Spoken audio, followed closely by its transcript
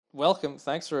welcome.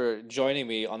 Thanks for joining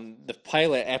me on the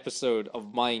pilot episode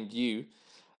of Mind You.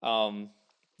 Um,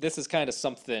 this is kind of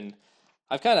something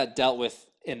I've kind of dealt with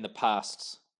in the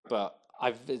past, but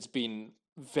I've it's been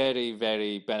very,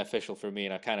 very beneficial for me,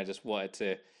 and I kind of just wanted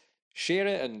to share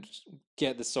it and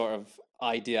get the sort of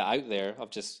idea out there of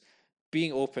just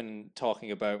being open,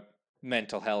 talking about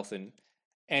mental health in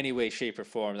any way, shape, or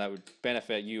form that would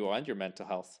benefit you and your mental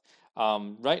health.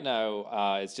 Right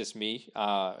now, it's just me.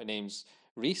 My name's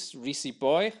Reese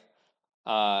Boy.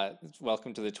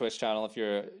 Welcome to the Twitch channel if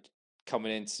you're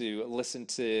coming in to listen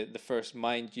to the first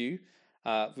Mind You.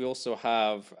 We also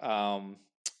have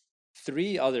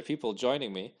three other people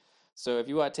joining me. So if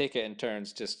you want to take it in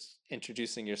turns, just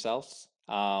introducing yourselves,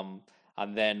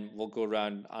 and then we'll go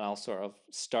around and I'll sort of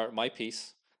start my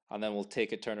piece, and then we'll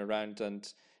take a turn around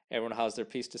and everyone has their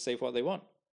piece to say what they want.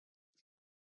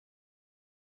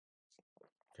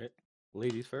 Okay,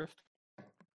 ladies first.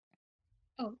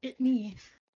 Oh, me.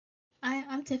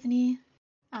 I'm Tiffany.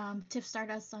 Tiff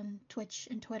Stardust on Twitch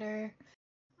and Twitter.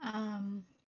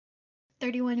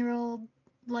 31-year-old,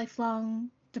 lifelong,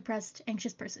 depressed,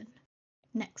 anxious person.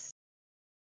 Next.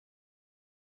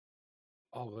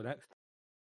 I'll go next.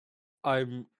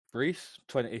 I'm Reese,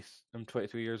 20. I'm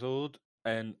 23 years old,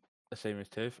 and the same as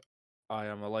Tiff, I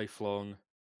am a lifelong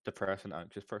depressed and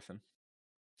anxious person.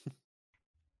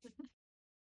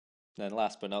 Then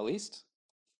last but not least,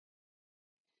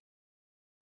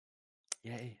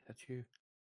 Yay, that's you.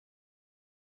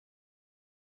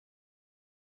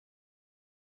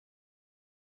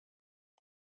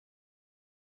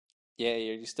 yeah,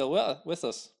 you're still with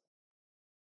us.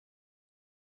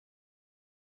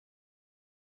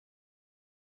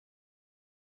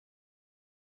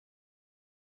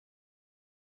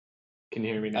 Can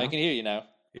you hear me I now? can hear you now.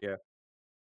 Yeah.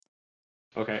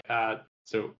 Okay.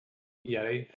 So yeah,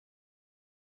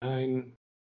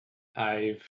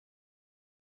 I've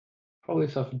probably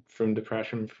suffered from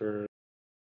depression for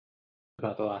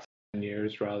about the last 10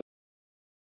 years rather than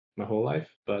my whole life,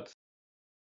 but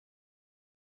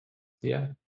yeah,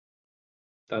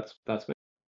 that's me.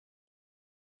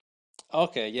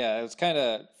 Okay, yeah, it was kind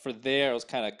of for there. I was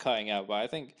kind of cutting out, but I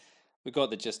think we got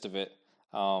the gist of it.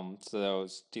 So I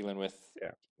was dealing with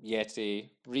Yeah. Yeti,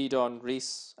 Redon,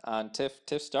 Reese, and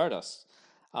Tiff Stardust.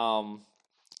 Um,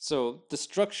 so the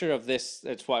structure of this,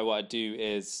 that's what I want to do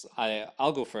is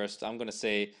I'll go first. I'm going to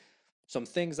say some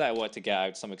things that I want to get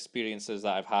out, some experiences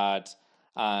that I've had,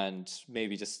 and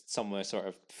maybe just some of my sort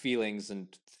of feelings and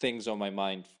things on my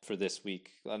mind for this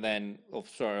week. And then we'll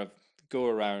sort of go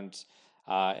around.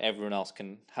 Everyone else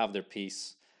can have their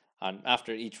piece. And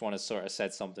after each one has sort of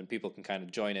said something, people can kind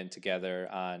of join in together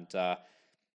and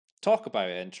talk about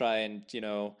it and try and,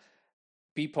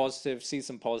 be positive, see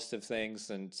some positive things,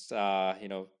 and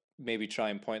maybe try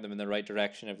and point them in the right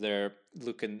direction if they're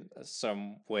looking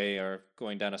some way or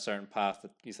going down a certain path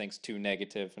that you think's too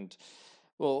negative. And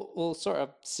we'll sort of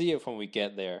see it when we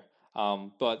get there.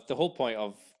 But the whole point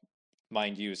of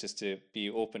Mind You is just to be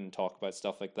open and talk about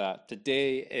stuff like that.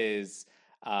 Today is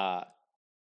uh,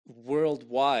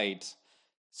 Worldwide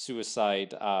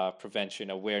Suicide Prevention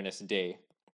Awareness Day.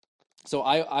 So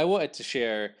I wanted to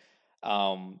share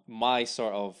my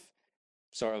sort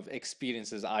of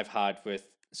experiences I've had with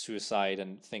suicide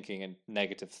and thinking and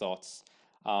negative thoughts.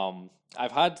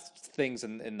 I've had things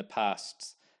in the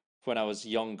past when I was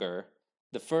younger.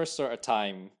 The first sort of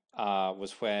time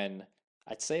was when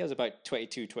I'd say I was about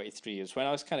 22, 23. It was when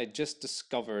I was kind of just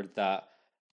discovered that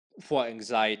what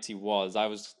anxiety was.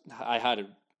 I had it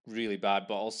really bad,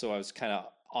 but also I was kind of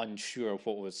unsure of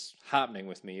what was happening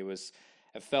with me.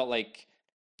 It felt like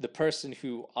the person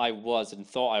who I was and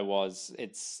thought I was,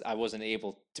 I wasn't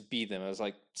able to be them. I was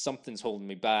like something's holding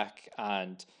me back,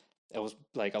 and it was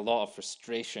like a lot of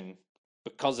frustration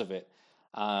because of it.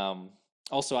 Um,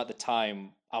 Also at the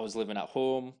time, I was living at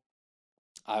home.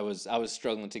 I was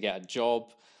struggling to get a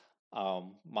job.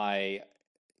 My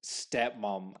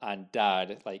stepmom and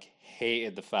dad like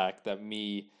hated the fact that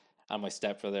me and my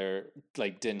stepbrother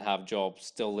like didn't have jobs,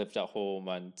 still lived at home,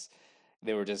 and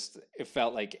they were just it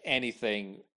felt like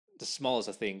anything, the smallest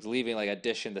of things, leaving like a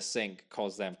dish in the sink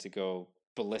caused them to go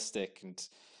ballistic and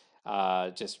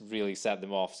just really set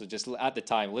them off. So just at the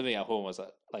time, living at home was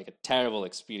like a terrible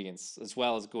experience, as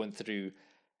well as going through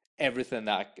everything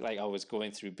that like I was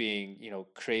going through, being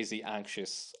crazy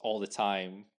anxious all the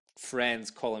time.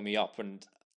 Friends calling me up, and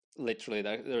literally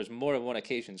there was more than one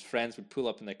occasions friends would pull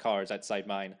up in their cars outside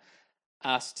mine,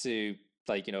 ask to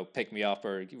like pick me up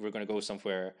or we're going to go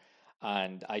somewhere,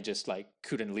 and I just like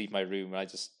couldn't leave my room. I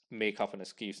just make up an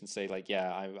excuse and say like,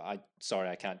 yeah, I sorry,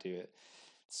 I can't do it.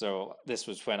 So this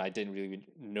was when I didn't really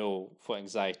know what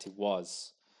anxiety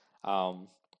was. Um,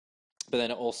 But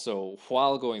then also,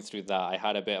 while going through that, I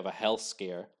had a bit of a health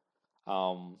scare.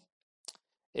 Um,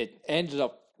 it ended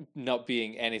up not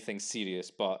being anything serious,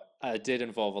 but it did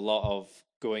involve a lot of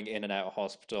going in and out of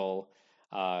hospital,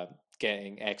 uh,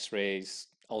 getting X-rays,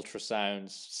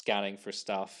 ultrasounds, scanning for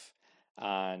stuff,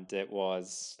 and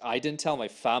I didn't tell my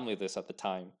family this at the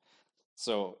time,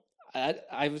 so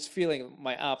I was feeling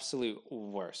my absolute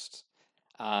worst.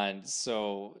 And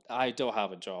so I don't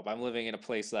have a job. I'm living in a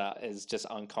place that is just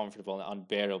uncomfortable and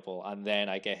unbearable. And then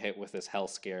I get hit with this health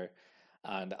scare.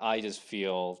 And I just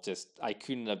feel I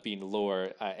couldn't have been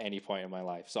lower at any point in my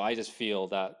life. So I just feel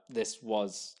that this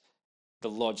was the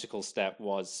logical step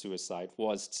was suicide,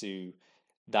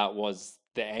 that was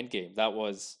the end game. That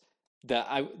was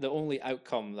the only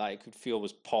outcome that I could feel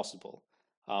was possible.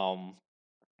 Um,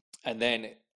 and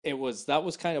then that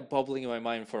was kind of bubbling in my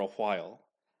mind for a while.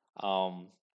 Um,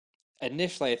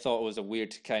 Initially, I thought it was a weird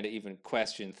to kind of even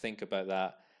think about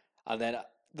that, and then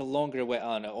the longer it went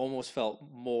on, it almost felt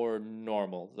more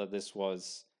normal that this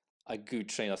was a good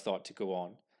train of thought to go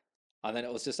on. And then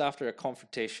it was just after a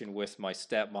confrontation with my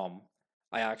stepmom,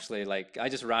 I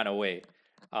just ran away,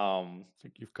 I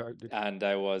think you've cracked it. and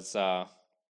I was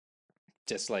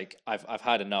just like I've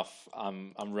had enough.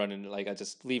 I'm running, like I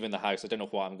just leaving the house. I don't know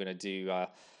what I'm gonna do.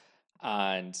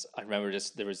 And I remember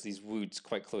just there was these woods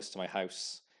quite close to my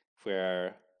house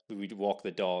where we would walk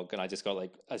the dog, and I just got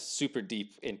like a super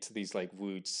deep into these like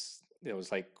woods. It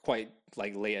was like quite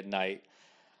like late at night,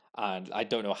 and I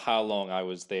don't know how long I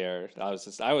was there. I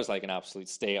was like an absolute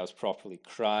state. I was properly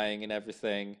crying and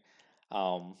everything.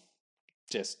 Um,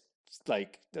 just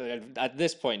like at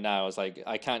this point now, I was like,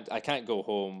 I can't go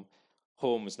home.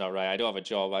 Home is not right. I don't have a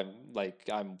job.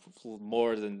 I'm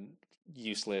more than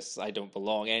useless. I don't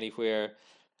belong anywhere.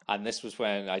 And this was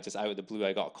when I just out of the blue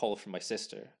I got a call from my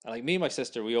sister. And like me and my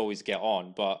sister, we always get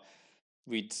on, but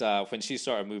we'd when she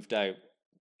sort of moved out,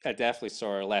 I definitely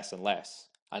saw her less and less.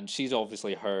 And she's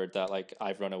obviously heard that like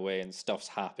I've run away and stuff's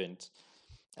happened.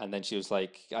 And then she was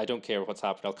like, I don't care what's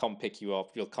happened. I'll come pick you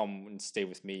up. You'll come and stay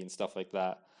with me and stuff like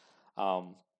that.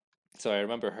 Um, so I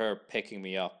remember her picking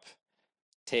me up,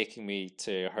 taking me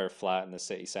to her flat in the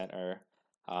city center.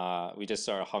 We just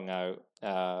sort of hung out.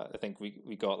 I think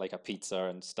we got like a pizza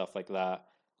and stuff like that.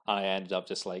 I ended up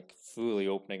just like fully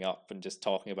opening up and just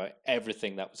talking about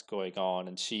everything that was going on.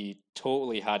 And she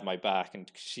totally had my back, and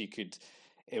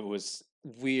it was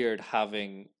weird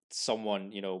having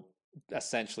someone,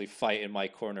 essentially fight in my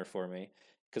corner for me.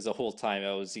 Because the whole time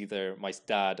it was either my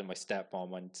dad and my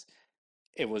stepmom, and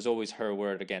it was always her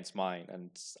word against mine,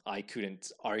 and I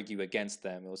couldn't argue against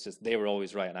them. It was just they were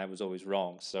always right and I was always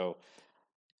wrong. So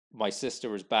my sister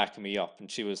was backing me up,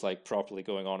 and she was like properly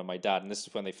going on my dad. And this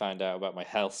is when they found out about my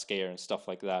health scare and stuff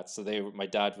like that. So my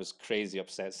dad was crazy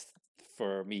upset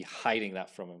for me hiding that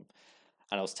from him.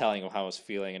 And I was telling him how I was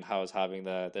feeling and how I was having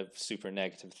the super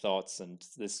negative thoughts, and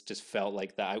this just felt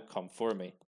like the outcome for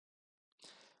me.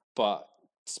 But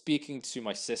speaking to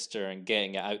my sister and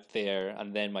getting it out there,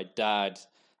 and then my dad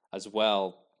as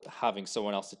well, having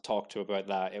someone else to talk to about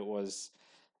that was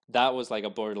like a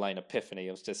borderline epiphany.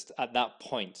 It was just at that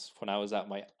point when I was at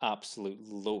my absolute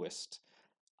lowest,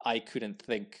 I couldn't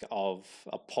think of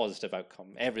a positive outcome.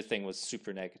 Everything was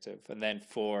super negative. And then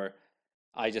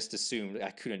I just assumed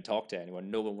I couldn't talk to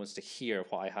anyone. No one wants to hear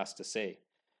what I has to say.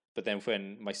 But then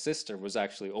when my sister was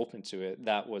actually open to it,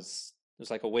 it was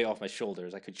like a weight off my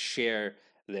shoulders. I could share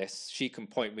this. She can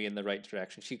point me in the right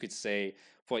direction. She could say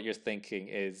what you're thinking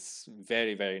is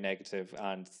very, very negative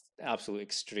and absolute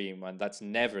extreme, and that's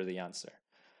never the answer.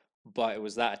 But it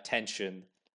was that attention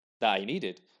that I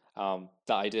needed, that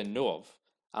I didn't know of.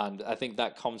 And I think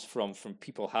that comes from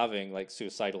people having like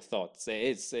suicidal thoughts.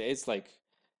 It's like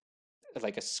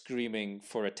a screaming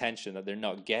for attention that they're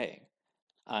not getting.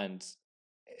 And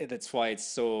that's why it's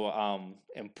so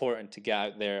important to get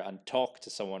out there and talk to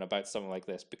someone about something like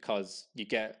this, because you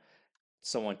get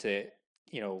someone to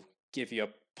give you a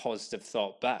positive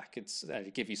thought back. It's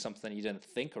to give you something you didn't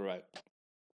think about.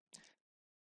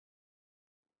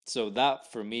 So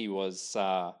that for me was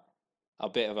a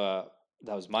bit of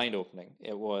that was mind opening.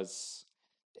 It was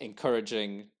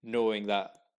encouraging, knowing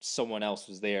that someone else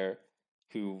was there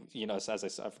who, as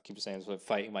I keep saying, was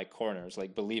fighting my corners,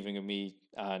 like believing in me,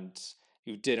 and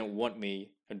who didn't want me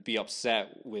and be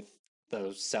upset with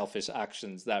those selfish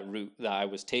actions, that route that I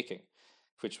was taking,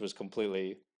 which was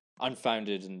completely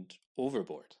unfounded and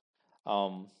overboard.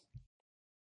 So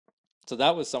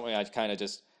that was something I kind of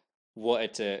just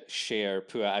wanted to share,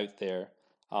 put out there.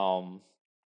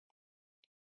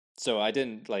 So I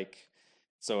didn't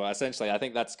so essentially I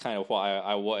think that's kind of what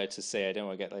I wanted to say. I didn't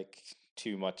want to get like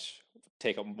too much,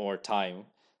 take up more time.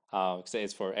 because it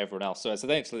is for everyone else. So it's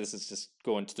essentially this is just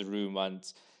going to the room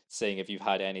and saying if you've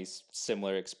had any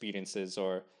similar experiences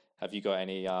or have you got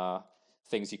any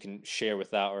things you can share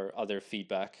with that or other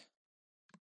feedback.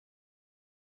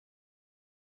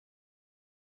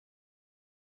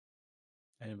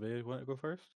 Anybody want to go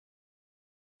first?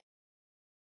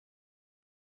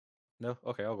 No?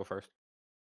 Okay, I'll go first.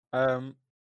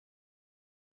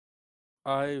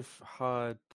 I've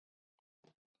had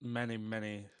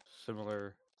many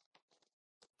similar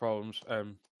problems.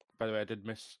 By the way, I did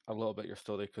miss a little bit your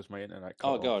story because my internet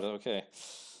cut Oh God, off. okay.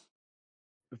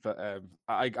 But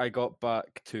I got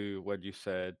back to when you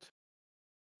said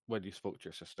when you spoke to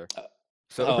your sister.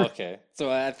 So Oh, okay. So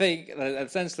I think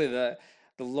essentially the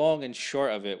long and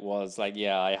short of it was like,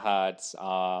 yeah, I had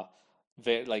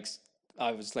very like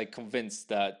I was like convinced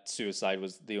that suicide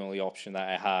was the only option that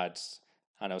I had,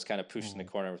 and I was kind of pushed in the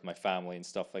Mhm. corner with my family and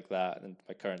stuff like that, and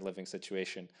my current living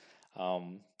situation.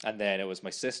 And then it was my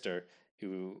sister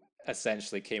who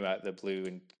essentially came out of the blue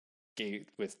and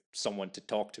gave with someone to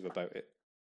talk to about it.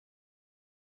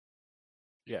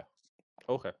 Yeah.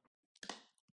 Okay.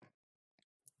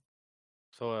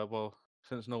 So well,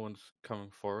 since no one's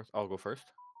coming forward, I'll go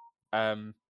first.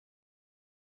 Um,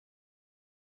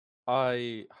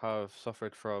 I have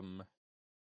suffered from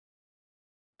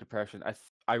depression.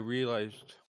 I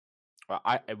realized. Well,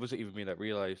 it wasn't even me that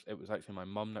realized. It was actually my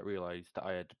mum that realized that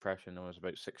I had depression when I was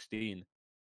about 16,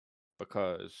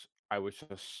 because I was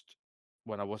just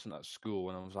when I wasn't at school,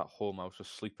 when I was at home, I was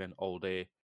just sleeping all day.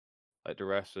 Like the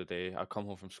rest of the day, I'd come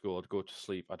home from school, I'd go to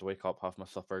sleep, I'd wake up, have my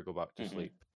supper, go back to Hmm.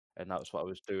 sleep, and that's what I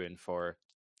was doing for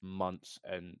months.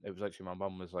 And it was actually my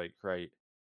mum was like, "Right,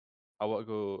 I want to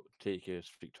go take you to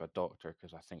speak to a doctor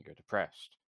because I think you're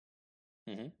depressed."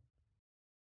 Hmm.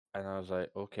 And I was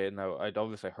like, "Okay." Now I'd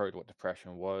obviously heard what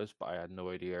depression was, but I had no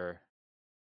idea.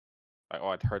 Like, oh,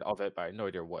 I'd heard of it, but I had no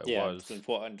idea what it Yeah, was. and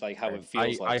what and like how it And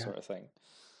feels like, sort of thing.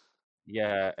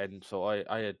 yeah, and so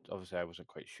I had obviously I wasn't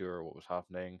quite sure what was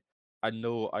happening. I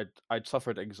know I'd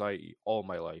suffered anxiety all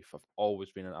my life. I've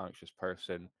always been an anxious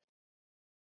person.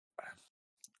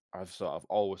 I've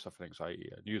always suffered anxiety.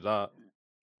 I knew that,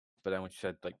 but then when she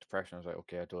said like depression, I was like,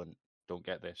 okay, I don't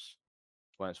get this.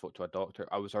 When I spoke to a doctor,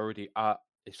 I was already at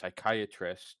a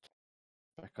psychiatrist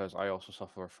because I also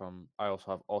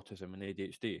have autism and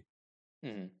ADHD.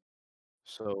 Hmm.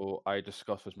 So I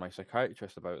discussed with my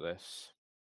psychiatrist about this,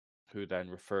 who then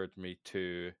referred me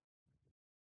to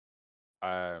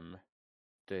um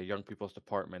the young people's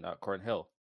department at Cornhill.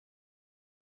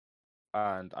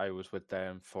 And I was with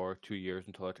them for 2 years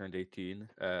until I turned 18.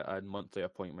 I had monthly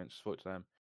appointments, spoke to them.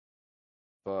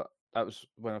 But that was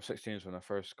when I was 16 is when I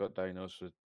first got diagnosed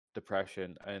with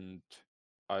depression, and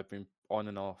I've been on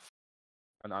and off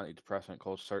an antidepressant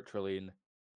called sertraline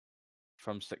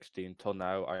from 16 till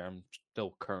now. I am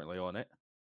still currently on it.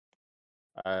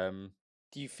 Um,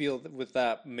 Do you feel that with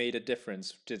that made a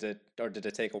difference? Did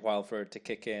it take a while for it to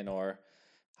kick in, or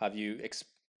have you it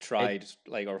tried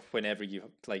like, or whenever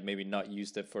you like maybe not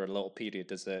used it for a little period,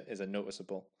 is it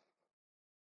noticeable?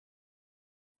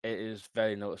 it is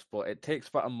very noticeable. It takes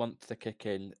about a month to kick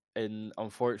in, and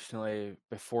unfortunately,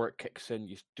 before it kicks in,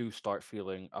 you do start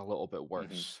feeling a little bit Hmm.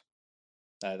 worse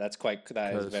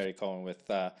That is because very common with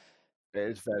it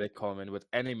is very common with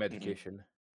any mhm. medication.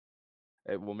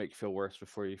 It will make you feel worse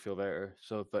before you feel better.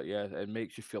 So, but yeah, it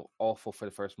makes you feel awful for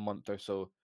the first month or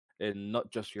so, and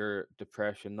not just your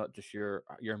depression, not just your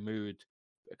mood.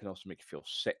 It can also make you feel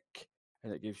sick,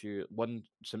 and it gives you one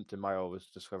symptom I always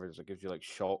discovered is it gives you like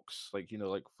shocks, like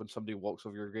like when somebody walks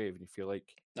over your grave and you feel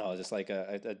like No, just like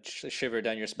a shiver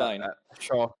down your that, spine. that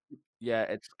shock. Yeah,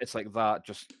 it's like that.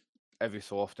 Just every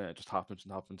so often, it just happens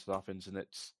and happens and happens, and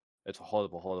it's a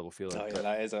horrible feeling. Oh yeah, But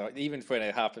that is even when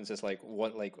it happens just like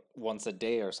once a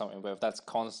day or something. But if that's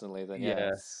constantly, then yeah,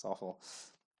 yeah, it's awful.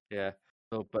 yeah.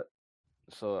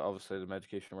 So obviously the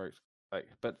medication works.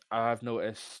 But I have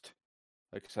noticed,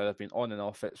 like I said, I've been on and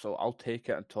off it. So I'll take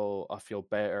it until I feel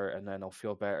better, and then I'll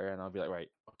feel better, and I'll be like, right,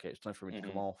 okay, it's time for me to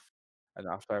come Hmm. off. And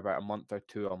after about a month or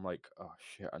two, I'm like, oh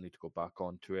shit, I need to go back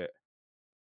onto it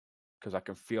because I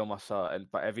can feel myself. And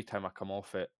but every time I come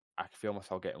off it, I can feel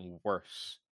myself getting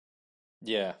worse.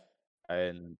 Yeah.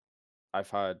 And I've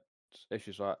had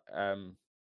issues with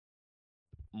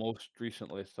most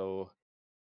recently. So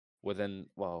within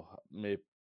maybe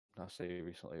I say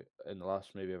recently, in the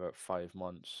last maybe about 5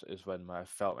 months, is when I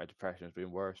felt my depression has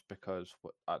been worse because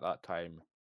at that time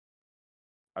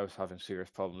I was having serious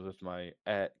problems with my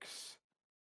ex,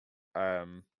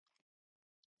 um,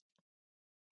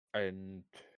 and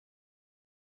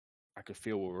I could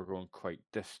feel we were growing quite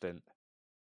distant.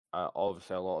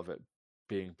 Obviously, a lot of it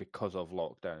being because of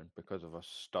lockdown, because of us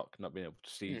stuck, not being able to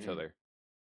see each Mhm. other.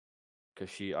 Because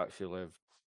she actually lived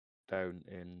down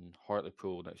in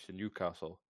Hartlepool next to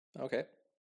Newcastle. Okay.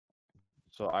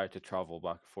 So I had to travel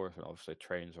back and forth, and obviously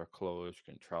trains were closed, you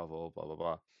couldn't travel, blah, blah,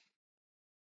 blah.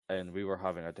 And we were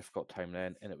having a difficult time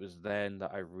then, and it was then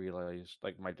that I realized,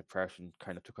 like, my depression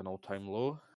kind of took an all-time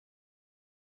low.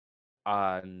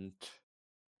 And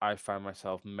I found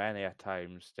myself many a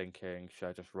times thinking, should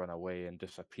I just run away and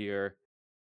disappear?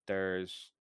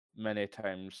 There's many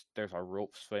times there's a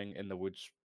rope swing in the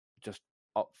woods just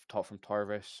up top from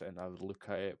Tarvis, and I would look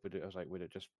at it, I was like, would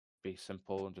it just be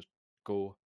simple and just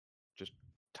go, just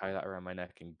tie that around my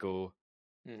neck and go?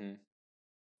 Mhm.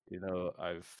 You know,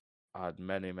 I've had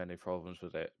many, many problems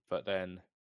with it, but then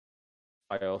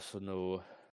I also know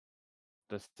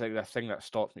the thing that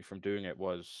stopped me from doing it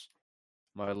was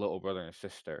my little brother and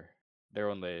sister. They're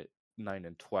only 9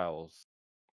 and 12,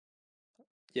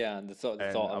 Yeah, and the and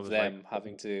thought I of was like, them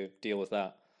having to deal with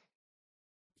that.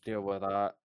 deal with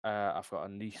that. I've got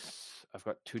a niece. I've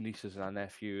got two nieces and a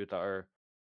nephew that are,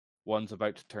 one's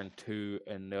about to turn 2,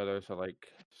 and the others are like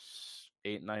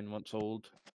 8, 9 months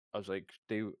old. I was like,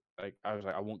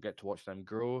 I won't get to watch them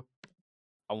grow.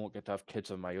 I won't get to have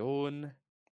kids of my own.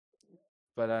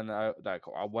 But then,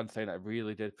 one thing that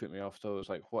really did put me off though was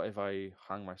like, what if I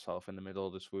hang myself in the middle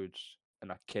of this woods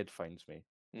and a kid finds me,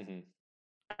 Mhm.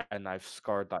 and I've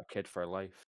scarred that kid for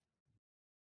life?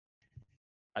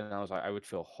 And I was like, I would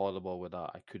feel horrible with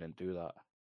that. I couldn't do that.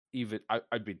 Even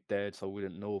I'd be dead, so I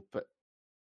wouldn't know. But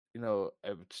you know,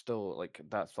 it would still, like,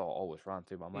 that thought always ran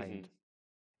through my mind. Mhm.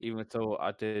 Even though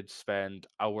I did spend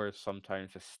hours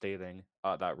sometimes just staring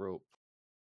at that rope.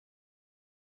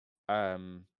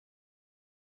 Um,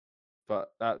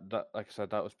 but that like I said,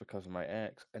 that was because of my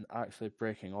ex, and actually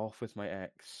breaking off with my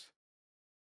ex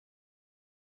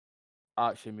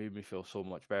actually made me feel so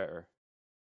much better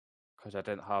because I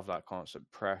didn't have that constant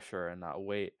pressure and that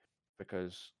weight,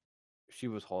 because she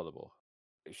was horrible.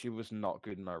 She was not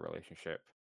good in our relationship,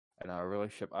 and our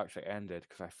relationship actually ended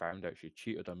because I found out she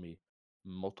cheated on me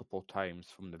multiple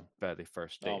times from the very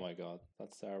first Oh day. my God,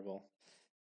 that's terrible.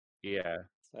 Yeah,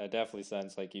 It definitely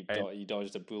sounds like and you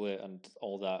dodged a bullet and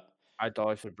all that. I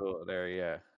dodged a bullet there.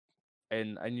 Yeah,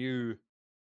 and I knew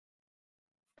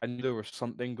there was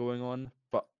something going on,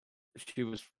 but she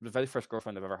was the very first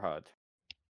girlfriend I've ever had.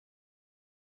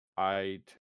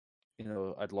 I'd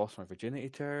I'd lost my virginity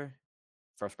to her.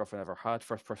 First girlfriend I ever had.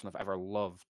 First person I've ever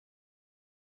loved.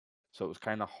 So it was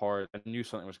kind of hard. I knew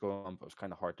something was going on, but it was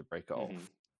kind of hard to break it Mhm.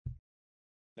 off.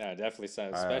 Yeah, it definitely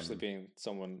sounds, especially Um, being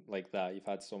someone like that you've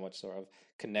had so much sort of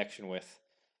connection with.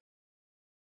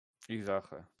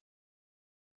 exactly.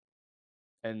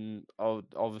 And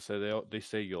obviously, they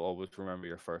say you'll always remember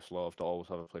your first love, to always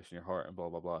have a place in your heart, and blah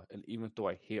blah blah. And even though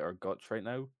I hate our guts right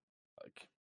now, like,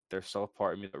 there's still a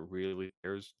part of me that really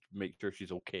cares to make sure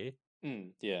she's okay.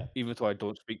 Yeah. Even though I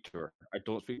don't speak to her, I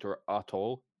don't speak to her at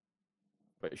all.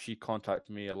 But she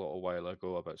contacted me a little while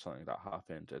ago about something that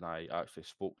happened, and I actually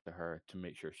spoke to her to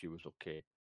make sure she was okay,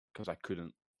 because I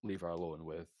couldn't leave her alone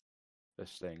with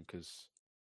this thing, because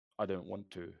I didn't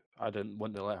want to. I didn't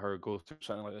want to let her go through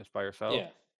something like this by herself,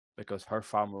 Yeah. because her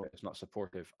family is not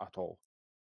supportive at all.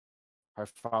 Her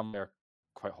family are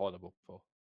quite horrible people,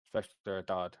 especially her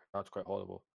dad. Her dad's quite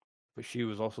horrible. But she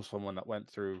was also someone that went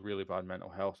through really bad mental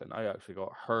health, and I actually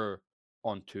got her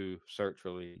onto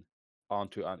sertraline,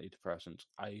 onto antidepressants.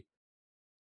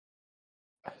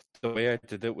 The way I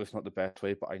did it was not the best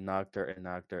way, but I nagged her and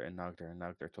nagged her and nagged her and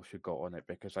nagged her till she got on it,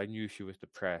 because I knew she was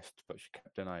depressed, but she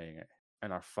kept denying it.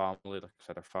 And our family, like I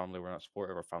said, our family were not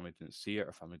supportive. Our family didn't see it.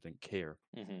 Our family didn't care.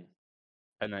 Hmm.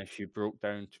 And then she broke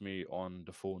down to me on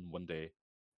the phone one day,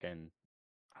 and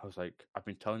I was like, "I've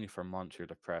been telling you for months you're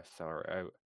depressed. Sort it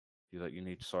out. You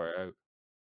need to sort it out."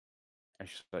 And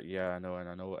she's like, "Yeah, I know, and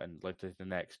I know." And like the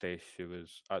next day, she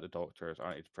was at the doctor's,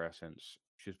 antidepressants.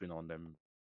 She's been on them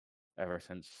ever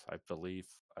since, I believe.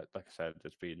 Like I said,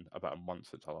 it's been about a month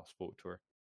since I last spoke to her.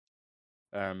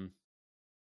 Um,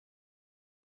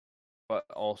 but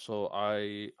also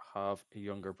I have a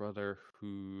younger brother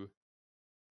who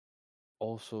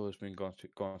also has been going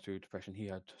through depression. He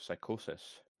had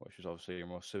psychosis, which is obviously a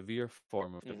more severe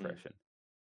form of Hmm. depression.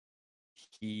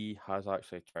 He has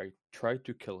actually tried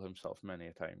to kill himself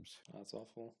many times. That's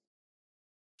awful.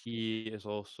 He is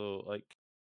also like,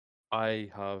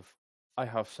 I have I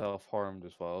have self-harmed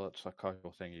as well. It's a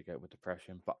casual thing you get with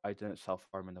depression, but I didn't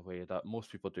self-harm in the way that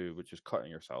most people do, which is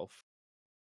cutting yourself.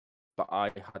 But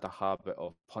I had a habit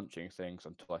of punching things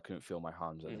until I couldn't feel my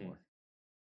hands Hmm. anymore.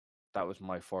 That was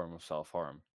my form of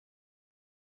self-harm.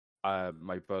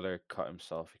 My brother cut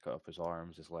himself. He cut up his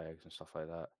arms, his legs, and stuff like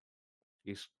that.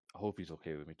 I hope he's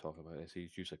okay with me talking about this.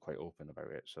 He's usually quite open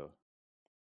about it. So,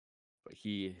 but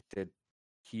he did.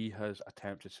 He has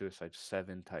attempted suicide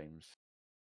 7 times,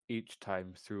 each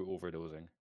time through overdosing.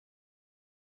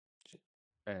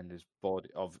 And his body,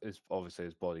 obviously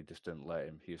his body just didn't let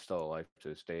him. He's still alive to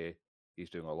this day. He's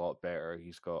doing a lot better.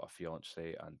 He's got a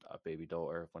fiance and a baby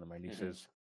daughter, one of my nieces.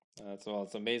 Well,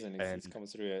 it's amazing. He's And coming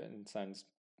through it and sounds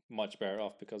much better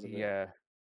off because of it. yeah,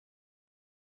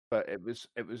 but it was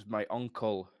my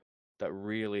uncle that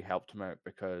really helped him out,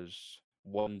 because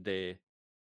one day,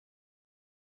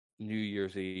 New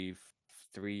Year's Eve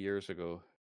 3 years ago,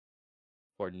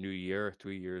 or New Year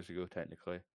 3 years ago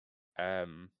technically, it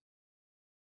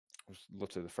was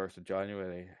literally the 1st of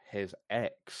January, his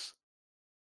ex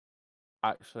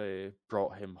actually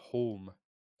brought him home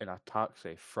in a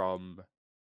taxi from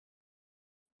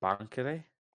Bankery.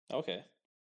 Okay.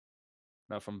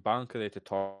 Now, from Bankery to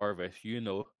Torvis,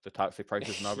 the taxi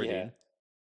prices in Yeah. Aberdeen.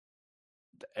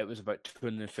 It was about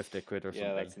 250 quid or Yeah,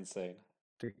 something that's insane.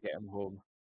 to get him home.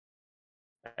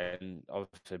 And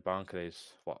obviously,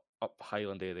 Bankery's up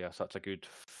Highland area, so that's a good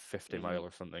 50 mile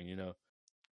or something,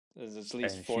 There's at least And she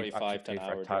actually 45 to an paid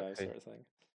for a hour drive taxi. sort of thing.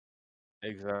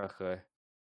 Exactly.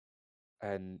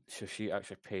 And so she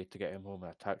actually paid to get him home in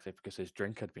a taxi because his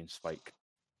drink had been spiked.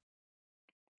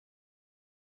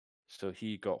 So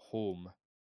he got home,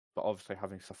 but obviously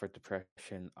having suffered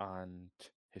depression and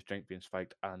his drink being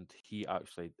spiked, and he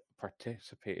actually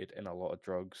participated in a lot of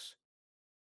drugs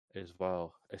as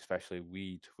well, especially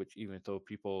weed, which, even though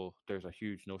there's a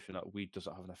huge notion that weed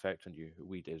doesn't have an effect on you,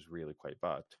 weed is really quite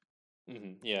bad.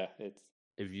 Yeah, it's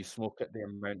If you smoke at the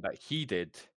amount that he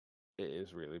did, it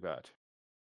is really bad.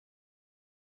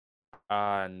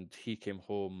 And he came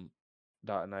home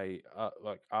that night,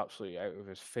 absolutely out of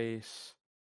his face.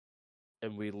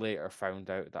 And we later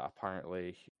found out that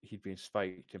apparently he'd been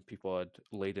spiked, and people had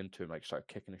laid into him, started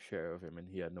kicking the shit out of him, and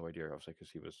he had no idea, obviously,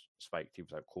 because he was spiked. He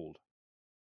was out cold.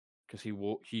 Because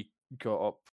he got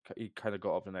up, he kind of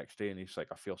got up the next day, and he's like,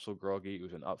 I feel so groggy. He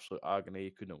was in absolute agony.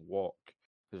 He couldn't walk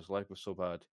because his leg was so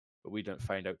bad. But we didn't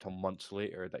find out till months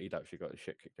later that he'd actually got the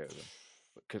shit kicked out of him,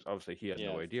 because obviously he had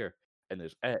no idea, and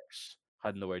his ex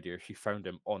had no idea. She found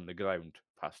him on the ground,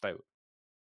 passed out.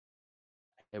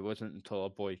 It wasn't until a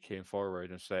boy came forward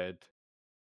and said,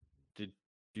 do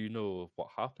you know what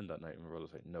happened that night? And my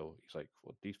brother's like, no. He's like,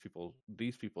 well, these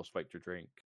people spiked your drink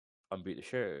and beat the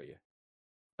shit out of you.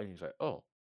 And he's like, oh,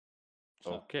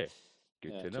 okay,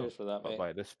 good yeah. to know. Cheers for that, But mate.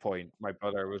 by this point, my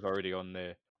brother was already on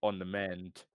the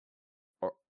mend,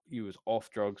 or he was off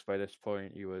drugs by this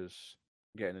point. He was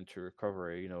getting into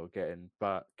recovery, getting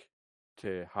back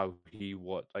to how he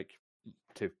was,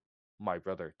 to my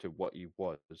brother, to what he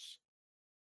was.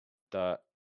 That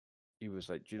he was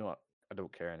like, do you know what? I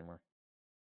don't care anymore.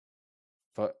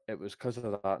 But it was because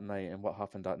of that night, and what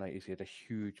happened that night is he had a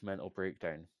huge mental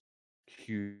breakdown,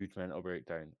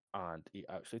 and he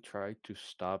actually tried to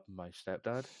stab my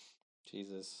stepdad.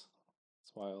 Jesus,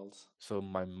 it's wild. So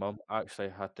my mum actually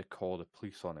had to call the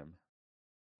police on him,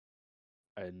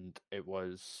 and it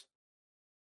was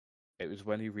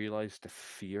when he realized the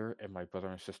fear in my brother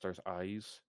and sister's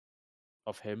eyes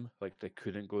of him. Like, they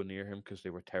couldn't go near him because they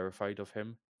were terrified of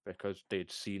him because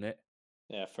they'd seen it.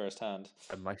 Yeah, firsthand.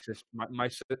 And my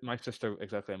sister,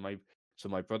 exactly. So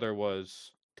my brother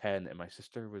was 10, and my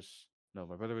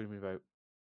brother would be about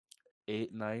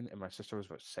 8, 9, and my sister was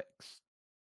about 6,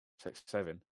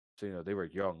 7. So they were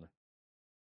young,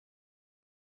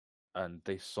 and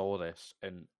they saw this,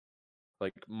 and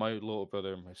like, my little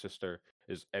brother and my sister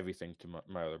is everything to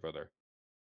my other brother.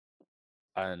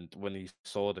 And when he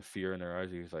saw the fear in their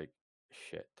eyes, he was like,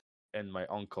 shit. And my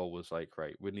uncle was like,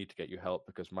 right, we need to get you help,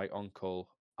 because my uncle,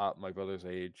 at my brother's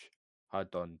age, had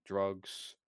done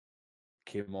drugs,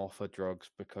 came off of drugs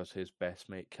because his best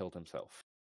mate killed himself.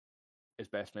 His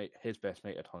best mate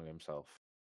had hung himself.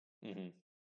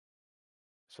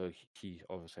 So he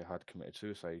obviously had committed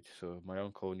suicide. So my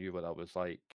uncle knew what that was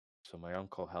like. So my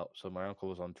uncle helped. So my uncle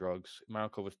was on drugs. My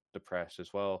uncle was depressed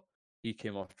as well. He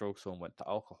came off drugs and went to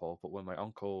alcohol. But when my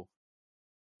uncle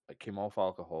came off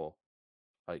alcohol,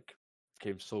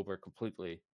 came sober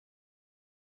completely,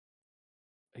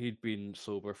 he'd been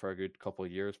sober for a good couple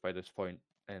of years by this point,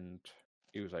 and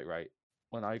he was like, right,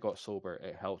 when I got sober,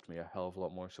 it helped me a hell of a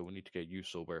lot more. So we need to get you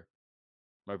sober.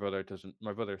 My brother doesn't.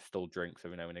 My brother still drinks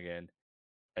every now and again,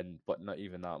 but not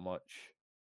even that much.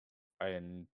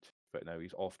 But now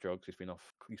he's off drugs. He's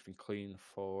been clean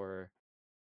for,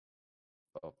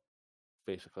 well,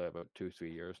 basically about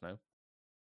 2-3 years now.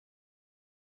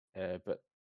 But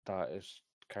that is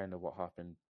kind of what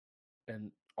happened,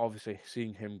 and obviously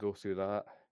seeing him go through that,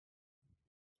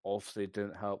 obviously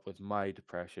didn't help with my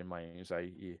depression, my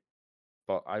anxiety,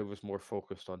 but I was more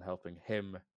focused on helping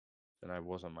him than I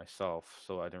was on myself,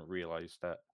 so I didn't realize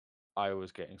that I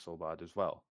was getting so bad as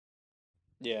well.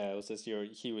 Yeah, it was just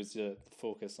he was the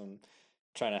focus on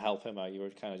trying to help him out. You were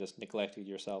kind of just neglecting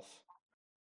yourself.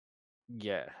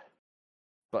 Yeah.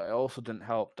 But it also didn't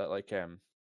help that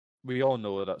we all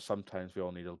know that sometimes we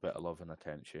all need a bit of love and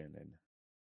attention and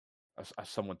as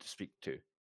someone to speak to.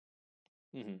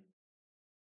 Hmm.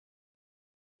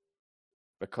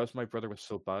 Because my brother was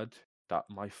so bad that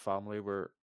my family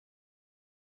were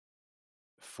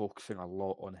focusing a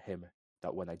lot on him,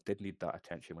 that when I did need that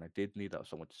attention, when I did need that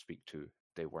someone to speak to,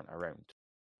 they weren't around.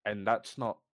 And that's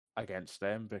not against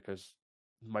them, because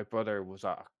my brother was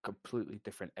at a completely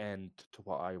different end to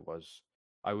what I was.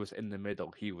 I was in the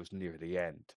middle, he was near the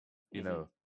end, you Hmm. know.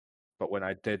 But when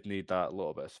I did need that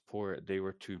little bit of support, they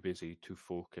were too busy, too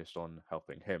focused on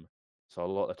helping him. So a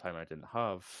lot of the time I didn't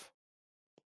have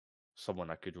someone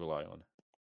I could rely on.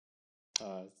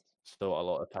 Uh, So a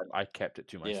lot of the time I kept it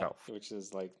to yeah, myself. which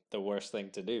is like the worst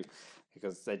thing to do,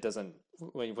 because it doesn't.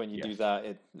 When you do Yes. that,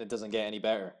 it doesn't get any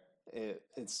better.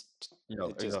 It's No,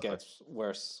 it just exactly. gets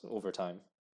worse over time.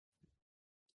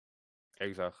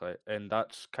 Exactly. And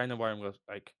that's kind of why I'm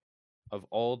like, of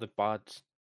all the bad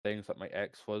things that my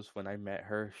ex was, when I met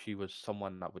her, she was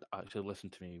someone that would actually listen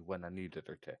to me when I needed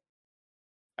her to.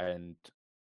 And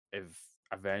if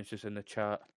Avenged is in the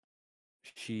chat,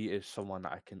 she is someone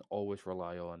that I can always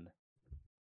rely on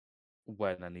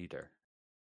when I need her.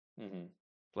 Hmm.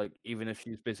 Like, even if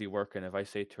she's busy working, if I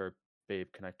say to her,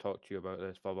 babe, can I talk to you about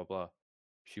this, blah, blah, blah,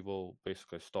 she will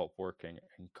basically stop working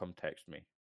and come text me.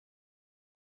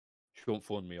 She won't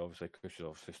phone me, obviously, because she's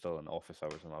obviously still in office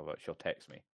hours and all, but she'll text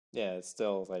me. Yeah, it's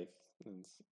still like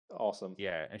it's awesome.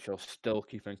 Yeah, and she'll still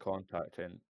keep in contact,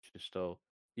 and she's still,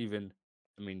 even,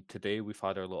 I mean, today we've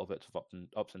had our little bits of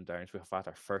ups and downs. We've had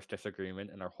our first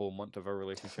disagreement in our whole month of our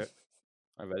relationship,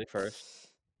 our very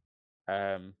first.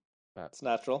 But It's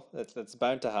natural. It's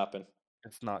bound to happen.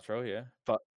 it's natural, yeah.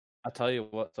 But I tell you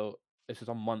what, though, this is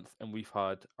a month and we've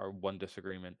had our one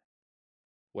disagreement.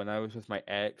 When I was with my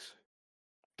ex,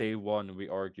 day one we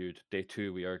argued, day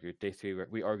two we argued, day three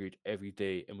we argued every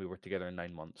day, and we were together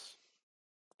 9 months.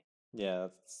 Yeah,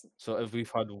 it's So if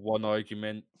we've had one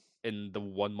argument in the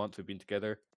 1 month we've been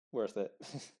together, worth it.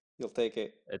 You'll take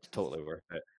it. it's totally worth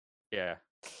it. Yeah.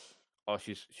 Oh,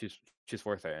 she's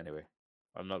worth it anyway.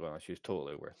 I'm not gonna. She's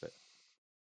totally worth it.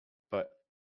 But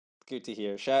Good to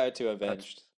hear. Shout out to that's.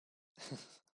 Avenged.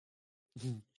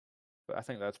 But I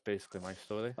think that's basically my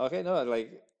story. Okay, no,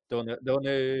 like The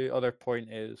only other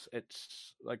point is,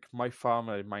 it's like my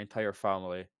family, my entire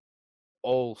family,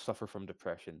 all suffer from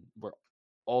depression. We're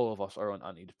all of us are on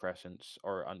antidepressants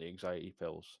or anti-anxiety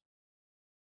pills.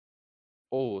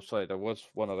 Oh, sorry, there was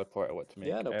one other point I want to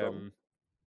yeah, make. no problem.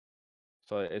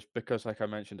 So it's because, like I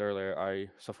mentioned earlier,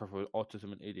 I suffer from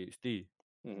autism and ADHD.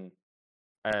 Hmm.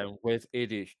 With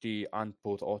ADHD and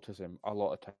both autism, a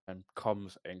lot of time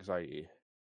comes anxiety.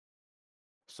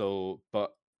 So,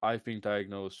 but I've been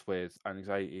diagnosed with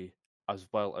anxiety as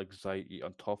well, anxiety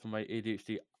on top of my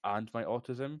ADHD and my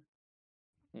autism.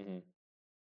 Hmm.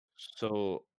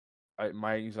 So,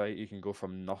 my anxiety can go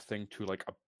from nothing to like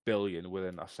a billion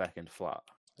within a second flat,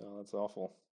 Oh, that's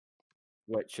awful.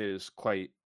 which is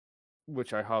quite,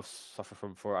 which I have suffered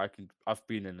from before. I've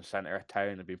been in the center of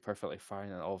town and been perfectly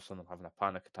fine, and all of a sudden I'm having a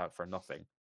panic attack for nothing,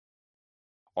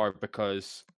 or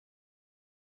because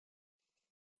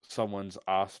someone's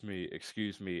asked me,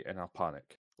 excuse me, and I'll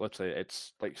panic. Let's say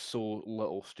it's like so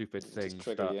little stupid Just things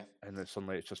trigger that, you. and then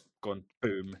suddenly it's just gone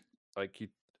boom. Like you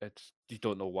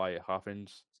don't know why it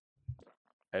happens.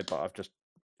 But I've just,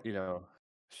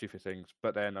 stupid things.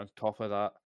 But then on top of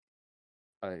that,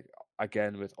 I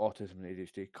again with autism and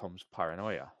ADHD comes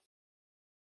paranoia.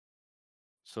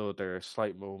 So there are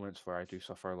slight moments where I do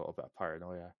suffer a little bit of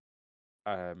paranoia.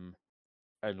 Um,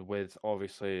 and with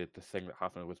obviously the thing that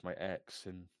happened with my ex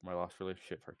in my last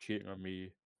relationship, her cheating on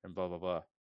me and blah blah blah,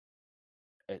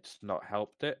 it's not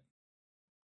helped it.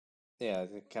 Yeah,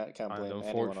 I can't And blame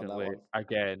anyone on that unfortunately, one.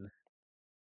 again,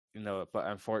 but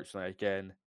unfortunately,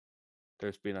 again,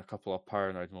 there's been a couple of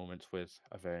paranoid moments with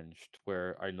Avenged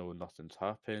where I know nothing's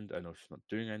happened. I know she's not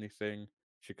doing anything.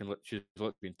 She's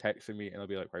been texting me, and I'll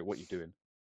be like, right, what you doing?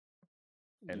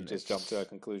 You And just jump to a it's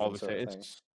conclusion, obviously sort of thing.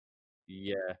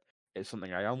 yeah, it's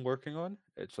something I am working on.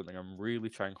 It's something I'm really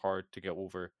trying hard to get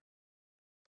over,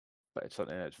 but it's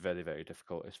something that's very, very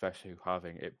difficult, especially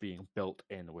having it being built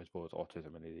in with both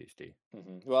autism and ADHD.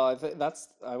 Well, I think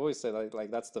I always say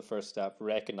like that's the first step,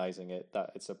 recognizing it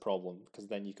that it's a problem, because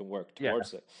then you can work Yeah,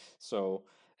 towards it. So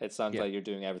it sounds yeah, like you're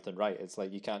doing everything right. It's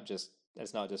like you can't just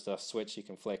it's not just a switch you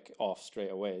can flick off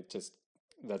straight away. Just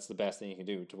that's the best thing you can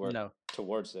do to work No.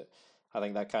 towards it. I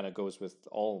think that kind of goes with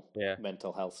all Yeah.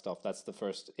 mental health stuff. That's the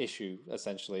first issue,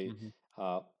 essentially, Mm-hmm.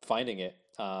 finding it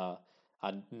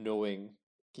and knowing,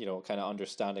 kind of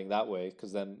understanding that way,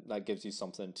 because then that gives you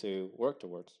something to work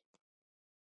towards.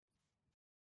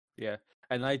 Yeah,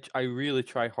 and I really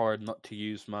try hard not to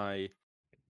use my,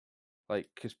 like,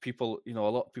 because people, a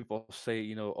lot of people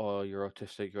say, oh, you're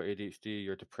autistic, you're ADHD,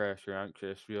 you're depressed, you're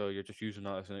anxious, you're just using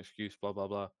that as an excuse, blah blah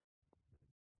blah,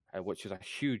 which is a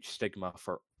huge stigma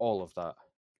for all of that.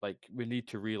 Like, we need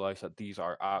to realize that these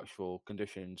are actual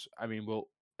conditions. I mean,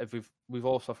 if we've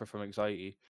all suffered from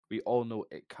anxiety, we all know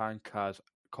it can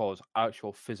cause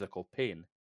actual physical pain.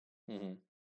 Mm-hmm.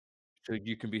 So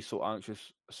you can be so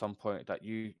anxious at some point that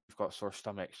you've got sore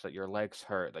stomachs, that your legs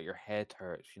hurt, that your head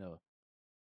hurts,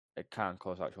 it can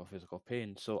cause actual physical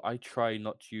pain. So I try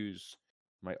not to use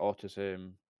my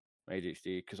autism, my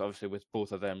ADHD, because obviously with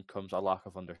both of them comes a lack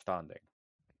of understanding.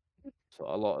 So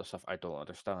a lot of stuff I don't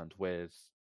understand. With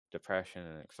depression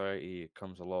and anxiety, it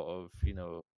comes a lot of,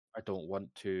 I don't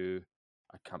want to,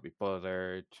 I can't be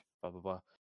bothered, blah blah blah.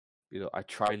 I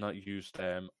try not use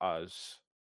them as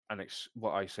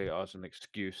what I say as an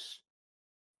excuse,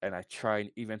 and I try,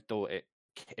 and even though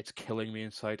it's killing me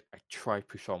inside, I try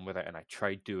push on with it, and I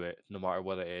try do it no matter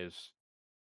what it is,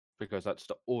 because that's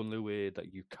the only way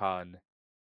that you can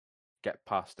get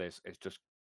past this, is just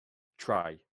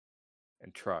try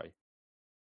and try.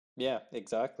 Yeah,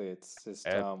 exactly. It's just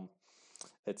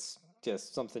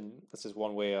something. This is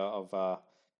one way of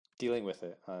dealing with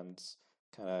it and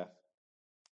kind of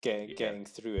Yeah, getting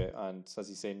through it, and as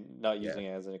you say, not yeah, using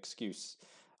it as an excuse.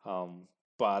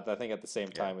 But I think at the same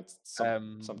yeah. time, it's But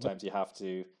sometimes you have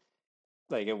to,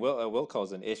 like, it will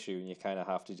cause an issue, and you kind of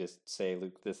have to just say,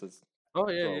 look, this is, oh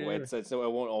yeah, well, yeah, yeah.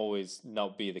 it won't always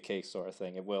not be the case, sort of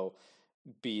thing. It will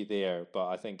be there, but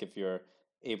I think if you're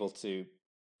able to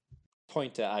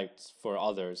point it out for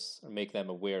others and make them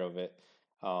aware of it,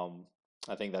 I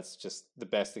think that's just the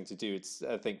best thing to do.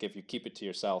 I think if you keep it to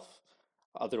yourself,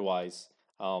 otherwise,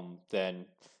 then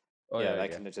Oh yeah, yeah,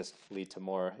 that yeah. can just lead to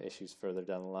more issues further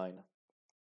down the line.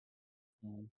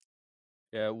 Mm.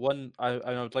 Yeah,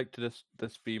 I would like to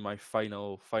this be my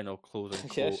final closing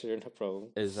Yeah, quote, sure, no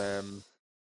problem. is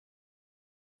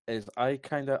I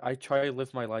try to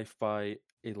live my life by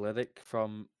a lyric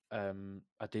from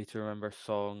a Day to Remember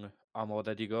song, I'm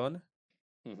Already Gone.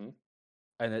 Mm-hmm.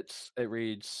 And it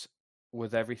reads,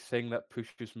 with everything that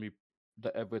pushes me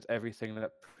with everything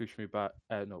that pushed me back,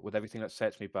 no, with everything that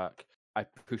sets me back, I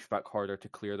push back harder to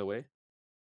clear the way.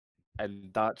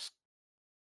 And that's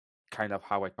kind of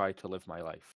how I try to live my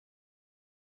life.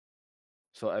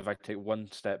 So if I take one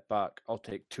step back, I'll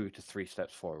take 2 to 3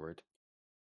 steps forward.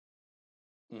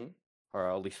 Mm-hmm. Or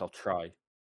at least I'll try.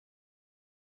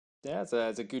 Yeah,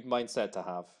 it's a good mindset to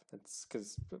have. It's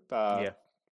because Yeah,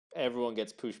 everyone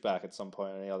gets pushed back at some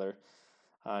point or the other,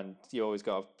 and you always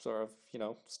got to sort of,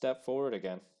 step forward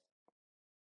again.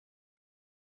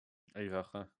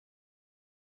 exactly.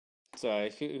 So,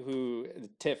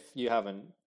 Tiff, you haven't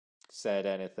said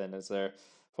anything. Is there?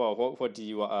 Well, what do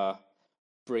you want to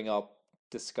bring up,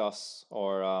 discuss,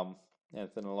 or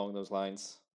anything along those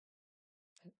lines?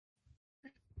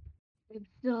 I'm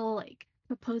still like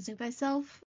proposing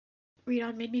myself. Read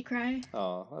on made me cry.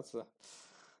 Oh, that's a.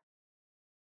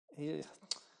 Yeah.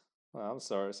 Well, I'm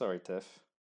sorry, Tiff.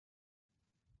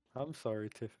 I'm sorry,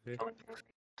 Tiffany.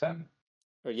 Tim?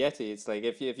 Or Yeti. It's like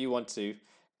if you want to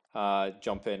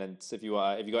jump in, and if you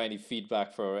got any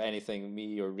feedback for anything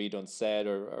me or Redon said,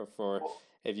 or for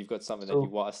if you've got something that you So,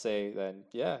 want to say, then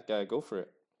yeah, go for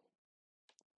it.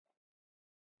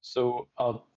 so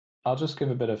I'll just give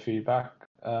a bit of feedback,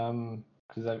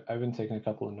 because I've been taking a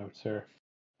couple of notes here.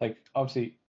 Like,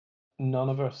 obviously, none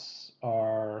of us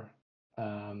are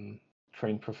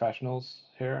trained professionals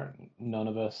here. None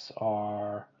of us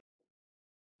are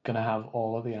gonna have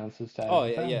all of the answers to Oh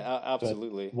yeah, everything. But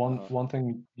absolutely. one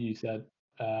thing you said,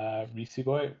 Reese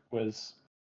boy, was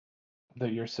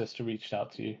that your sister reached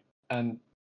out to you, and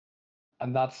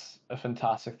that's a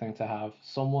fantastic thing to have.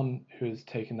 Someone who has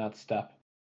taken that step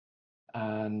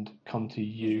and come to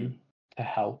Mm-hmm. you to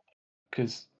help,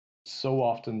 because so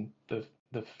often the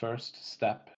first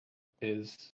step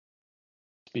is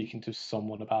speaking to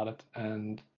someone about it,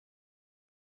 and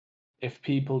if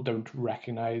people don't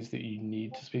recognize that you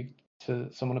need to speak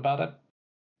to someone about it,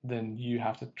 then you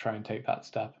have to try and take that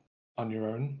step on your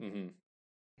own, Mm-hmm.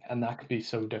 and that can be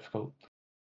so difficult.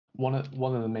 One of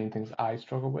the main things I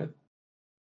struggle with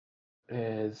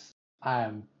is I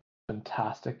am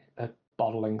fantastic at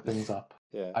bottling things up.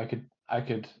 Yeah. I could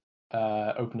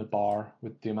open a bar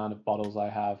with the amount of bottles I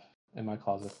have in my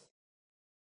closet.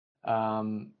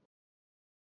 So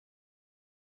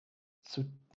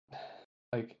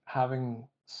like having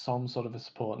some sort of a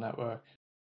support network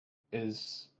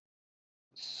is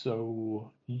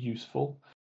so useful,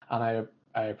 and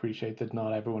I appreciate that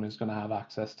not everyone is going to have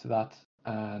access to that.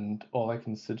 And all I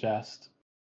can suggest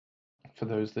for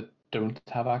those that don't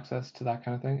have access to that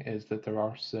kind of thing is that there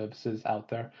are services out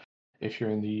there. If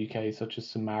you're in the UK, such as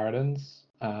Samaritans,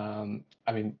 I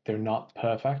mean they're not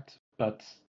perfect, but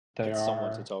they It's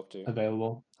someone to are talk to,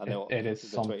 available. and It is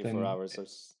the 24 something hours of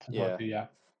to talk yeah. to.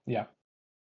 Yeah.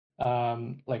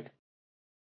 Like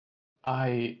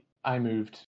I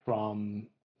moved from,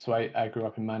 so I grew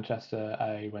up in Manchester.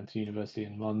 I went to university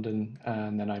in London,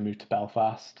 and then I moved to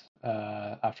Belfast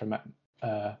after I met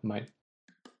my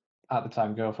at the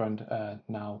time girlfriend,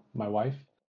 now my wife,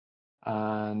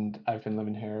 and I've been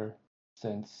living here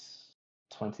since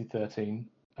 2013.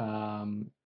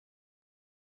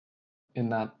 In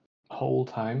that whole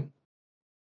time,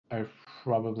 I've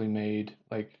probably made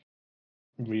like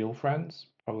real friends,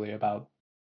 probably about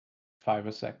 5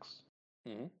 or 6.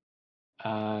 Mm-hmm.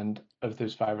 And of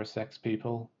those 5 or 6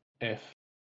 people, if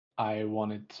I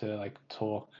wanted to like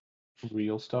talk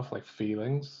real stuff like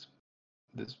feelings,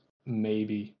 there's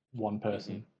maybe one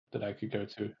person that I could go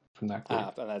to from that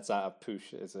group. And that's at a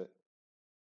push, is it?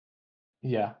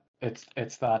 Yeah, it's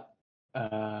that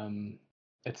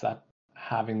it's that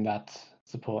having that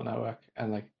support network.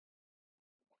 And like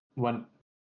when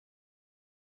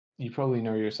you probably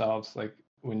know yourselves, like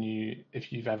when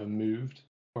if you've ever moved,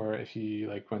 or if you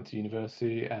like went to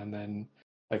university, and then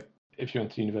like if you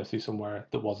went to university somewhere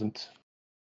that wasn't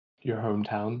your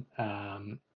hometown,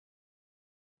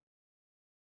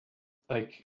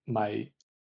 like my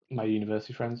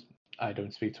university friends, I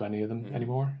don't speak to any of them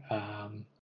anymore.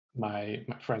 My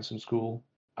friends from school,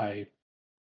 I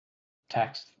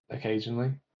text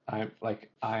occasionally. I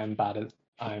am bad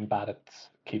at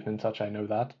keeping in touch. I know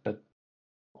that, but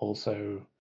also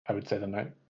I would say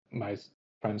that my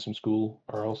friends from school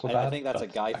are also I bad. think that's a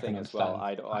But guy I can thing as well.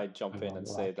 understand I'd jump how in and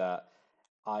long say that. that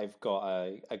I've got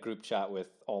a group chat with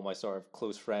all my sort of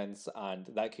close friends, and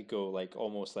that could go like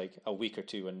almost like a week or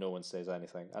two and no one says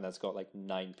anything, and it's got like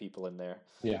 9 people in there.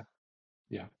 Yeah,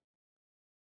 yeah.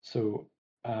 So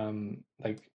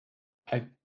like I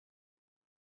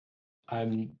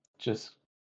I'm just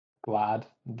glad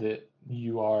that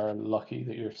you are lucky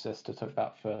that your sister took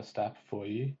that first step for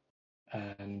you,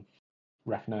 and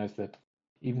recognize that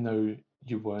even though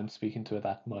you weren't speaking to her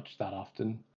that much that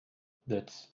often,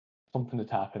 that something had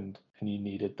happened and you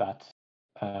needed that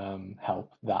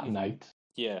help that night,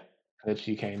 Yeah. that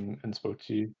she came and spoke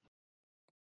to you.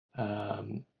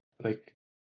 Like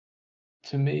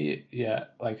to me, yeah,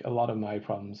 like a lot of my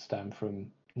problems stem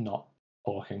from not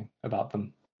talking about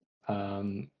them.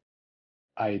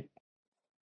 I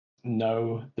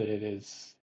know that it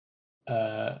is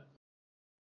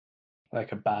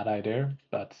like a bad idea,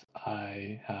 but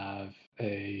I have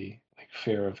a like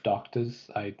fear of doctors.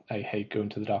 I hate going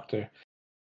to the doctor.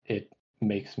 It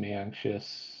makes me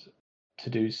anxious to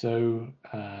do so.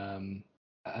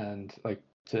 And like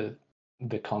to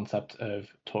the concept of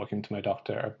talking to my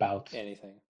doctor about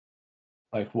Anything.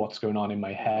 like what's going on in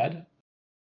my head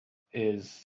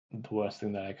is the worst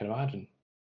thing that I can imagine.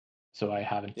 So I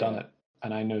haven't done it,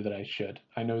 and I know that I should.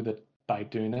 I know that by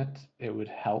doing it, it would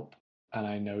help, and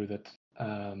I know that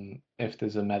if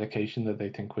there's a medication that they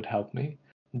think would help me,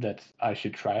 that I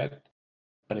should try it.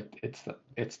 But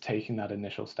it's taking that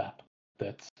initial step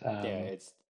that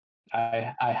it's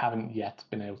I haven't yet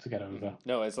been able to get over.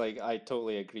 No, it's like I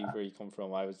totally agree where you come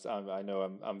from. I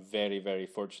know I'm very very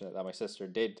fortunate that my sister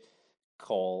did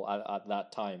call at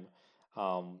that time,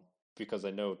 because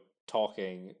I know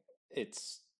talking,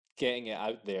 it's getting it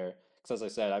out there. Because as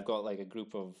I said, I've got like a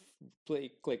group of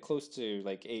like close to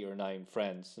like 8 or 9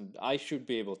 friends, and I should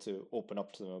be able to open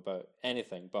up to them about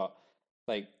anything. But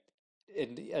like,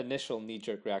 the initial knee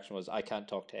jerk reaction was I can't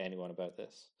talk to anyone about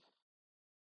this.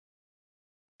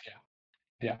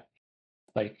 Yeah,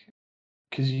 like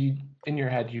because you in your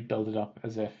head you build it up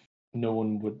as if no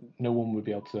one would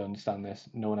be able to understand this.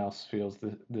 No one else feels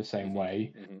the same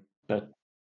way. But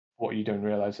what you don't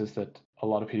realize is that a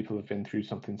lot of people have been through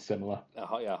something similar.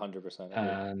 Yeah,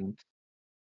 100%.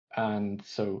 And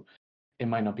so it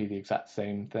might not be the exact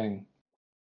same thing,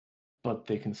 but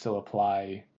they can still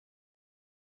apply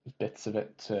bits of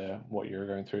it to what you're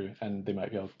going through, and they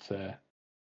might be able to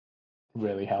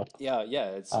really help. Yeah,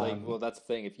 it's like, well, that's the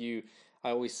thing. I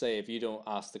always say, if you don't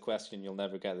ask the question, you'll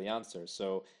never get the answer.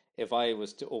 So if I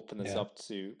was to open this up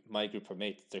to my group of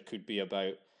mates, there could be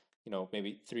about,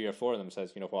 maybe 3 or 4 of them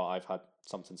says, you know what, I've had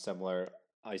something similar.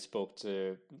 I spoke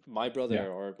to my Yeah.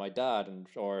 brother or my dad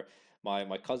or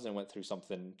my cousin went through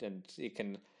something, and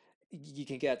you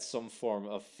can get some form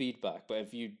of feedback. But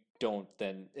if you don't,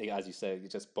 then as you say, it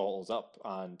just bottles up,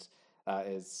 and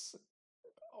is,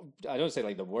 I don't say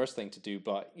like the worst thing to do,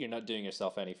 but you're not doing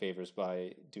yourself any favors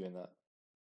by doing that.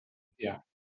 Yeah.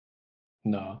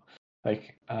 No.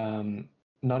 Like,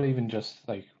 not even just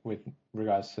like with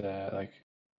regards to like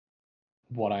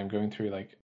what I'm going through.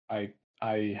 Like, I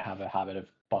I have a habit of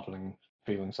bottling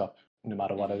feelings up no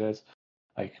matter what it Mhm. is.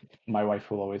 Like, my wife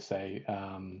will always say,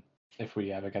 if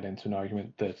we ever get into an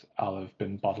argument, that I'll have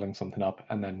been bottling something up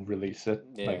and then release it.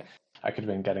 Yeah. Like, I could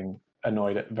have been getting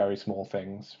annoyed at very small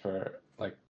things for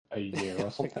like a year or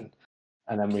something,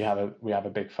 and then we have a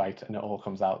big fight, and it all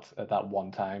comes out at that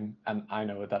one time. And I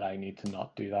know that I need to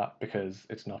not do that because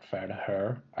it's not fair to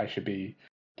her. I should be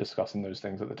discussing those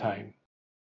things at the Mhm. time.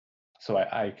 So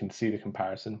I can see the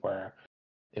comparison where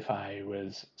if I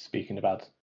was speaking about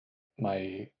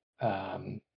my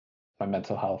um, my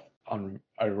mental health on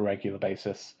a regular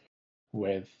basis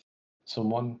with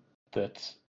someone,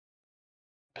 that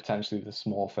potentially the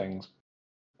small things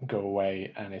go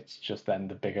away, and it's just then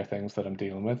the bigger things that I'm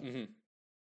dealing with. Mhm.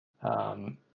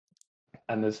 Um,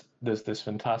 and there's this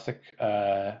fantastic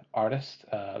artist,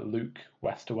 Luke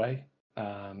Westaway.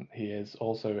 He is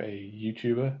also a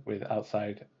YouTuber with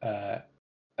Outside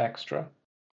Extra.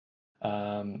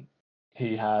 Um,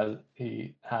 he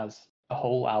has a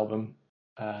whole album,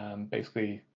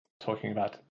 basically talking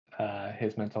about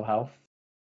his mental health,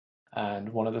 and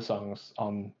one of the songs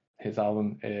on his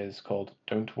album is called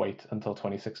 "Don't Wait Until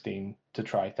 2016 to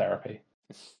Try Therapy,"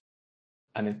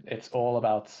 and it's all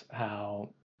about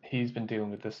how he's been dealing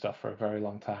with this stuff for a very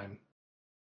long time,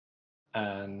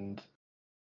 and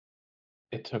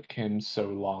it took him so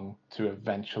long to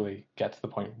eventually get to the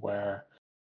point where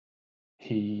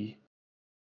he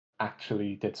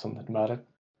actually did something about it,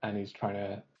 and he's trying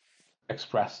to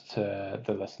express to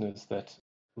the listeners that,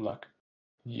 look,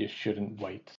 you shouldn't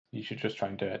wait. You should just try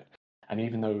and do it. And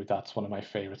even though that's one of my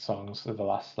favorite songs of the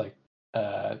last like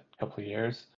couple of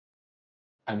years,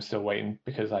 I'm still waiting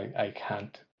because I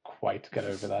can't quite get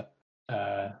over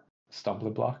that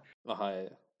stumbling block. Uh-huh.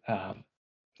 Um,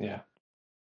 yeah.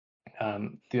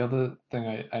 The other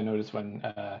thing I noticed when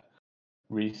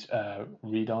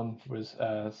Redon was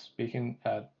speaking,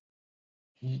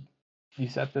 you, you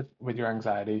said that with your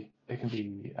anxiety, it can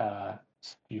be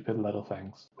stupid little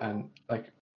things, and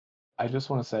like I just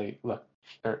want to say, look,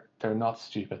 they're not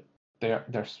stupid. They're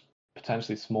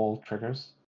potentially small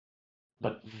triggers,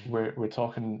 but we're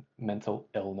talking mental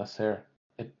illness here.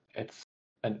 It's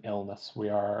an illness. We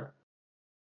are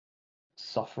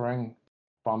suffering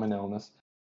from an illness,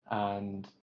 and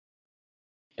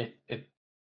it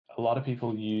a lot of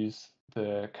people use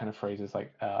the kind of phrases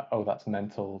like, "Oh, that's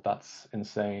mental. That's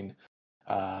insane."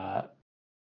 Uh,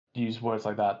 use words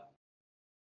like that,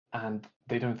 and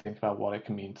they don't think about what it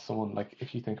can mean to someone. Like,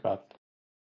 if you think about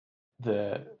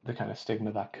the kind of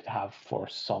stigma that could have for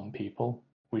some people,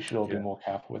 we should all be Yeah. more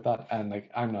careful with that. And like,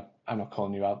 I'm not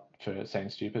calling you out for saying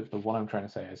stupid, but what I'm trying to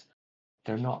say is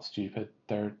they're not stupid.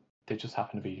 They just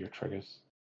happen to be your triggers.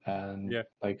 And Yeah.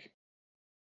 like,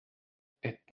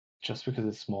 it just because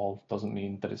it's small doesn't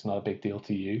mean that it's not a big deal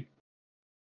to you.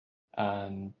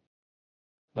 And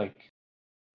like,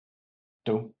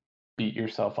 don't beat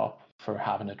yourself up for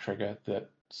having a trigger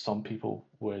that some people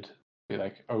would be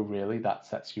like, oh really, that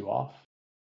sets you off?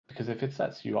 Because if it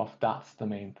sets you off, that's the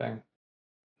main thing.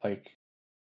 Like,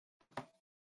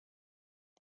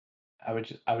 I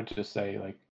would just say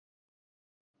like,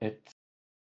 it's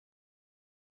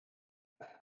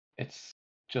it's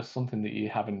just something that you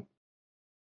haven't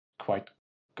quite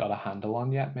got a handle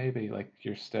on yet. Maybe like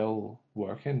you're still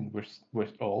working. We're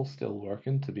all still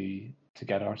working to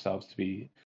get ourselves to be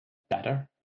better.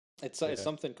 It's Yeah.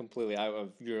 something completely out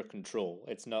of your control.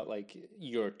 It's not like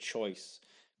your choice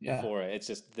Yeah. for it. It's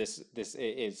just this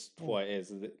it is what it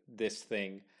is. This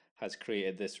thing has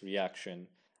created this reaction,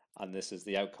 and this is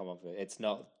the outcome of it. It's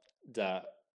not that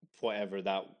whatever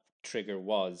that trigger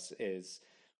was is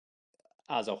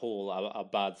as a whole a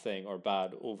bad thing or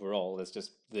bad overall. It's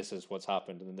just this is what's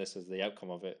happened, and this is the outcome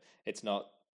of it. It's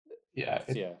not. Yeah.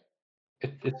 It, Yeah.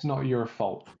 it it's not your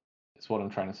fault. Is what I'm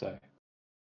trying to say.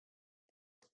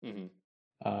 Hmm.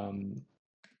 Um,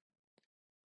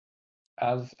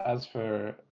 as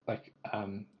for like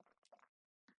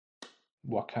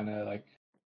what kind of like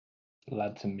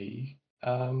led to me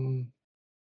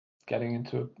getting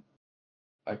into,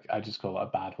 like, I just call it a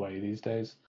bad way these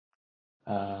days.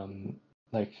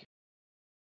 Like,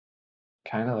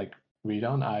 kind of like read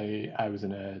on. I was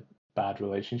in a bad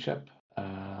relationship.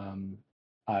 I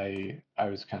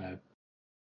was kind of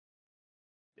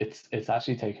it's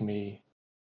actually taken me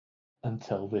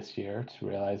until this year to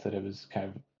realize that it was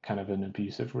kind of an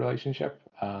abusive relationship.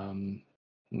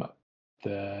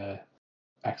 The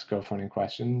ex-girlfriend in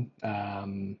question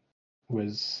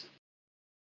was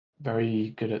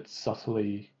very good at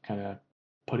subtly kind of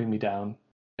putting me down,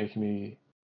 making me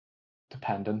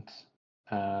dependent,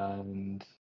 and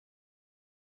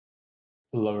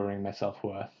lowering my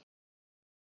self-worth.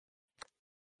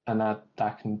 And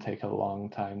that can take a long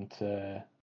time to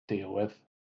deal with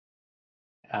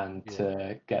and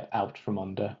to get out from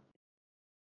under.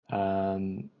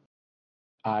 I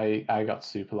got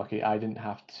super lucky. I didn't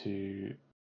have to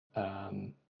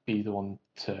be the one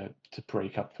to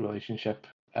break up the relationship,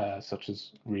 such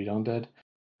as Redon did.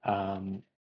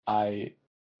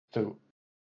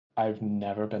 I've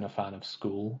never been a fan of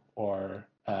school or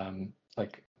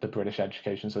like the British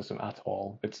education system at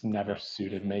all. It's never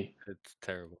suited me. It's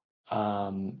terrible.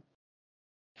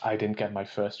 I didn't get my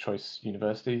first choice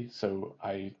university, so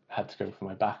I had to go for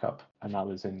my backup, and that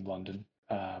was in London.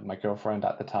 My girlfriend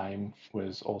at the time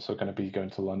was also going to be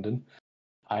going to London.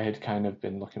 I had kind of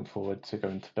been looking forward to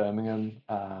going to Birmingham.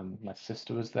 My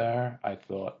sister was there. I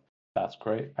thought, that's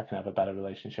great. I can have a better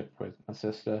relationship with my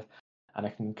sister, and I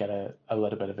can get a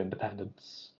little bit of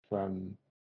independence from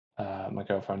my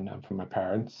girlfriend and from my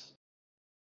parents.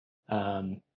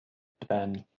 But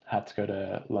then had to go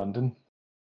to London.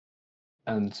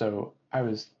 And so I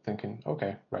was thinking,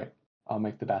 okay, right, I'll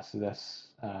make the best of this.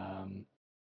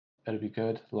 It'll be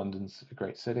good. London's a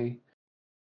great city.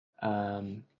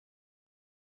 The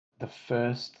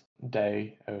first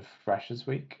day of Freshers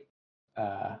Week,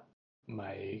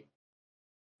 my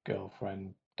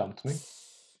girlfriend dumped me.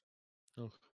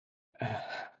 Oh.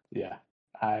 Yeah,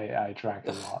 I drank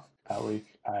a lot that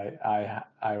week. I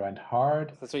went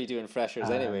hard. That's what you do in freshers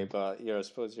anyway, but I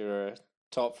suppose you're a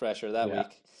top fresher that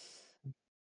week.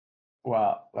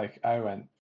 Well, like I went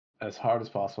as hard as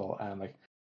possible, and like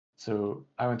so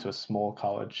I went to a small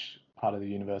college, part of the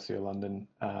University of London.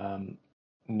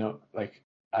 No, like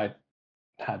I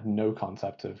had no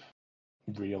concept of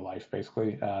real life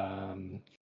basically.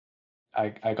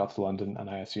 I got to London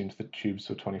and I assumed the tubes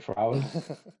were 24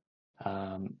 hours.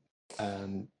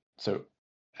 And so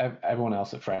everyone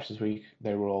else at Freshers Week,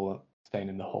 they were all staying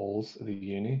in the halls of the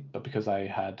uni, but because I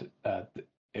had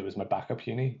it was my backup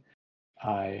uni,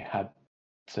 I had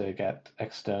to get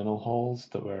external halls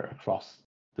that were across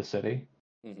the city.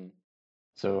 Mm-hmm.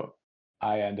 So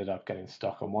I ended up getting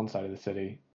stuck on one side of the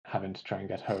city, having to try and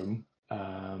get home,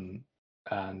 and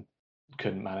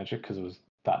couldn't manage it because I was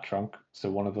that drunk.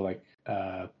 So one of the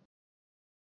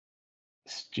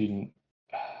student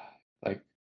like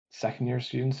second year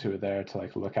students who were there to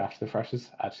like look after the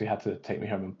freshers actually had to take me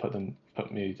home and put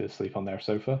me to sleep on their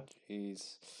sofa.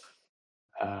 Jeez.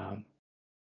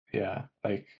 Yeah,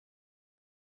 like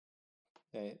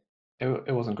Yeah.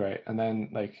 it wasn't great. And then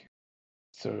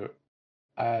so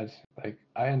I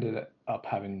ended up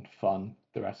having fun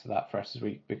the rest of that freshers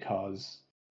week because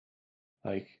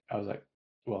I was like,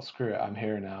 well, screw it, I'm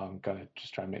here now, I'm gonna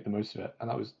just try and make the most of it. And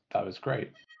that was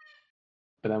great.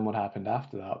 But then what happened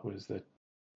after that was that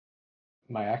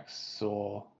my ex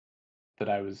saw that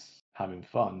I was having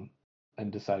fun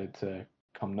and decided to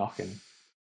come knocking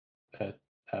at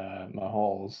my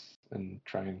halls and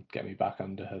try and get me back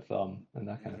under her thumb and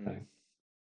that kind of thing.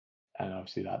 And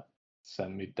obviously that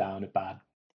sent me down a bad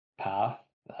path.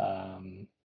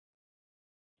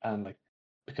 And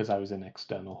because I was in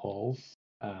external halls,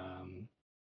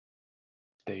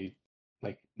 they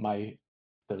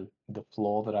the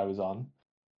floor that I was on,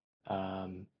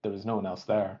 there was no one else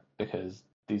there because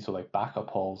these were like backup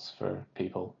halls for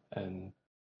people, and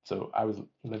so I was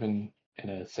living in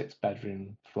a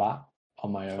 6-bedroom flat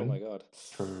on my own. Oh my God.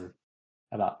 For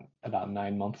about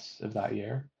 9 months of that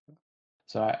year.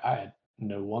 So I had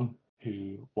no one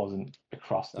who wasn't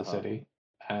across the city,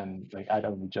 and I'd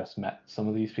only just met some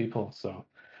of these people, so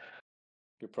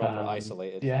you're proper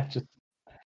isolated.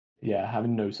 Yeah,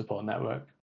 having no support network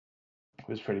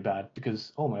was pretty bad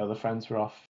because all my other friends were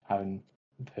off having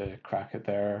the crack at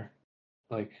their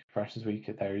freshers week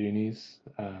at their unis,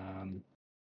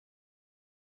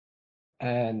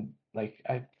 and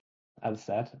as I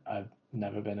said, I've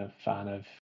never been a fan of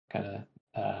kind of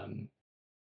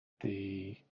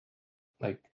the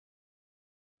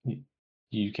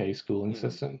UK schooling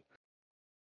system,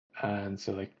 and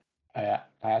so I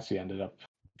actually ended up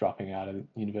dropping out of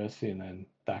university, and then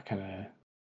that kind of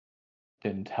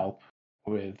didn't help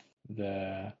with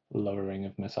the lowering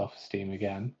of my self-esteem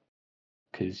again,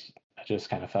 because I just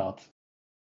kind of felt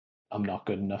I'm not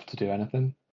good enough to do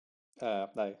anything.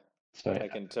 No. So I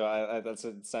can.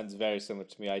 That sounds very similar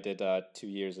to me. I did 2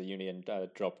 years of uni and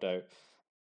dropped out.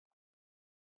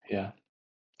 Yeah.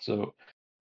 So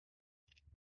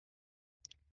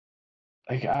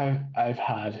like I've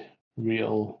had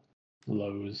real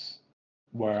lows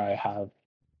where I have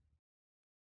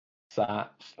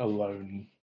sat alone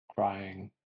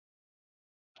crying,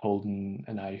 holding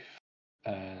a knife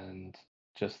and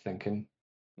just thinking.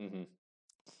 Mm-hmm.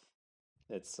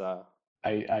 It's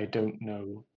I don't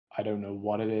know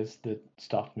what it is that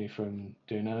stopped me from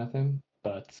doing anything,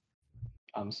 but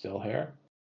I'm still here.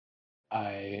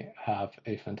 I have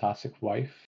a fantastic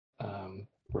wife.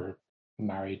 We're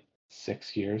married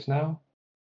 6 years now.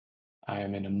 I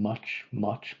am in a much,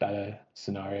 much better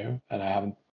scenario, and I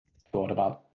haven't thought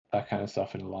about that kind of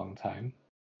stuff in a long time.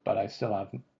 But I still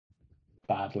have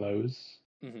bad lows.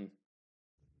 mm-hmm.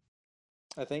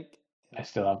 I think I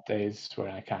still have days where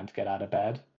I can't get out of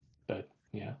bed. But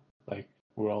yeah, like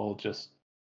we're all just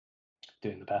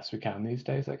doing the best we can these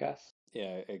days, I guess.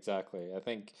 yeah, exactly. I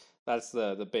think that's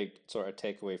the big sort of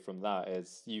takeaway from that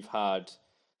is you've had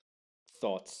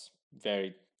thoughts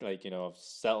very like of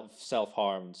self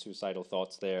harm and suicidal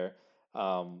thoughts there,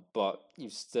 but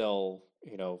you've still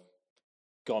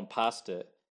gone past it.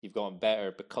 You've gotten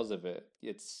better because of it.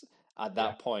 It's at Yeah,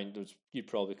 that point you'd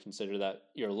probably consider that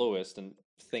your lowest, and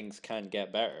things can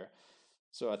get better.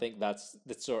 So I think that's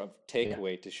the sort of yeah,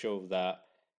 takeaway to show that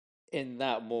in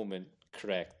that moment,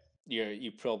 correct.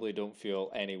 You probably don't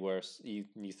feel any worse. You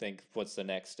think, what's the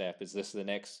next step? Is this the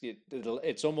next?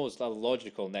 It's almost a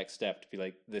logical next step to be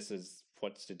like, this is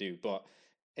what's to do. But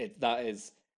that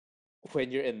is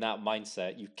when you're in that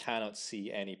mindset, you cannot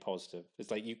see any positive.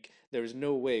 It's like there is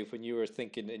no way when you were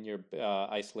thinking in your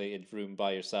isolated room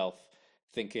by yourself,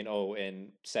 thinking, oh, in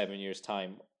 7 years'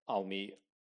 time, I'll meet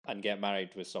and get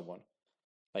married with someone.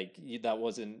 Like that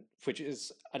wasn't, which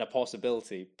is a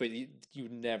possibility, but you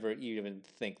never even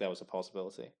think that was a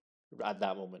possibility at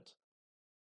that moment.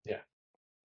 yeah.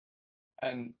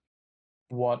 And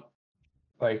what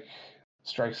like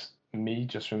strikes me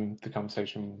just from the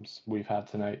conversations we've had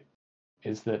tonight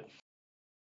is that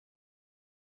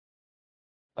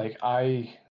like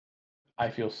I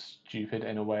feel stupid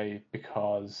in a way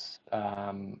because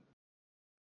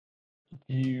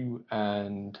you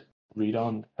and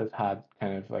Redon have had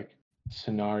kind of like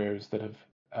scenarios that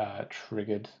have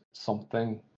triggered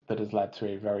something that has led to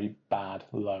a very bad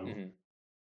low. Mm-hmm.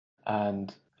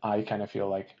 And I kind of feel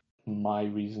like my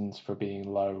reasons for being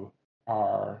low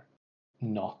are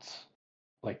not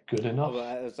like good enough.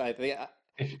 Well, I think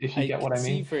If you I get what can I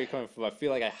see mean. where you're coming from. I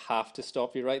feel like I have to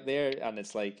stop you right there, and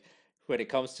it's like when it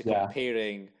comes to Yeah,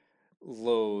 comparing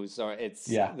lows, or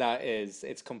yeah,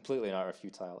 it's completely and utter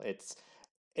futile. It's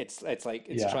like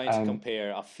it's yeah, trying to and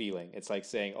compare a feeling. It's like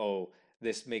saying, "Oh,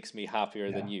 this makes me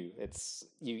happier than yeah, you." It's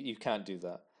you can't do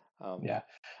that. yeah,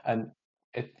 and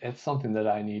it's something that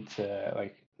I need to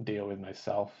like deal with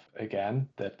myself again.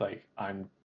 That like I'm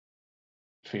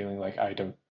feeling like I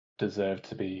don't deserve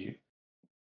to be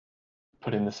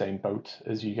put in the same boat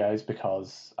as you guys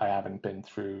because I haven't been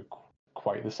through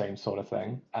quite the same sort of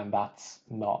thing, and that's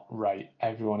not right.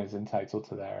 Everyone is entitled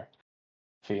to their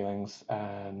feelings,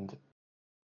 and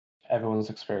everyone's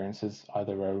experiences are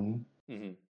their own,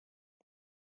 Mm-hmm.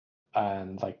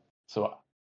 and like so.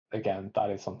 Again, that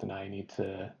is something I need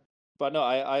to But no,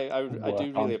 I work do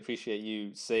really on. appreciate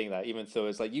you saying that, even though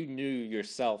it's like you knew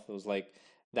yourself, it was like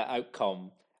the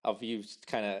outcome of you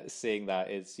kind of saying that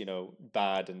is,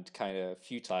 bad and kind of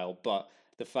futile. But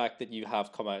the fact that you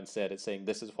have come out and said it, saying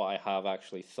this is what I have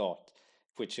actually thought,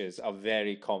 which is a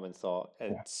very common thought.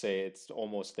 And Yeah, say it's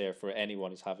almost there for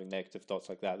anyone who's having negative thoughts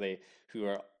like that. They who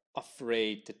are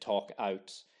afraid to talk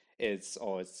out is,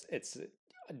 oh, it's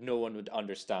no one would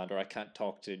understand, or I can't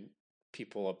talk to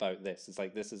people about this. It's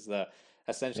like this is the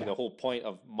essentially yeah, the whole point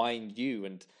of mind you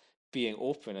and being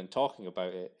open and talking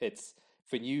about it. It's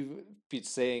when you be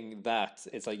saying that,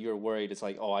 it's like you're worried. It's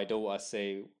like, oh, I don't want to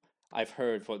say. I've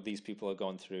heard what these people have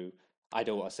gone through. I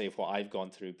don't want to say what I've gone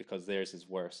through because theirs is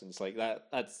worse. And it's like that.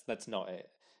 That's not it.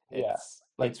 yeah. It's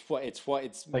Like what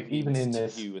it even means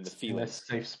to you and the in this feelings.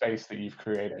 safe space that you've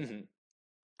created, Hmm.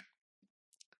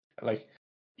 like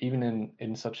even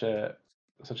in such a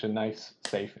nice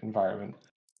safe environment,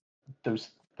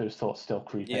 those thoughts still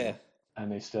creep Yeah. in,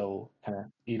 and they still kind of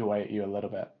eat away at you a little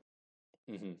bit.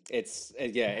 It's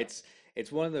yeah,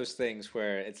 it's one of those things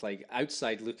where it's like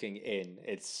outside looking in,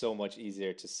 it's so much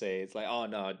easier to say. It's like, oh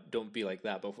no, don't be like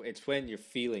that. But it's when you're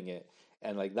feeling it,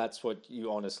 and like that's what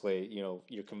you honestly,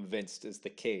 you're convinced is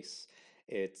the case.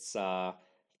 It's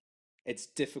it's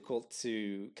difficult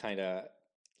to kind of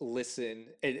listen.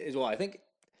 Well, I think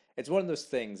it's one of those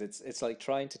things. It's like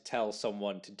trying to tell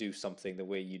someone to do something the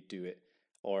way you do it,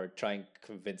 or try and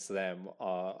convince them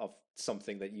of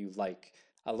something that you like.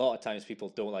 a lot of times people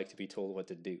don't like to be told what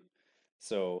to do.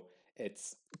 So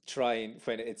it's trying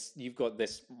when it's you've got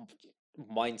this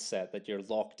mindset that you're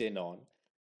locked in on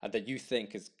and that you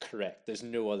think is correct. There's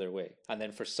no other way. And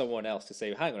then for someone else to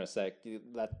say, hang on a sec,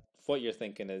 that what you're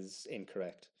thinking is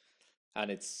incorrect. And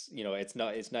it's, it's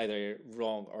not, it's neither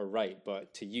wrong or right,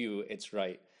 but to you it's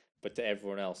right. But to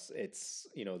everyone else, it's,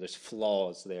 there's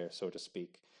flaws there, so to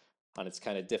speak. And it's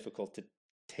kind of difficult to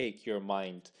take your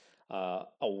mind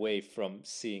away from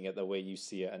seeing it the way you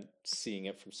see it and seeing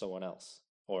it from someone else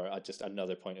or just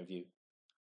another point of view.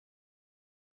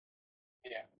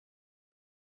 Yeah.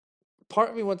 Part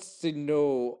of me wants to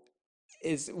know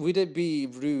would it be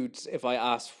rude if I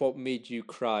asked what made you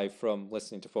cry from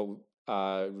listening to what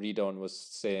Redon was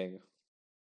saying?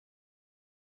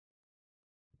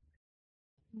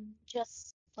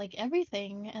 Just like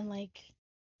everything, and like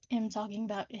him talking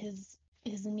about his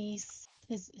niece,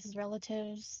 his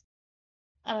relatives.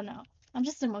 I don't know. I'm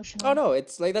just Oh emotional. no,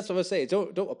 it's like that's what I was saying.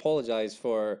 Don't apologize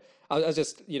for. I was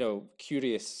just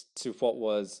curious to what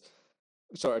was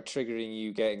sort of triggering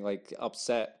you getting like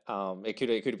upset. It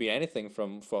could be anything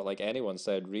from what like anyone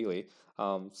said really.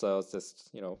 So I was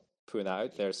just putting that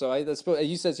out there. So I suppose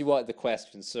you said you wanted the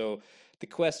question. So the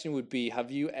question would be: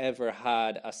 have you ever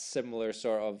had a similar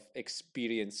sort of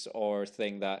experience or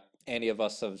thing that any of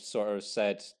us have sort of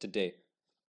said today?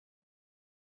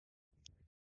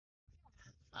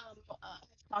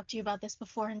 I've talked to you about this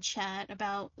before in chat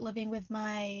about living with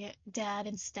my dad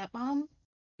and stepmom.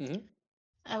 Mm-hmm.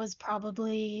 I was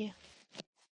probably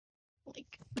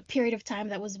like a period of time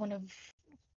that was one of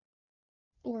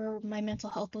where my mental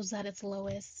health was at its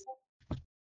lowest.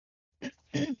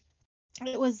 I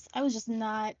was just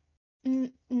not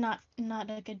not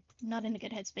in a good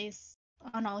headspace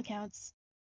on all accounts.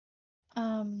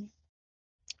 Um,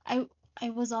 I I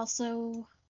was also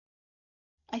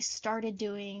I started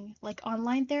doing like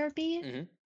online therapy Mm-hmm.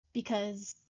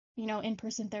 because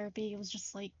in-person therapy was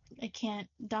just like I can't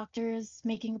doctors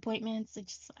making appointments.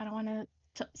 I don't want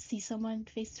to see someone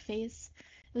face to face.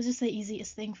 It was just the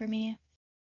easiest thing for me.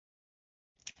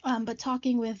 But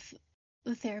talking with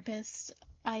the therapist,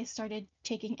 I started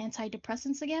taking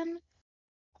antidepressants again.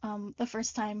 The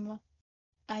first time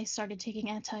I started taking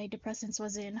antidepressants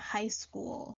was in high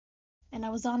school, and I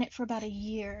was on it for about a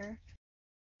year.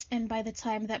 And by the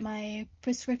time that my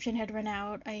prescription had run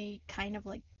out, I kind of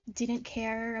like didn't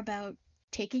care about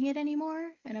taking it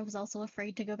anymore, and I was also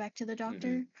afraid to go back to the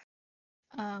doctor.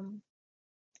 Um,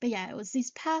 but yeah, it was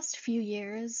these past few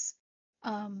years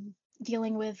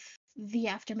dealing with the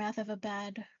aftermath of a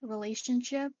bad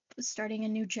relationship, starting a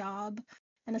new job,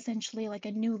 and essentially like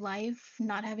a new life,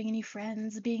 not having any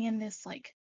friends, being in this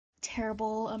like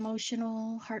terrible,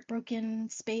 emotional, heartbroken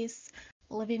space,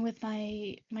 living with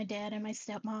my dad and my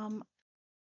stepmom.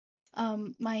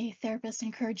 My therapist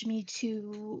encouraged me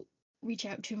to reach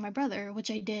out to my brother,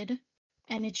 which I did,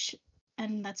 and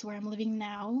and that's where I'm living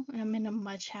now, and I'm in a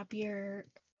much happier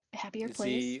Is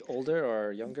place. he older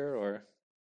or younger or?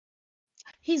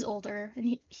 He's older,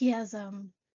 and he has a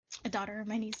daughter,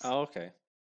 my niece. Oh, okay.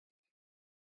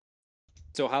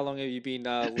 So how long have you been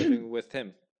living with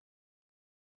him?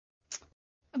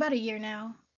 About a year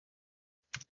now.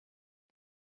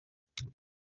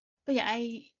 But yeah,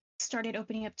 I started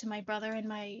opening up to my brother and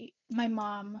my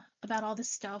mom about all this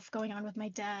stuff going on with my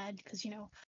dad because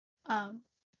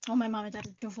well, my mom and dad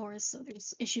are divorced, so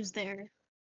there's issues there.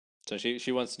 So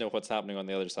she wants to know what's happening on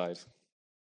the other side.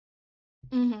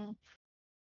 Mm-hmm.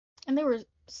 And they were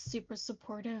super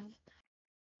supportive.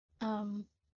 Um,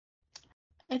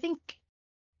 I think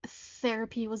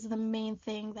therapy was the main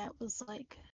thing that was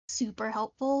like super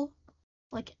helpful.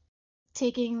 Like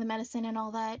taking the medicine and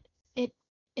all that, it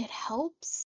it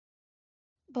helps,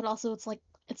 but also it's like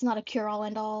it's not a cure all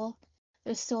and all.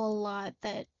 There's still a lot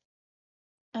that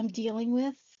I'm dealing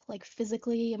with, like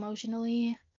physically,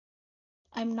 emotionally.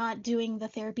 I'm not doing the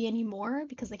therapy anymore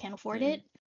because I can't afford Mm-hmm. it.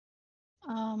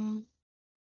 Um,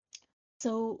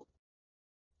 so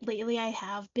lately I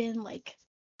have been like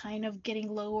kind of getting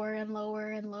lower and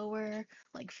lower and lower,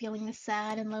 like feeling the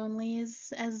sad and lonely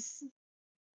as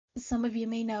some of you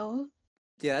may know.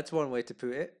 Yeah, that's one way to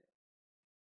put it.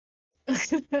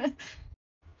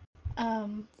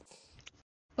 um,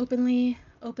 openly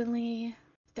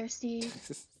thirsty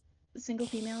single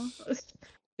female.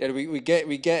 Yeah, we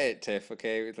get it, Tiff.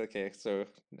 Okay, okay. So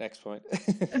next point.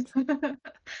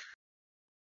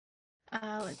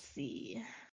 Let's see.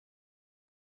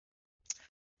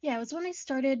 Yeah, it was when I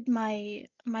started my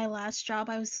last job.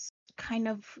 I was kind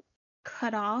of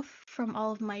cut off from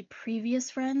all of my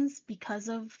previous friends because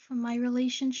of my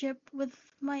relationship with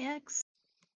my ex.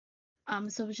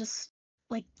 So it was just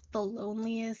like the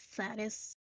loneliest,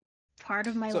 saddest part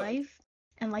of my So life.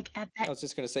 And like at I that, was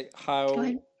just gonna say, go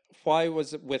ahead. why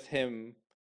was it with him,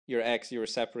 your ex, you were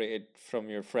separated from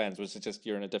your friends? Was it just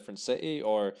you're in a different city,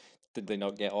 or did they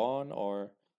not get on,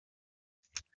 or?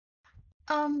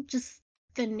 Just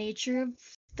the nature of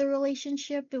the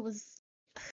relationship. It was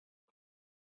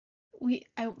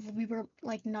we were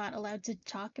like not allowed to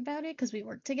talk about it because we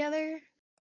worked together.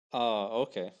 Oh,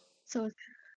 okay. So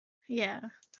yeah.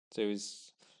 So it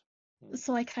was. Hmm.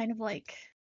 So I kind of like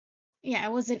yeah, I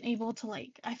wasn't able to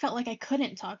like I felt like I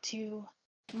couldn't talk to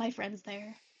my friends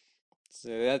there. So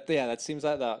that, yeah, that seems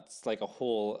like that's like a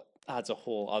whole adds a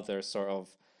whole other sort of,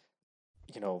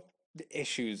 you know,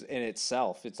 issues in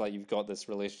itself. It's like you've got this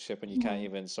relationship and you can't Hmm.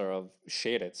 even sort of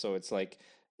share it. So it's like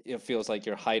it feels like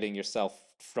you're hiding yourself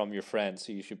from your friends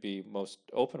who you should be most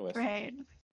open with. Right.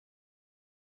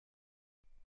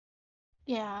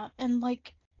 Yeah, and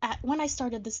like when I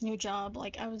started this new job,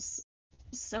 like I was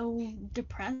so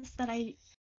depressed that I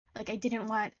didn't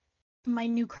want my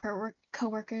new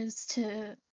coworkers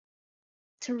to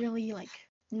really like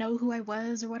know who I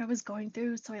was or what I was going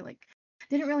through, so I like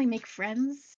didn't really make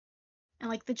friends, and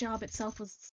like the job itself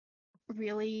was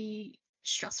really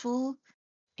stressful,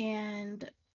 and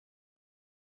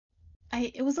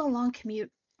I it was a long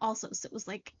commute also, so it was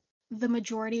like the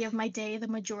majority of my day, the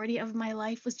majority of my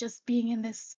life was just being in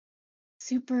this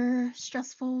super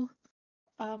stressful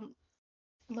um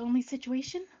lonely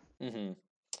situation. Hmm.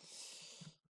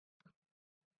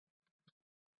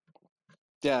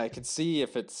 Yeah, I can see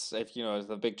if it's if you know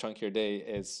the big chunk of your day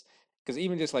is because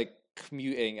even just like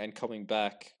commuting and coming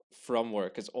back from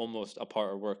work is almost a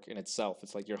part of work in itself.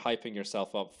 It's like you're hyping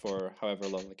yourself up for however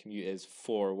long the commute is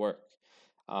for work.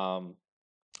 Um,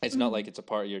 it's not like Mhm. it's a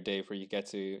part of your day where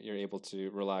you're able to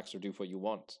relax or do what you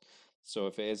want. So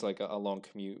if it is like a long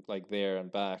commute like there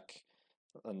and back,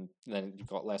 and then you've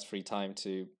got less free time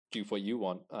to do what you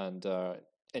want and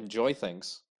enjoy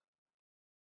things.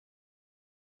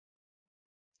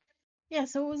 Yeah,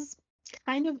 so it was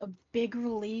kind of a big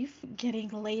relief getting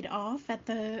laid off at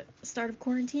the start of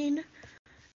quarantine.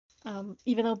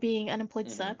 Even though being unemployed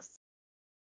Mm-hmm. sucks.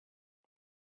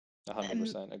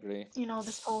 And 100% agree. you know,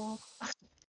 this whole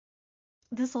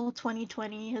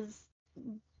 2020 has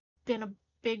been a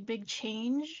big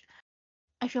change.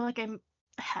 I feel like I'm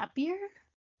happier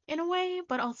in a way,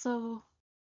 but also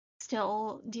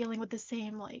still dealing with the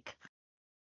same like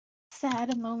sad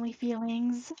and lonely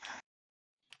feelings.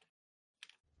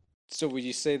 So would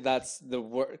you say that's the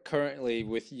currently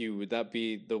with you? Would that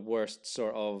be the worst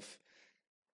sort of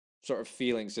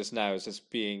feelings just now? Is just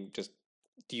being just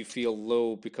do you feel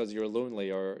low because you're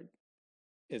lonely, or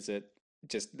is it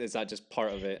just is that just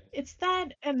part of it? It's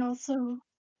that and also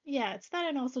yeah, it's that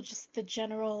and also just the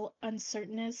general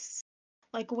uncertainness.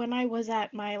 Like when I was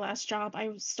at my last job,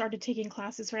 I started taking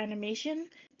classes for animation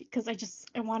because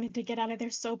I wanted to get out of there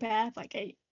so bad. Like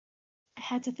I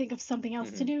had to think of something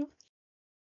else to Hmm. do.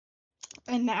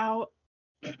 And now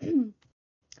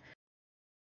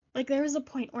like there was a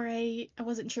point where I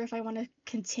wasn't sure if I want to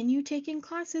continue taking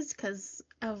classes because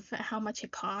of how much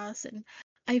it costs, and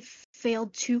I've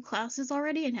failed two classes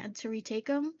already and had to retake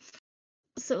them.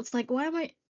 So it's like, why am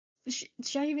I?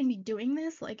 Should I even be doing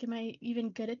this? Like, am I even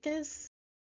good at this?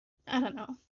 I don't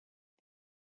know.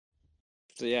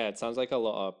 So yeah, it sounds like a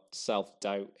lot of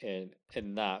self-doubt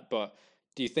in that. But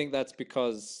do you think that's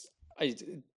because I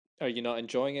are you not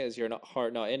enjoying it? Is your not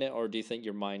heart not in it, or do you think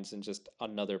your mind's in just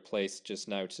another place just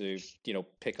now to, you know,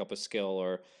 pick up a skill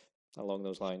or along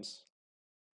those lines?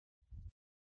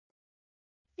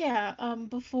 Yeah,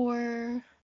 before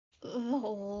the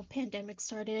whole pandemic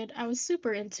started, I was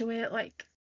super into it. Like,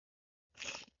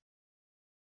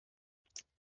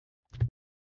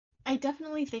 I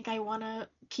definitely think I want to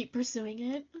keep pursuing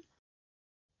it,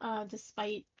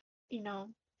 despite, you know,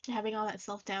 having all that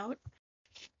self-doubt.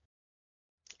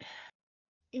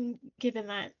 And given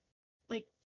that, like,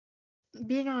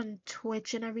 being on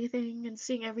Twitch and everything and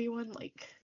seeing everyone,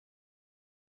 like,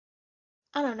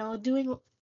 I don't know,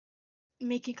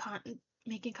 making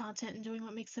content and doing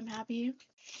what makes them happy.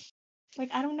 Like,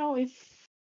 I don't know if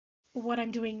what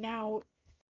I'm doing now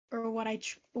or what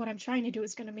I'm trying to do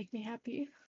is gonna make me happy.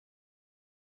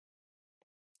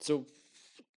 So,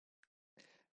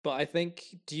 but I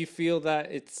think, do you feel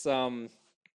that it's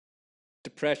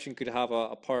depression could have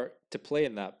a part to play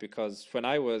in that? Because when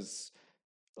I was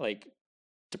like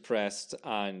depressed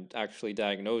and actually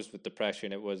diagnosed with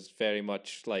depression, it was very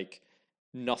much like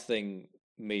nothing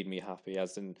made me happy.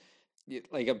 As in,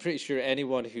 like I'm pretty sure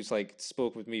anyone who's like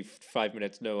spoke with me 5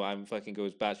 minutes, no, I'm fucking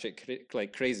goes batshit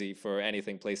like crazy for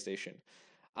anything PlayStation.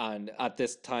 And at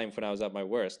this time when I was at my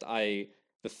worst, I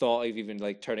the thought of even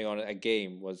like turning on a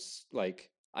game was like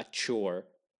a chore.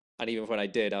 And even when I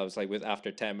did, I was like, with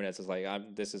after 10 minutes, I was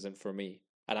like, this isn't for me.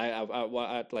 And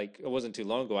like it wasn't too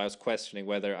long ago, I was questioning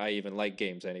whether I even like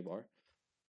games anymore.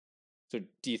 So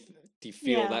do you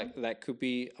feel Yeah. that that could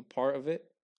be a part of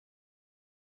it?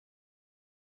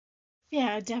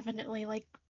 Yeah, definitely. Like,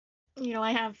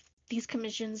 I have these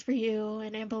commissions for you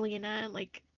and Ambolina, and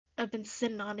like I've been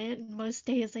sitting on it, and most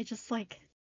days I just like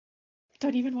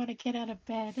don't even want to get out of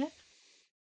bed.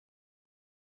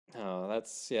 Oh,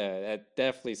 yeah, it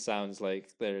definitely sounds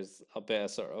like there's a bit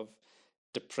of sort of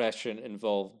depression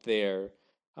involved there,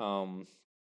 um,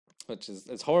 which is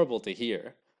it's horrible to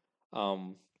hear.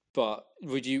 Um, but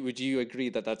would you agree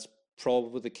that that's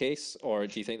probably the case, or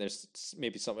do you think there's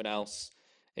maybe something else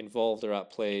involved or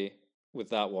at play with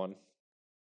that one?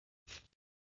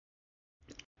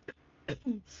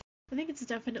 I think it's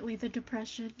definitely the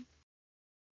depression.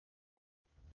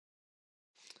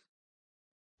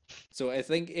 So I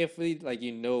think if we like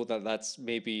that that's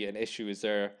maybe an issue, is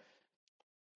there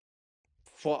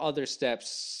what other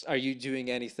steps are you doing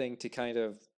anything to kind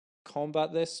of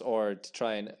combat this or to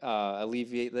try and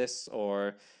alleviate this,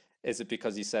 or is it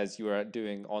because he says you were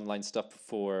doing online stuff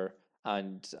before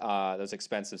and that was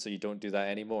expensive, so you don't do that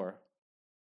anymore?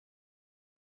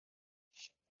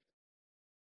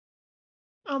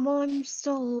 Well, I'm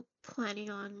still planning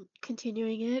on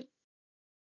continuing it.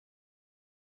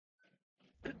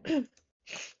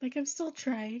 Like I'm still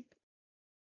trying.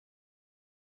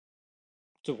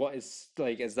 So what is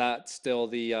like is that still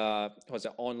the was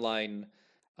it online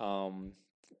um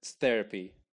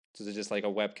therapy? So is it just like a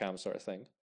webcam sort of thing?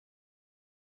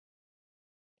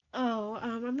 Oh,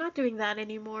 I'm not doing that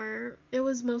anymore. It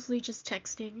was mostly just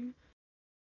texting.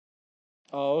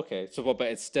 Oh, okay. So what, but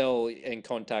it's still in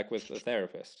contact with the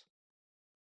therapist.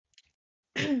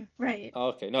 Right. Oh,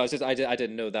 okay. No, it's just I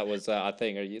didn't know that was a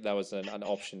thing, or that was an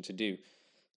option to do.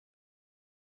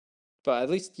 But at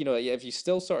least, yeah, if you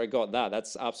still sort of got that,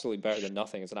 that's absolutely better than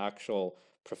nothing. It's an actual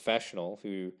professional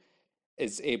who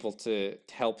is able to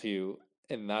help you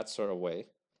in that sort of way.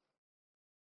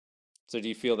 So do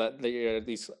you feel that you're at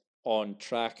least on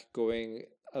track going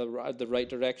the right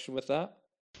direction with that?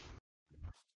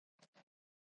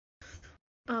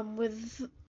 With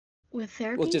Well,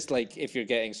 therapy? just like if you're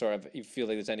getting sort of, you feel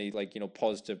like there's any like,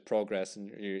 positive progress and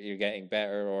you're getting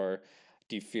better, or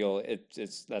do you feel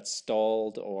it's that's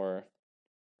stalled or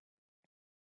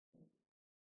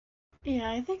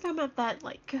Yeah, I think I'm at that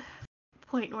like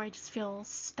point where I just feel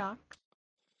stuck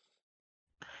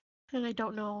and I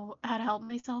don't know how to help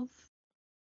myself.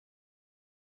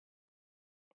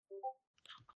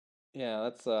 yeah,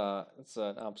 that's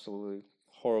an absolutely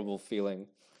horrible feeling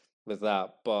with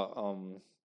that. But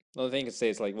the other thing I could say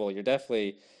is like, well,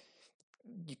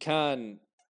 you can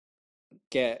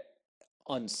get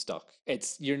unstuck.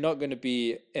 You're not going to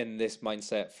be in this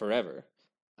mindset forever.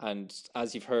 And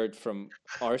as you've heard from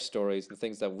our stories and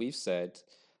things that we've said,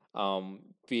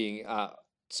 being at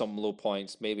some low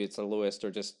points, maybe it's the lowest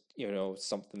or just,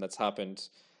 something that's happened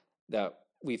that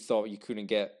we thought you couldn't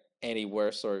get any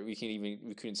worse, or we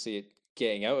couldn't see it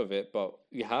getting out of it, but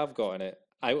we have gotten it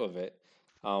out of it.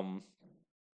 Um,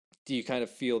 do you kind of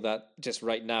feel that just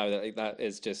right now that like, that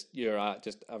is just you're at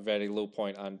just a very low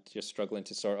point and you're struggling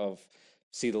to sort of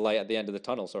see the light at the end of the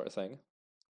tunnel sort of thing?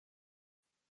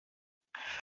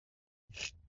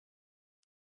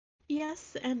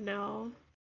 Yes and no.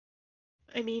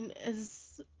 I mean,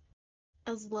 as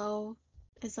low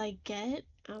as I get,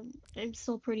 I'm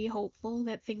still pretty hopeful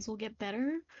that things will get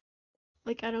better.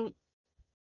 Like I don't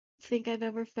think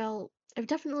I've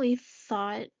definitely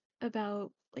thought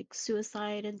about like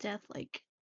suicide and death like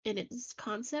in its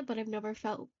concept, but I've never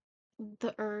felt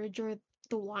the urge or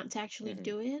the want to actually Hmm.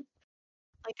 do it.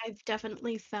 Like I've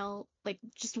definitely felt like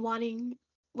just wanting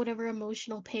whatever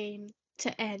emotional pain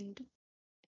to end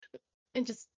and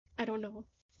just I don't know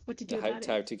what to do How about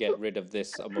it. to get rid of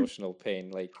this emotional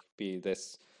pain, like be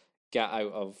this get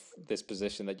out of this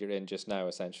position that you're in just now,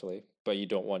 essentially, but you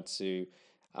don't want to,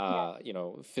 Yeah.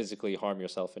 physically harm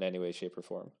yourself in any way, shape, or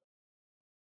form.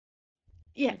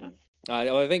 Yeah. Hmm.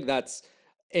 I think that's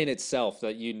in itself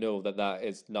that that that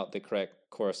is not the correct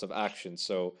course of action.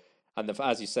 So, and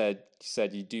as you said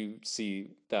you do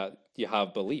see that you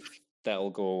have belief that will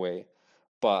go away,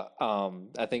 but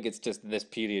I think it's just in this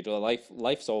period. Well,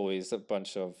 life's always a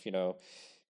bunch of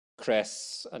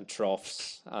crests and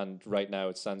troughs, and right now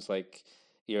it sounds like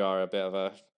you are a bit of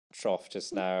a trough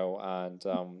just now, and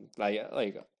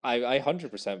I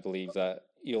 100% believe that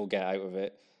you'll get out of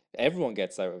it. Everyone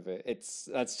gets out of it.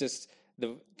 That's just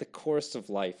the course of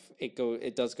life.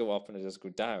 It does go up and it does go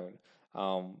down,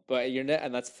 But you're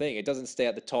and that's the thing. It doesn't stay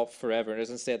at the top forever. It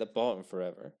doesn't stay at the bottom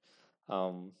forever.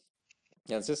 Um,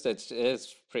 yeah, it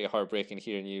is pretty heartbreaking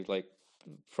hearing you like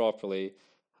properly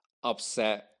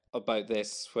upset about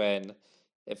this when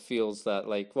it feels that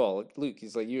like, well, Luke,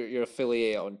 he's like you're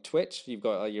affiliated on Twitch. You've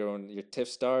got your own your TIFF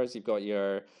stars. You've got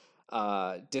your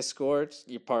Discord.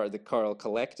 You're part of the Carl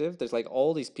Collective. There's like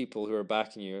all these people who are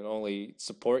backing you and only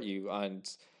support you, and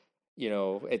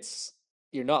it's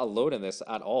you're not alone in this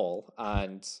at all.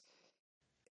 And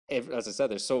as I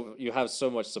said, you have so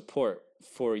much support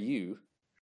for you.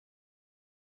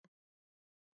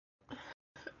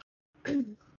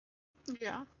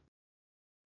 Yeah.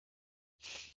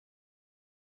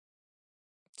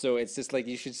 So it's just like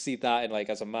you should see that in like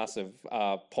as a massive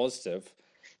positive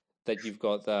that you've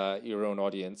got your own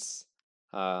audience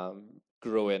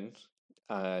growing,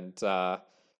 and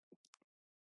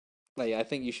like I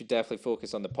think you should definitely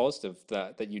focus on the positive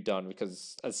that you've done,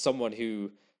 because as someone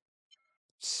who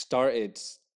started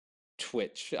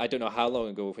Twitch, I don't know how long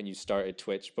ago when you started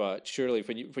Twitch, but surely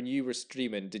when you were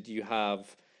streaming,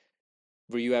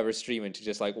 were you ever streaming to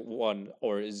just like one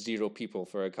or zero people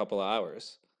for a couple of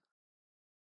hours?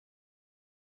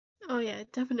 Oh yeah,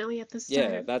 definitely at the Yeah,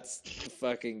 start. that's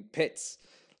fucking pits.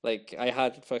 Like I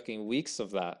had fucking weeks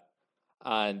of that.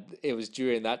 And it was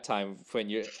during that time when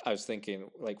I was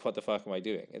thinking, like, what the fuck am I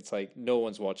doing? It's like no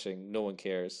one's watching, no one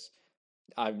cares.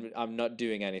 I'm not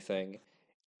doing anything.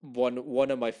 One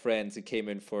of my friends who came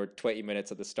in for 20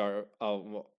 minutes at the start of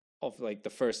like the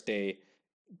first day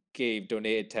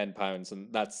donated £10,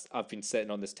 and I've been sitting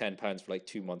on this £10 for like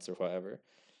 2 months or whatever.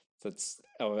 So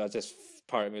I just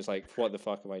part of me was like, what the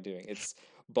fuck am I doing?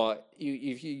 But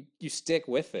you stick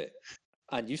with it,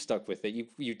 and you stuck with it.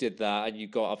 You did that, and you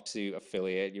got up to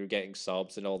affiliate. You're getting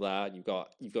subs and all that. And you've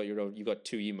got your own. You got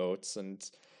 2 emotes, and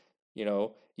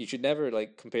you should never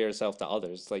like compare yourself to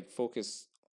others. Like focus,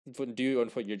 do on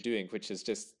what you're doing, which is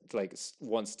just like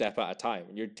one step at a time.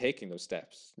 And you're taking those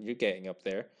steps. You're getting up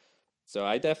there. So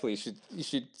I definitely you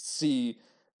should see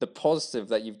the positive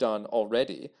that you've done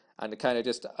already, and kind of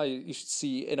just you should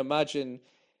see and imagine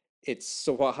it's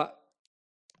so what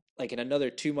like in another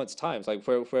 2 months' times, like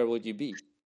where would you be?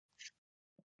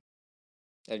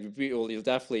 And you'll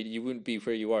definitely you wouldn't be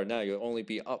where you are now. You'll only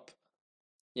be up.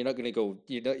 You're not gonna go.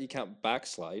 You can't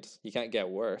backslide. You can't get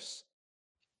worse.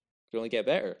 You only get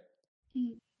better.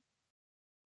 Mm.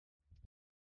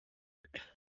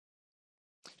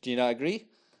 Do you not agree?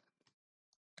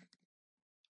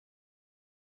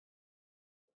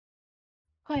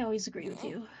 I always agree with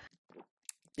you.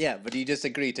 Yeah, but you just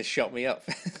agree to shut me up.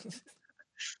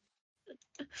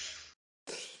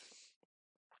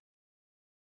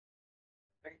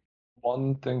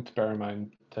 One thing to bear in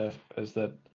mind, Tiff, is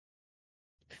that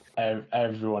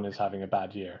everyone is having a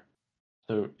bad year.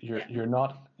 So you're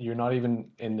not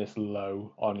even in this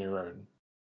low on your own.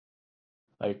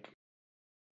 Like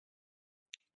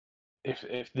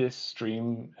if this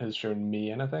stream has shown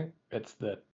me anything, it's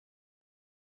that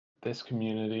this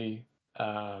community,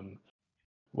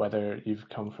 whether you've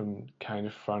come from kind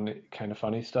of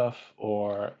funny stuff,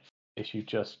 or if you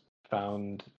just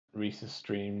found Reese's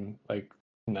stream like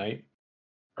tonight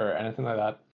or anything like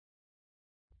that,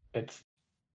 it's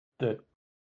that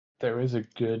there is a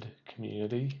good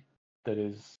community that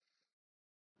is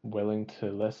willing to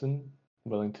listen,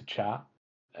 willing to chat,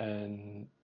 and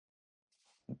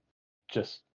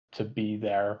just to be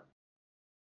there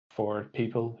for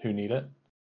people who need it.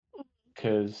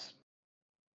 Because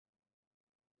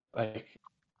like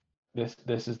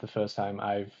this is the first time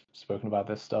I've spoken about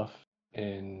this stuff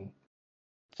in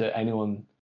to anyone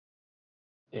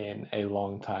in a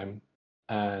long time,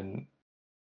 and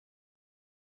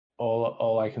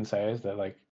all I can say is that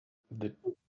like the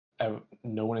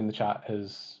no one in the chat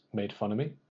has made fun of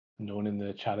me. No one in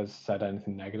the chat has said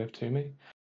anything negative to me,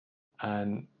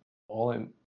 and all it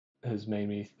has made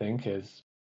me think is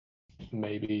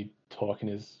maybe talking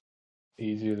is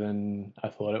easier than I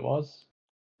thought it was.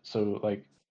 So like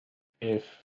if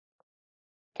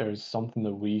there's something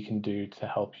that we can do to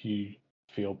help you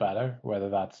feel better, whether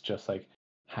that's just like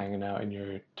hanging out in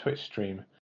your Twitch stream,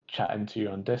 chatting to you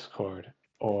on Discord,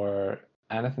 or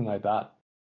anything like that,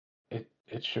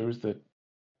 it shows that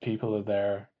people are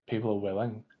there, people are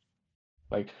willing.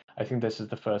 Like I think this is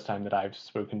the first time that I've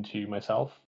spoken to you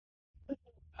myself,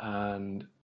 and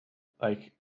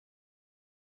like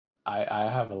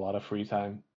I have a lot of free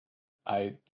time.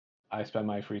 I I spend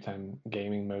my free time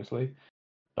gaming mostly,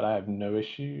 but I have no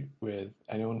issue with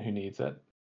anyone who needs it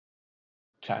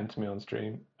chatting to me on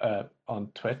stream, on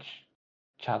Twitch,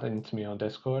 chatting to me on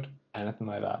Discord, anything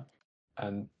like that.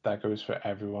 And that goes for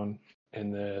everyone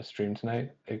in the stream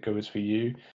tonight. It goes for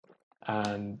you.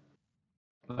 And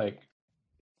like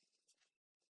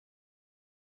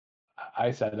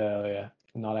I said earlier,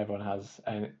 not everyone has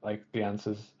any like the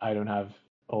answers. I don't have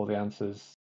all the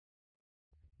answers,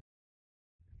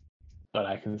 but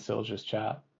I can still just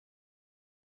chat.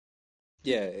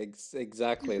 Yeah,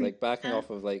 exactly. Like backing Yeah. off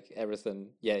of like everything,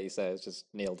 yeah, he says just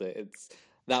nailed it. It's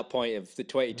that point of the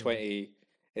 2020.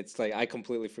 It's like I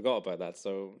completely forgot about that.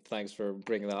 So thanks for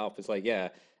bringing that up. It's like, yeah,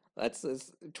 that's it's,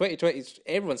 2020.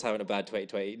 Everyone's having a bad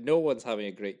 2020. No one's having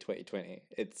a great 2020.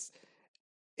 It's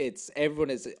everyone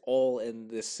is all in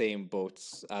the same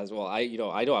boats as well. I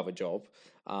don't have a job.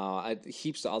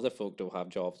 Heaps of other folk don't have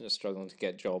jobs and are struggling to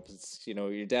get jobs.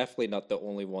 You're definitely not the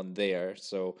only one there.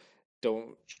 So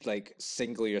don't like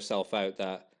single yourself out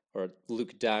that or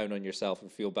look down on yourself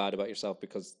and feel bad about yourself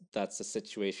because that's the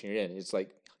situation you're in. It's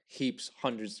like heaps,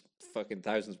 hundreds, fucking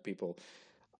thousands of people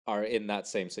are in that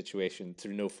same situation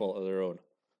through no fault of their own.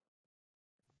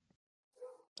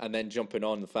 And then jumping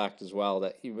on the fact as well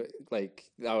that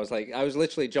I was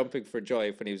literally jumping for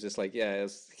joy when he was just like, yeah,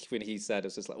 when he said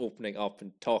it's just like opening up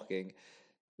and talking,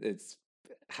 it's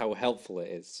how helpful it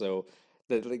is. So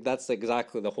that's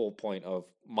exactly the whole point of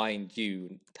mind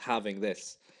you having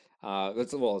this.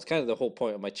 It's kind of the whole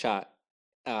point of my chat,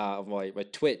 of my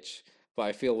Twitch. But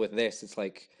I feel with this, it's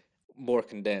like more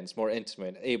condensed, more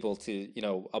intimate, able to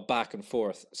a back and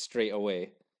forth straight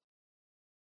away.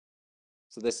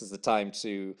 So this is the time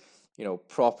to,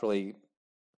 properly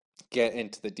get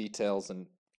into the details and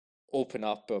open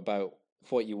up about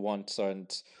what you want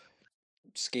and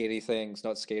scary things,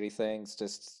 not scary things,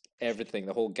 just everything.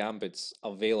 The whole gambit's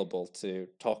available to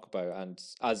talk about. And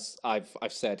as I've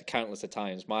said countless of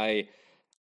times, my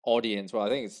audience, well, I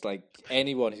think it's like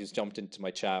anyone who's jumped into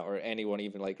my chat or anyone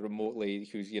even like remotely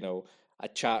who's, a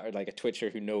chat or like a Twitcher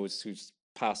who knows who's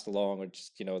passed along or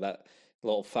just, that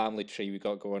little family tree we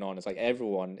got going on. It's like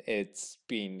everyone, it's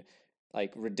been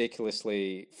like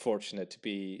ridiculously fortunate to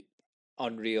be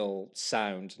unreal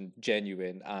sound and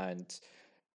genuine and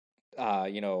uh,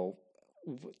 you know,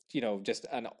 just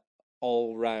an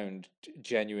all round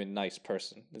genuine nice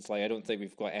person. It's like I don't think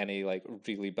we've got any like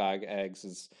really bad eggs.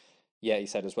 As yeah, he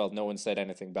said as well. No one said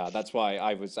anything bad. That's why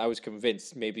I was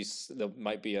convinced maybe there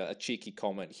might be a cheeky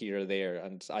comment here or there,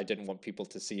 and I didn't want people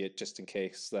to see it just in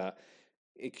case that.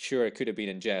 Sure, it could have been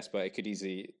in jest, but it could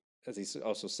easily, as he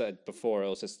also said before, it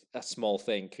was just a small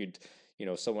thing. Could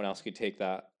someone else could take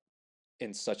that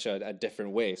in such a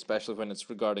different way, especially when it's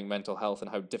regarding mental health and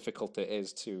how difficult it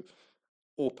is to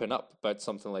open up about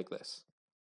something like this.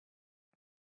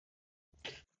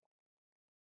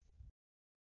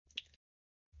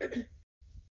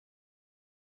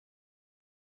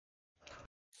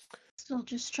 Still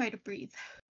just try to breathe.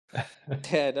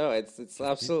 Yeah, no, it's Just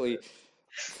absolutely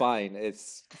fine.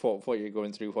 It's what you're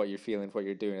going through, what you're feeling, what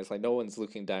you're doing. It's like no one's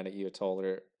looking down at you at all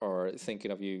or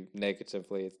thinking of you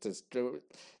negatively. It's just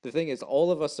the thing is,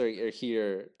 all of us are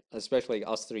here, especially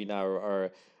us three now,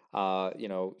 are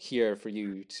here for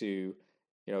you to,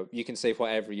 you can say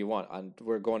whatever you want, and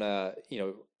we're gonna,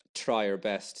 try our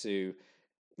best to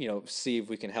see if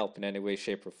we can help in any way,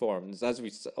 shape, or form. And as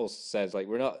we also said, like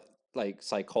we're not like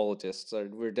psychologists, or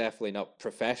we're definitely not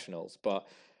professionals, but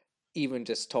even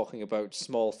just talking about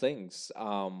small things,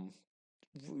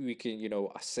 we can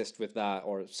assist with that,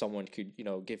 or someone could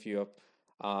give you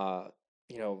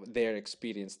their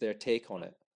experience, their take on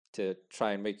it to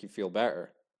try and make you feel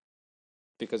better.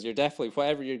 Because you're definitely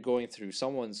whatever you're going through,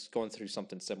 someone's going through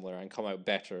something similar and come out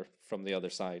better from the other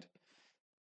side.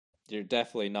 You're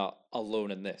definitely not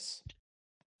alone in this.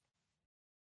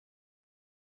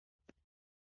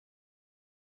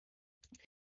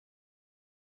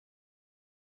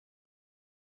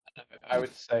 I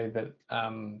would say that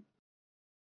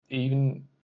even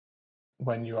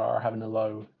when you are having a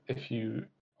low, if you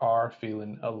are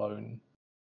feeling alone,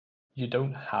 you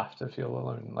don't have to feel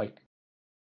alone. Like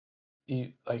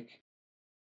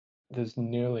there's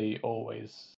nearly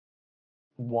always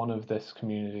one of this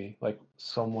community, like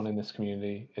someone in this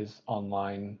community is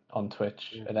online on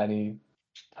Twitch at any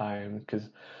time because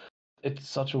it's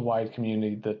such a wide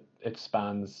community that it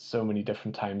spans so many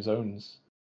different time zones.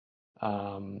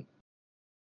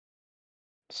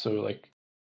 So like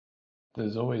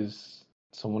there's always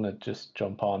someone to just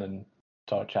jump on and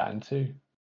start chatting to.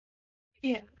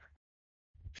 Yeah.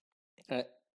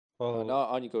 Well, No,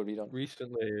 on you go, read on.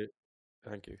 recently,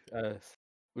 thank you.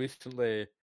 Recently,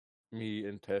 me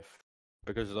and Tiff,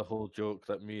 because of the whole joke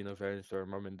that me and avenged our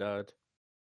mum and dad,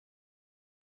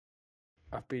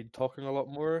 I've been talking a lot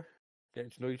more,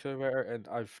 getting to know each other better, and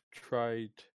I've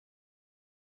tried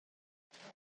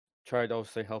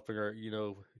obviously helping her,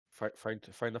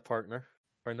 find a partner,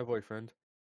 find a boyfriend.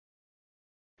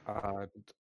 and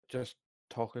just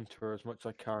talking to her as much as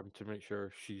I can to make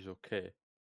sure she's okay.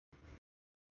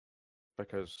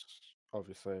 Because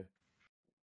obviously,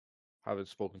 having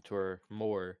spoken to her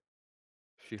more,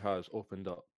 she has opened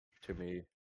up to me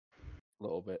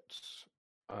little bits,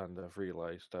 and I've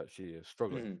realised that she is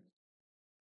struggling. Mhm.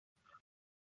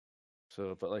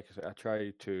 So, but like I said, I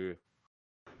try to.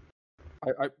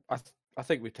 I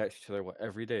think we text each other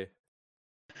every day.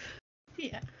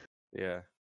 Yeah. Yeah,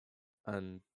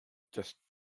 and just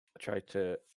try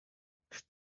to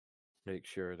make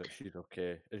sure that she's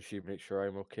okay, and she makes sure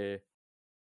I'm okay.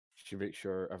 She makes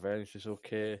sure Avenged is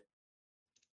okay.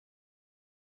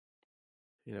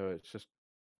 You know, it's just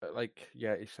like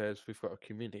he says, we've got a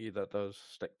community that does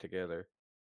stick together,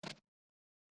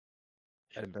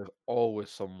 and there's always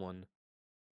someone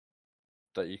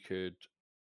that you could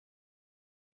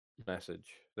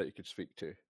message, that you could speak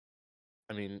to.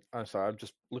 I mean, I'm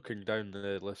just looking down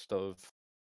the list of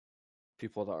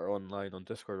people that are online on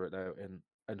Discord right now, and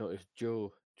I noticed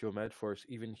Joe Medforce.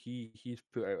 Even he's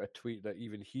put out a tweet that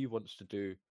even he wants to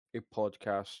do a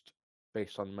podcast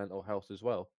based on mental health as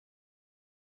well.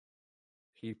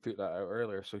 He put that out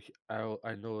earlier, so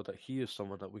I know that he is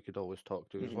someone that we could always talk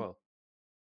to as Mhm. well.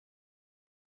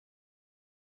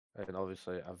 And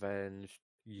obviously, Avenged,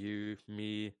 you,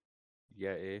 me,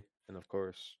 Yeti, and of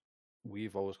course,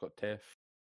 we've always got Tiff.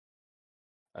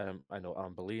 I know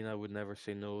Ambelina would never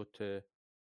say no to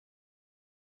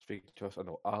speaking to us. I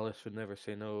know Alice would never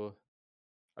say no.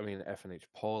 I mean, FNH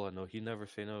Paul, I know he never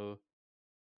say no.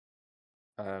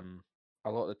 A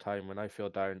lot of the time when I feel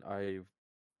down, I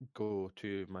go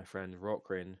to my friend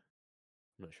Rockrain. I'm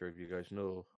not sure if you guys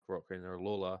know Rockrain or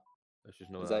Lola, as she's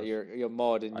known Is that as. your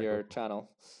mod in I go your to, channel?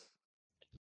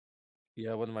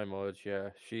 yeah, one of my mods. Yeah,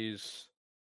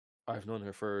 I've known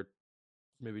her for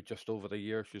maybe just over the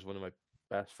year. She's one of my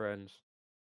best friends,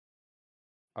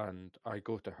 and I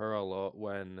go to her a lot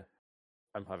when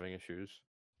I'm having issues.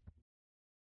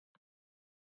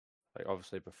 Like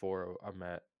obviously before I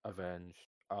met Avenged,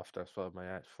 after I saw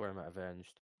my ex, before I met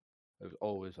Avenged, it was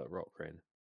always at Rockrain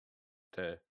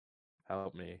to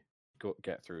help me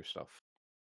get through stuff.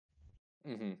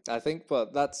 I think,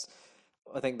 but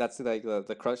I think that's like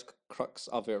the crux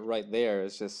of it right there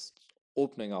is just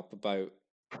opening up about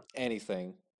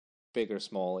anything, big or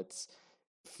small. It's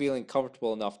feeling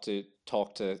comfortable enough to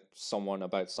talk to someone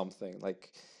about something.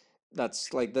 That's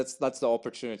the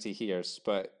opportunity here.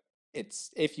 But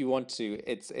it's if you want to,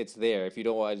 it's there. If you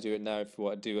don't want to do it now, if you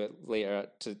want to do it later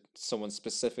to someone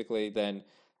specifically, then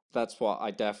that's what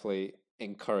I definitely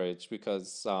encourage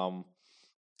because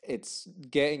it's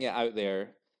getting it out there.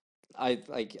 I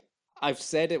like I've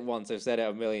said it once, I've said it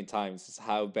a million times, is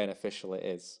how beneficial it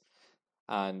is.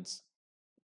 And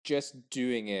just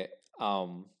doing it,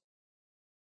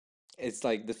 it's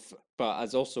like but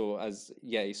as also as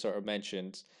you sort of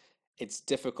mentioned, it's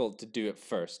difficult to do it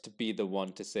first, to be the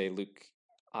one to say, look,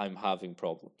 I'm having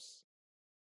problems.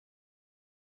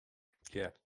 Yeah,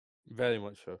 very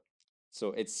much so.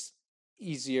 So it's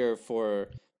easier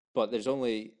but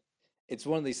it's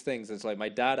one of these things that's like my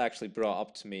dad actually brought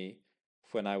up to me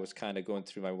when I was kind of going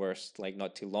through my worst, like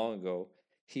not too long ago.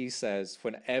 He says,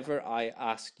 whenever I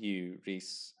ask you,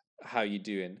 Reese, how you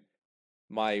doing,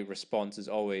 my response is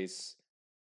always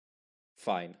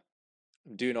fine.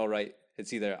 I'm doing all right.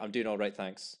 It's either I'm doing all right,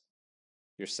 thanks,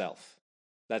 yourself.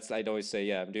 I'd always say,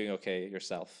 yeah, I'm doing okay,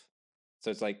 yourself.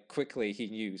 So it's like quickly he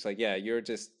knew. It's like, yeah, you're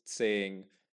just saying,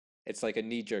 it's like a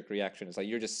knee jerk reaction. It's like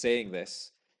you're just saying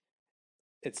this.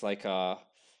 It's like an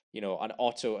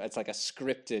auto, it's like a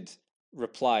scripted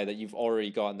reply that you've already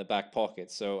got in the back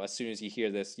pocket. So as soon as you hear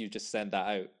this, you just send that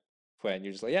out when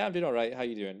you're just like, yeah, I'm doing all right. How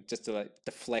you doing? Just to like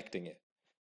deflecting it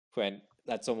when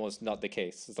that's almost not the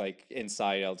case. It's like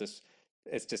inside,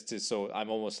 it's just to, so I'm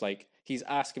almost like he's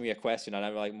asking me a question and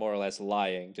I'm like more or less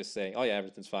lying, just saying, oh yeah,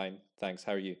 everything's fine. Thanks.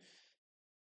 How are you?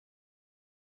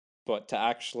 But to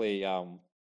actually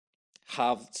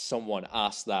have someone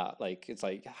ask that, like it's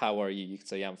like, how are you? You can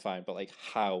say, yeah, I'm fine, but like,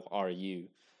 how are you?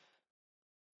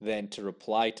 Then to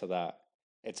reply to that,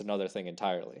 it's another thing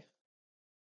entirely.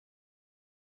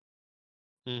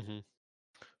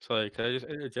 Sorry, can I just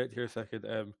interject here a second?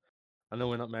 I know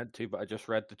we're not meant to, but I just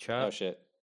read the chat, Oh shit.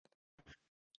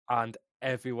 and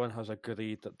everyone has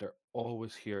agreed that they're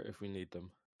always here if we need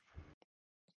them.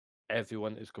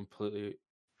 Everyone is completely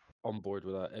on board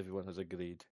with that. Everyone has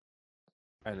agreed,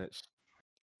 and it's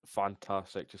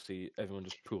fantastic to see everyone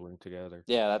just pooling together.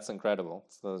 Yeah, that's incredible.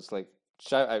 So it's like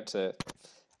shout out to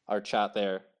our chat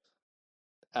there.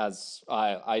 As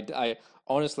I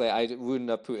honestly I wouldn't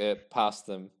have put it past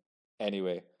them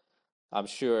anyway. I'm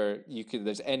sure you could.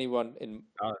 There's anyone in.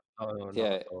 Oh, no, not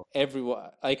Yeah, at all.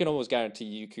 everyone. I can almost guarantee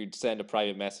you could send a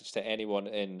private message to anyone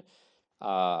in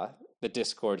the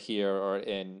Discord here or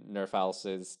in Nerf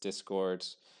Alice's Discord,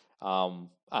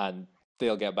 and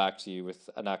they'll get back to you with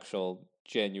an actual,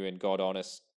 genuine, God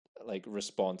honest like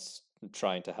response,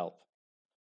 trying to help.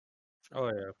 Oh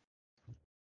yeah,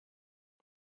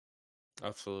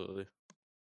 absolutely.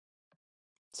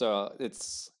 So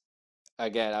it's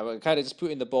again, I'm kind of just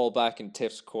putting the ball back in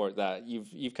Tiff's court that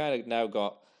you've kind of now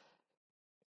got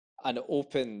an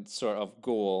open sort of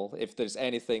goal. If there's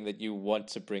anything that you want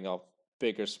to bring up,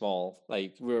 big or small,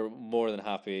 like we're more than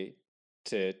happy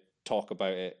to talk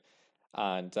about it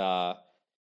and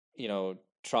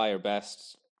try our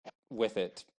best with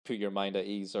it, put your mind at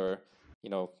ease, or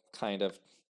kind of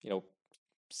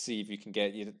see if you can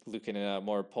get you looking in a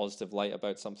more positive light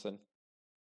about something.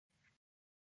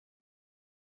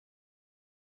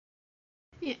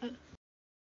 Yeah.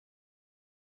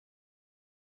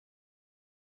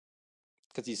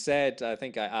 Because you said, I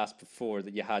think I asked before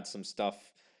that you had some stuff,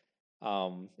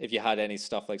 if you had any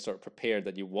stuff like sort of prepared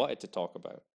that you wanted to talk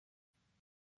about.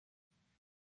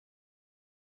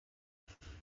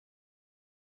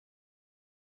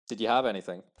 Did you have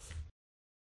anything?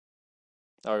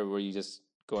 Or were you just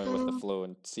going with the flow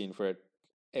and seeing where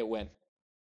it went?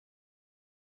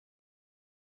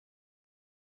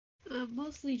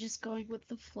 Mostly just going with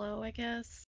the flow, I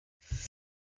guess.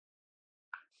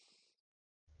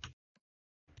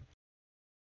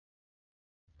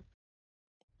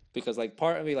 Because like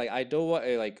part of me, like, I don't want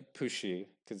to like push you,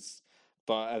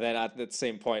 but then at the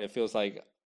same point it feels like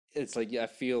it's like I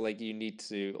feel like you need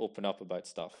to open up about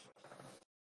stuff.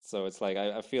 So it's like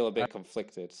I feel a bit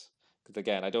conflicted because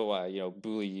again I don't want to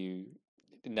bully you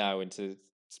now into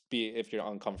if you're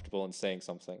uncomfortable in saying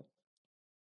something.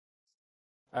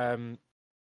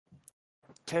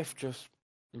 Tiff just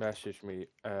messaged me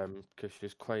because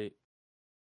she's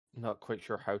not quite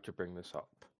sure how to bring this up.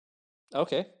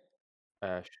 Okay.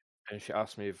 And she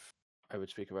asked me if I would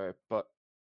speak about it, but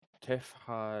Tiff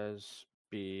has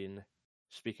been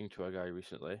speaking to a guy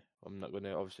recently. I'm not going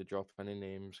to obviously drop any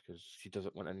names because she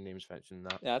doesn't want any names mentioned in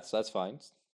that. Yeah, that's fine.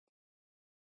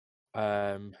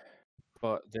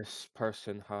 But this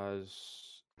person has,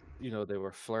 they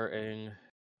were flirting,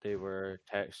 they were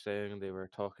texting, they were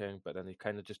talking, but then they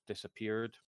kind of just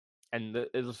disappeared. And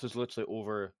this is literally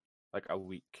over like a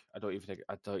week. I don't even think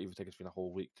it's been a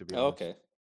whole week, to be honest. Okay.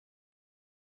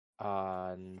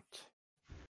 And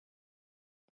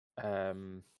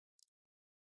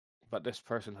but this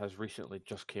person has recently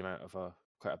just came out of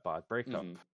quite a bad breakup.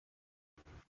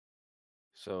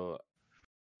 So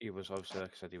he was obviously,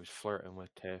 like I said, he was flirting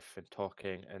with Tiff and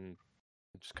talking and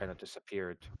just kind of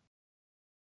disappeared.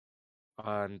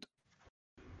 And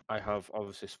I have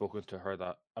obviously spoken to her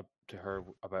about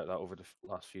that over the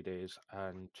last few days,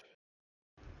 and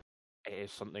it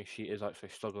is something she is actually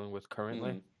struggling with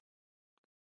currently.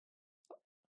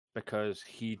 Because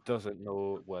he doesn't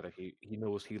know whether he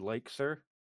knows he likes her,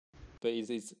 but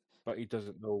he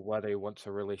doesn't know whether he wants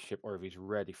a relationship or if he's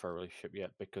ready for a relationship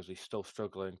yet, because he's still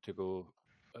struggling to go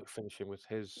finishing with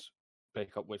his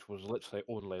breakup, which was literally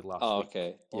only last week.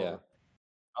 Okay, yeah,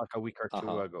 like a week or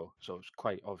two ago. So it's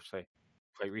quite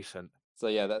recent. So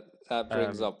yeah, that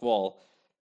brings up, well,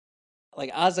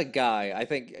 like as a guy, I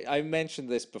think I mentioned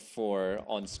this before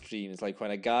on streams. Like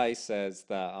when a guy says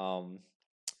that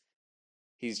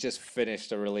he's just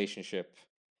finished a relationship,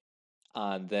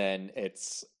 and then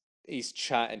he's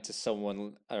chatting to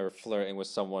someone or flirting with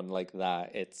someone like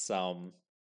that.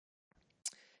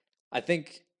 I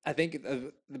think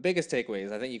the biggest takeaway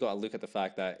is I think you got to look at the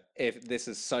fact that if this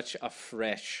is such a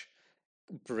fresh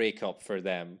breakup for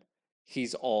them,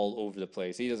 he's all over the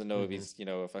place. He doesn't know if he's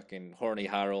a fucking horny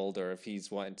Harold, or if he's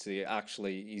wanting to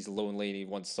he's lonely and he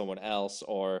wants someone else,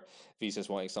 or if he's just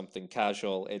wanting something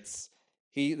casual.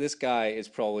 This guy is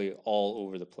probably all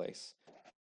over the place.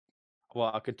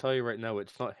 Well, I can tell you right now,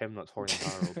 it's not him that's horny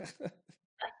Harold.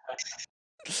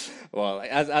 Well,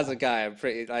 as a guy, I'm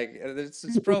pretty like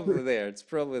it's probably there. It's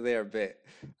probably there a bit.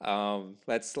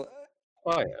 Let's.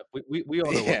 Oh yeah, we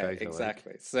all know what guys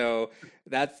exactly. Are like. So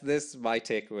this is my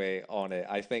takeaway on it.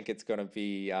 I think it's gonna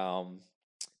be.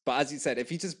 But as you said, if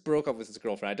he just broke up with his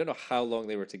girlfriend, I don't know how long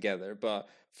they were together. But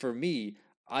for me,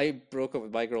 I broke up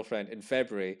with my girlfriend in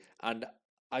February, and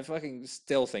I fucking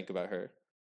still think about her,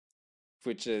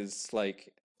 which is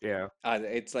like. Yeah.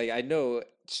 It's like I know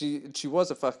she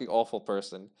was a fucking awful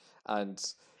person, and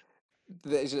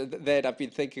then I've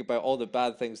been thinking about all the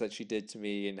bad things that she did to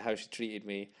me and how she treated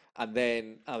me, and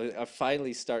then I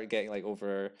finally started getting like over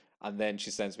her, and then she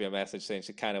sends me a message saying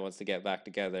she kind of wants to get back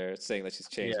together, saying that she's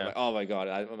changed. I'm Yeah. like, oh my god,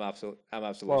 I'm absolutely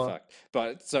Well, fucked.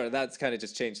 But sorry, that's kind of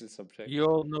just changed the subject. you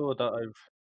all know that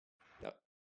Yep.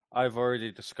 I've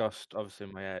already discussed obviously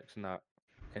my ex and that,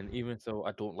 and even though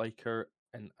I don't like her,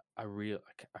 and I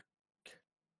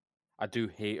do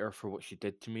hate her for what she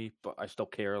did to me, but I still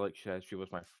care. Like she said, she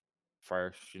was my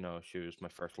first, she was my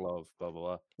first love. Blah blah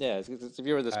blah. Yeah, if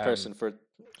you were this person for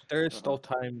There is Uh-huh. still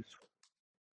times.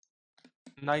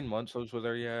 9 months I was with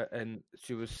her, yeah, and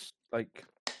she was like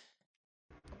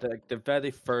the very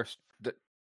first, the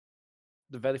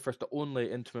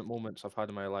only intimate moments I've had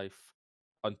in my life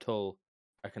until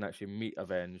I can actually meet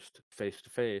Avenged face to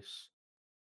face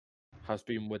has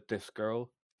been with this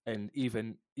girl, and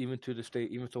even to this day,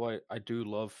 even though I do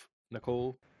love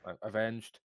Nicole,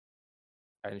 Avenged,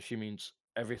 and she means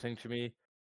everything to me,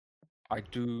 I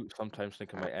do sometimes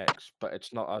think of my ex, but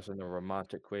it's not as in a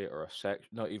romantic way or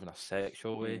not even a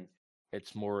sexual way. Mhm.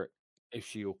 It's more, is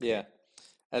she okay? Yeah,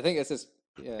 I think it's just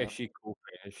yeah. Is she coping?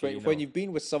 Is she, When you've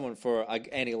been with someone for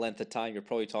any length of time, you're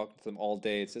probably talking to them all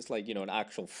day. It's just like an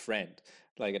actual friend,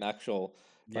 like an actual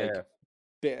like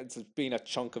yeah, it's being a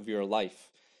chunk of your life.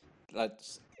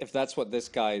 That's if that's what this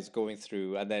guy is going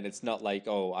through, and then it's not like,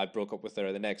 oh, I broke up with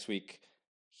her the next week.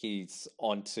 He's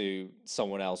on to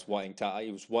someone else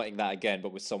he was wanting that again,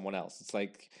 but with someone else. It's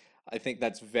like I think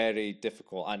that's very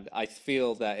difficult, and I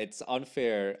feel that it's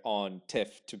unfair on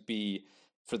Tiff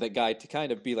for the guy to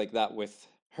kind of be like that with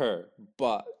her,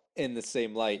 but in the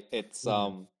same light, it's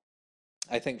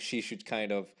I think she should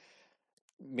kind of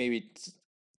maybe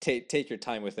take your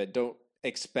time with it. Don't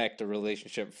expect a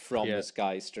relationship from yeah. this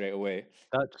guy straight away.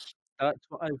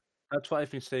 That's what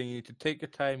I've been saying. You need to take your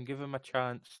time, give him a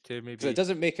chance to Because it maybe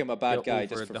doesn't make him a get bad guy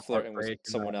just over for the flirting with heartbreak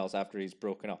and someone that. else after he's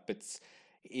broken up.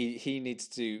 He needs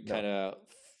to No, kind of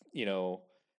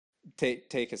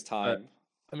take his but time.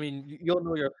 I mean, you'll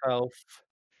know yourself.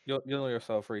 You'll know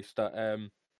yourself, Reese, that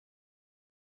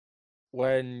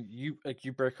when you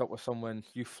break up with someone,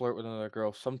 you flirt with another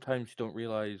girl. Sometimes you don't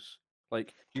realize,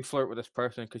 like, you flirt with this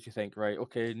person because you think, right,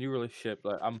 okay, new relationship,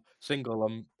 like I'm single,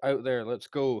 I'm out there, let's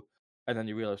go, and then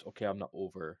you realize, okay, I'm not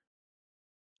over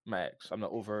my ex, I'm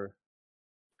not over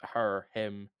her,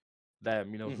 him,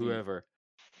 them, Hmm. whoever.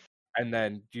 And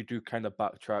then you do kind of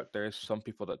backtrack. There's some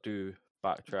people that do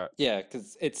backtrack, Yeah,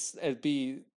 because it'd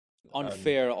be and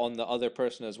unfair on the other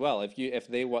person as well. If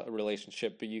they want a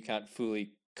relationship but you can't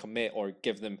fully commit or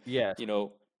give them, yes. you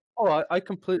know, Oh, I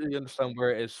completely understand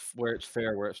where it's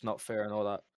fair, where it's not fair, and all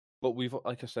that. But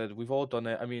like I said, we've all done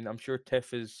it. I mean, I'm sure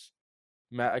Tiff has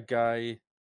met a guy,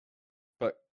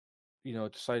 but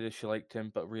decided she liked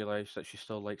him, but realized that she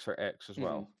still likes her ex as mhm.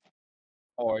 well,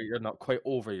 or you're not quite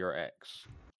over your ex,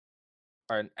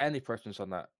 or any person's done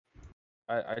that.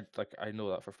 I know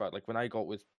that for a fact. Like when I got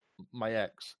with my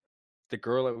ex, the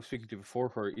girl I was speaking to before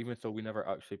her, even though we never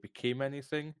actually became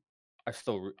anything, I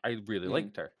really Mhm.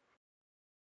 liked her.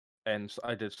 And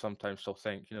I did sometimes still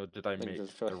think, did I Like make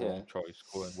just try, the yeah, wrong choice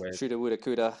going with shoulda, woulda,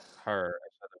 coulda. her?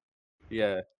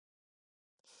 Yeah,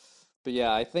 But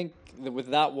yeah, I think with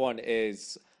that one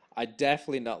is I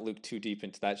definitely not look too deep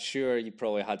into that. Sure, you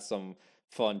probably had some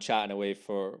fun chatting away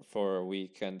for a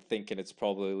week and thinking it's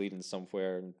probably leading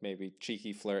somewhere and maybe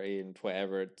cheeky, flirty, and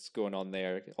whatever it's going on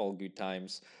there, all good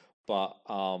times. But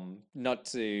not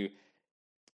to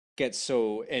get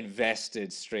so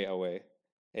invested straight away.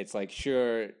 It's like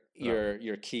sure no,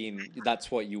 you're keen,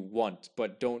 that's what you want,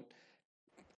 but don't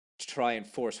try and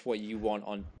force what you want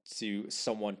onto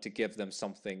someone to give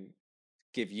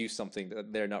you something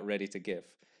that they're not ready to give.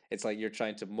 It's like you're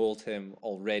trying to mold him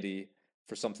already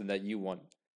for something that you want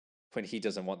when he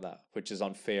doesn't want that, which is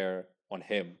unfair on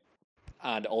him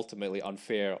and ultimately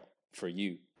unfair for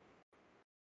you,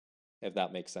 if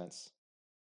that makes sense.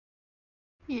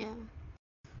 Yeah.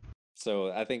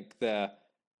 So I think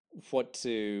what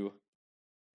to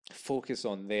focus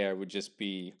on there would just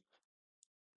be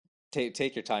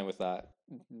take your time with that.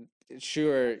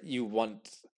 Sure, you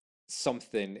want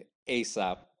something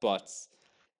ASAP, but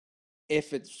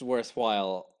if it's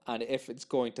worthwhile and if it's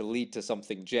going to lead to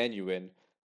something genuine,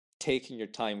 taking your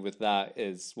time with that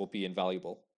is will be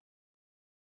invaluable.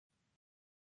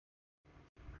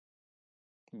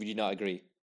 Would you not agree?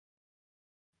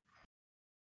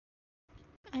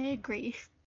 I agree.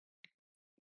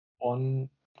 One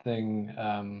thing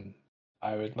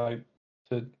I would like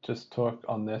to just talk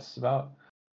on this about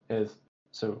is,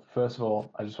 so first of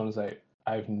all, I just want to say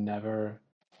I've never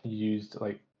used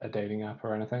like a dating app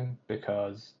or anything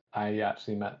because I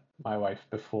actually met my wife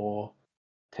before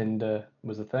Tinder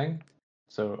was a thing.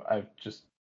 So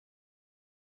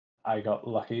I got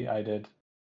lucky. I did.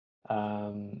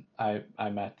 I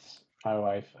met my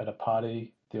wife at a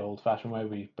party the old-fashioned way.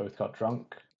 We both got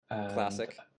drunk and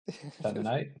Classic. spent the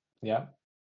night. Yeah.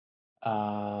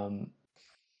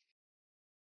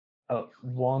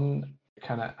 One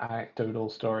kind of anecdotal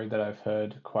story that I've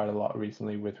heard quite a lot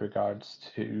recently with regards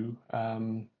to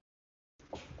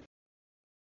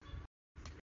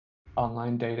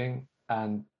online dating,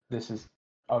 and this is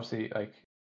obviously like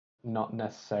not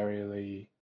necessarily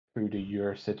true to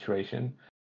your situation,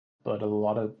 but a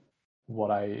lot of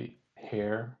what I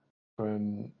hear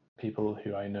from people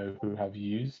who I know who have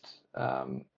used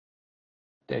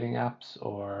dating apps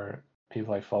or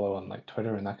people I follow on like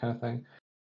Twitter and that kind of thing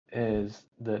is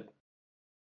that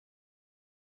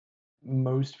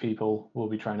most people will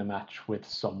be trying to match with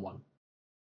someone.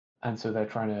 And so they're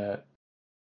trying to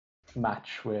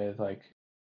match with like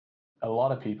a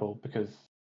lot of people because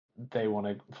they want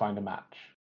to find a match.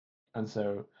 And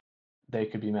so they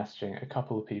could be messaging a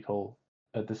couple of people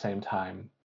at the same time.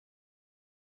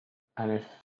 And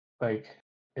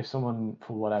if someone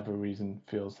for whatever reason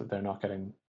feels that they're not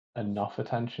getting enough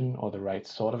attention or the right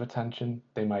sort of attention,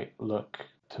 they might look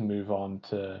to move on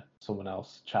to someone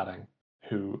else chatting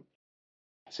who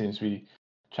seems to be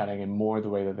chatting in more the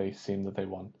way that they seem that they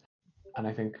want. And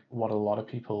I think what a lot of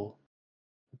people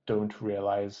don't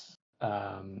realize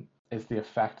is the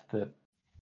effect that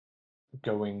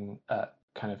going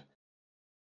kind of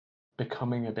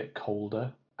becoming a bit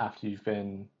colder after you've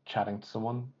been chatting to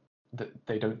someone, that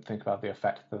they don't think about the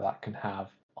effect that that can have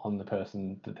on the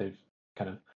person that they've kind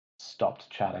of stopped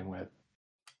chatting with.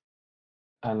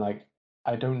 And like,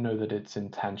 I don't know that it's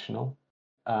intentional,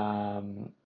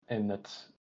 in that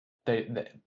they, they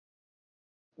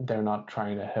they're not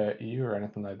trying to hurt you or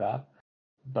anything like that,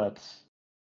 but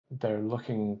they're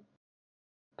looking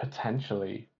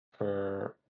potentially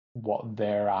for what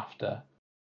they're after,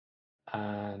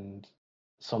 and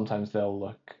sometimes they'll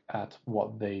look at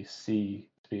what they see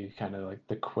to be kind of like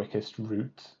the quickest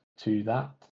route to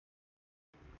that.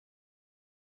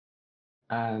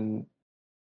 And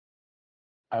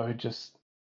I would just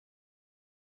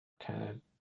kind of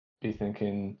be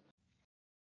thinking,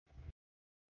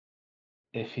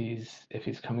 if he's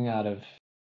coming out of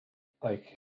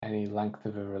like any length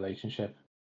of a relationship,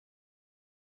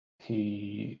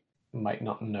 he might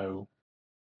not know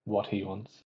what he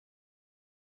wants.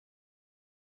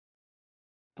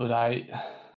 But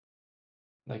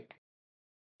like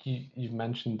you've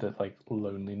mentioned that like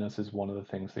loneliness is one of the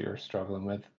things that you're struggling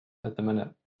with at the minute.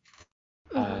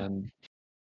 And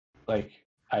like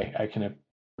I can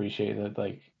appreciate that,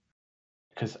 like,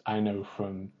 because I know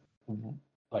from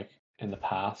like in the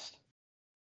past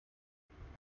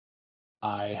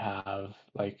I have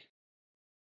like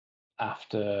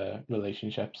after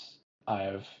relationships I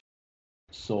have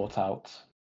sought out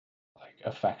like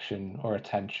affection or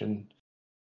attention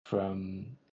from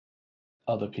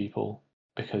other people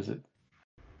because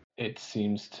it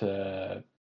seems to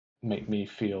make me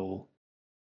feel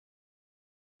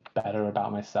better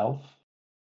about myself.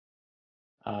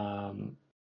 And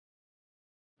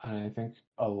I think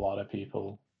a lot of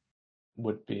people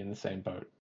would be in the same boat.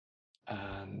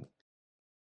 And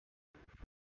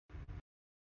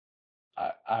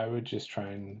I would just try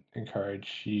and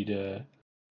encourage you to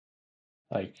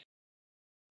like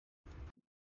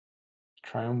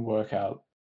try and work out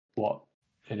what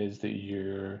it is that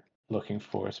you're looking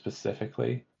for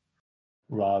specifically,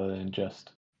 rather than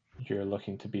just you're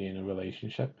looking to be in a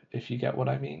relationship, if you get what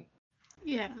I mean.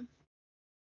 Yeah.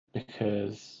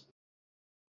 Because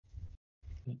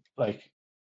like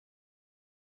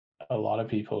a lot of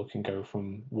people can go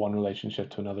from one relationship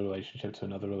to another relationship to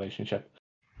another relationship,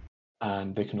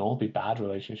 and they can all be bad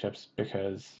relationships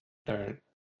because they're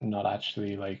not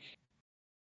actually like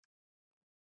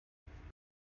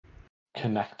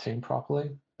connecting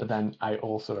properly. But then I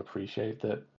also appreciate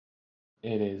that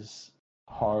it is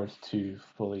hard to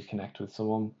fully connect with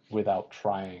someone without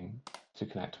trying to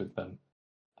connect with them,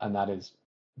 and that is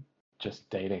just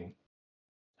dating.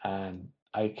 And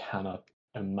I cannot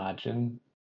imagine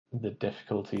the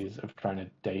difficulties of trying to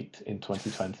date in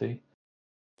 2020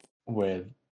 with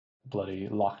bloody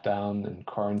lockdown and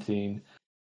quarantine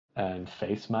and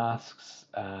face masks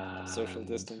and Social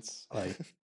distance. like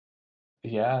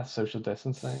yeah, social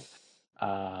distancing.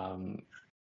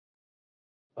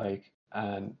 Like,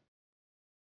 and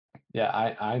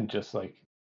yeah, I'm just like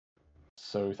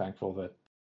so thankful that,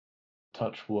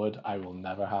 touch wood, I will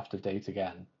never have to date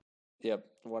again. Yep,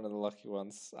 one of the lucky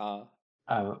ones.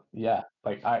 Yeah,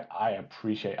 like I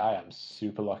appreciate, I am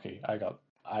super lucky.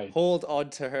 I Hold on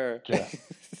to her. just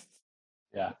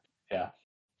yeah, yeah,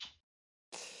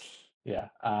 yeah.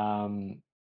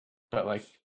 But like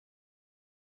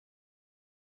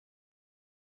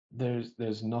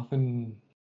there's nothing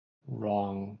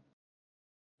wrong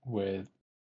with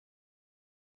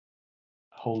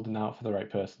holding out for the right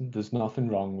person. There's nothing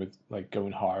wrong with like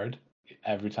going hard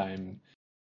every time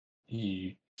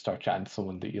you start chatting to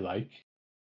someone that you like.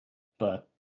 But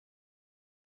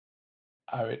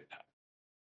I would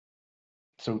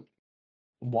so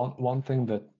one thing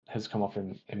that has come up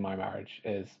in my marriage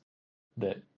is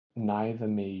that neither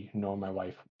me nor my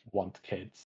wife want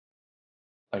kids.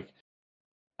 Like,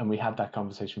 and we had that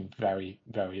conversation very,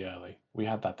 very early. We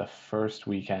had that the first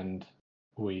weekend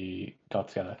we got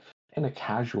together in a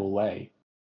casual way,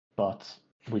 but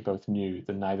we both knew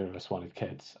that neither of us wanted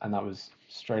kids, and that was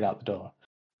straight out the door.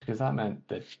 Because that meant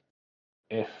that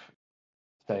if,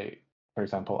 say, for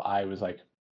example, I was like,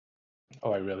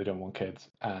 "Oh, I really don't want kids,"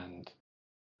 and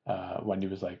Wendy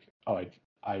was like, "Oh,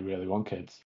 I really want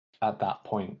kids," at that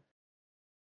point,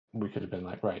 we could have been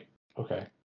like, "Right, okay,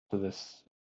 so this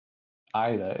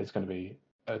either is going to be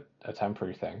a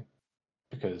temporary thing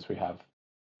because we have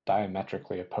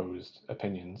diametrically opposed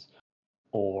opinions,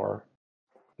 or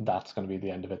that's going to be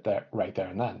the end of it there, right there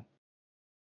and then."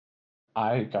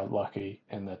 I got lucky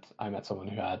in that I met someone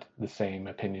who had the same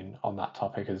opinion on that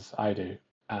topic as I do,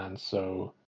 and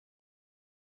so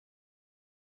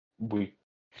we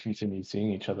continued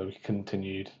seeing each other. We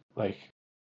continued like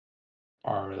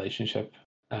our relationship,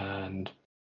 and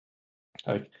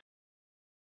like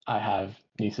I have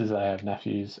nieces, I have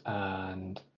nephews,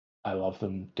 and I love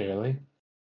them dearly.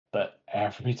 But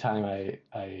every time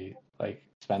I like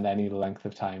spend any length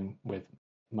of time with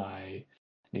my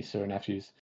nieces or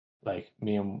nephews, like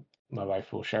me and my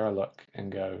wife will share a look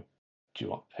and go, "Do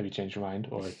you want? Have you changed your mind,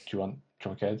 or do you want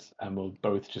kids?" And we'll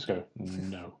both just go,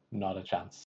 "No, not a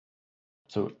chance."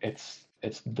 So it's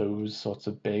those sorts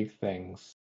of big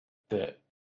things that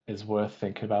is worth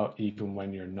thinking about, even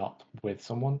when you're not with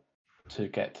someone, to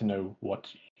get to know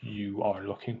what you are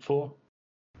looking for.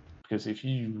 Because if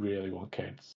you really want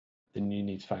kids, then you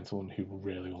need to find someone who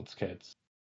really wants kids.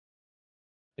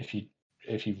 If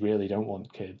you really don't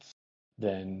want kids,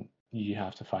 then you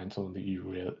have to find someone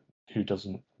that who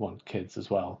doesn't want kids as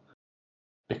well.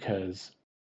 Because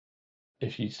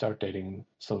if you start dating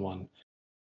someone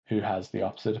who has the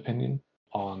opposite opinion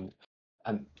on,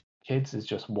 and kids is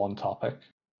just one topic,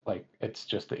 like it's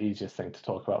just the easiest thing to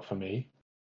talk about for me.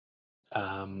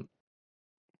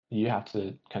 You have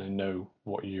to kind of know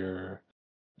what your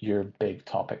big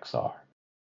topics are.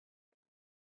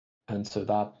 And so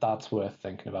that's worth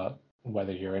thinking about,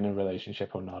 whether you're in a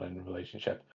relationship or not in a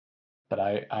relationship. But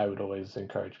I would always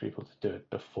encourage people to do it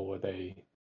before they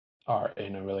are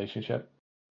in a relationship,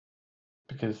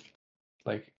 because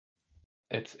like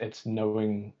it's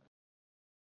knowing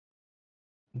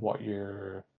what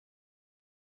you're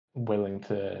willing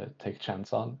to take a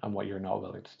chance on and what you're not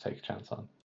willing to take a chance on.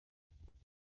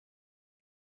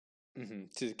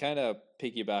 To kind of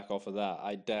piggyback off of that,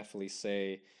 I definitely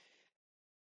say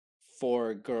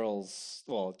for girls,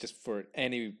 well, just for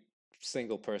any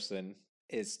single person,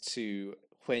 is to,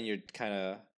 when you're kind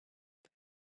of,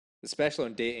 especially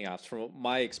on dating apps, from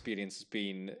my experience has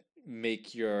been,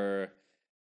 make your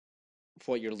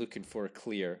what you're looking for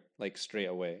clear, like straight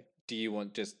away. Do you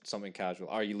want just something casual?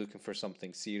 Are you looking for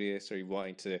something serious? Are you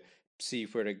wanting to see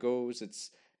where it goes?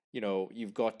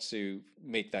 You've got to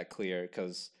make that clear,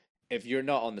 because if you're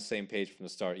not on the same page from the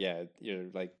start, yeah, you're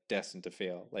like destined to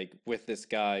fail. Like with this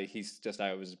guy, he's just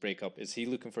out of his breakup. Is he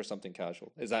looking for something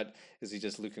casual? Is he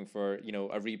just looking for,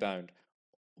 a rebound?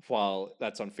 While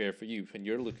that's unfair for you when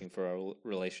you're looking for a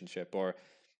relationship, or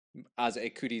as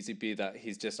it could easily be that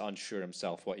he's just unsure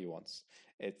himself what he wants.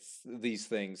 It's these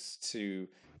things to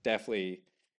definitely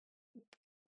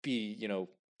be,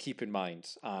 keep in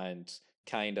mind, and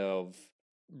kind of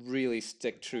really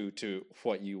stick true to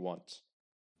what you want.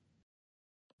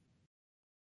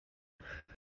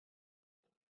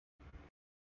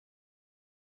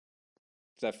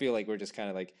 Because I feel like we're just kind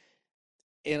of like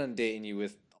inundating you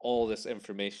with all this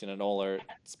information and all our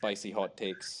spicy hot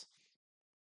takes.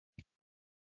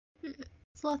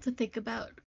 It's a lot to think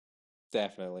about.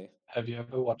 Definitely. Have you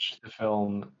ever watched the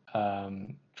film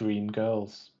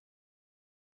Dreamgirls?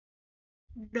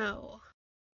 No.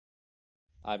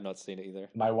 I've not seen it either.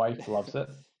 My wife loves it.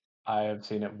 I have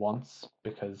seen it once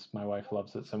because my wife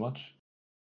loves it so much.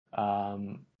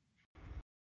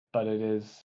 But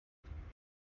it's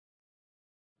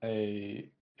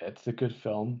a good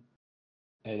film.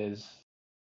 It is,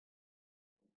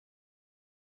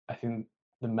 I think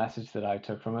the message that I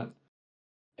took from it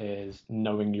is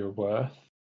knowing your worth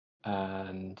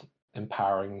and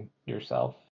empowering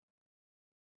yourself.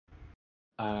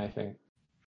 And I think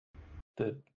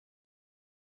that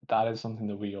is something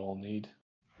that we all need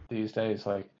these days.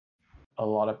 Like, a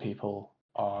lot of people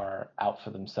are out for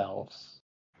themselves,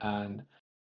 and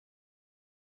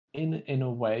in a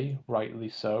way, rightly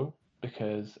so,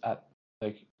 because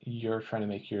you're trying to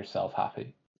make yourself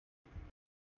happy.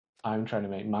 I'm trying to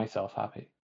make myself happy.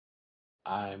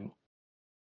 I'm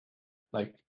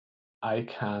like I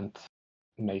can't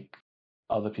make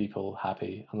other people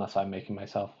happy unless I'm making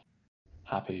myself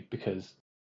happy, because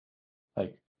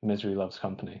like misery loves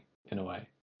company in a way.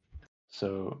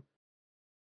 So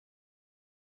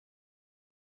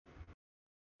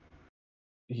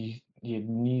you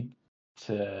need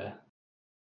to,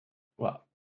 well,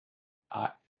 I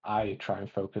I try and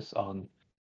focus on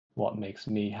what makes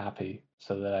me happy,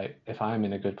 so that if I'm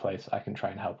in a good place, I can try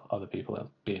and help other people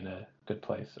be in a good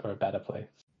place or a better place.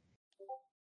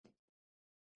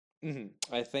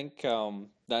 I think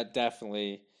that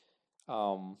definitely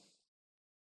um,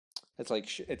 it's like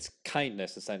it's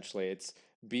kindness essentially. It's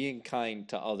being kind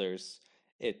to others.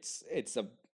 It's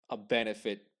a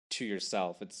benefit to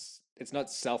yourself. It's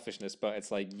not selfishness, but it's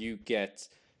like you get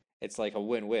it's like a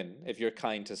win-win. If you're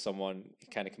kind to someone, it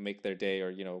kind of can make their day,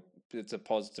 or it's a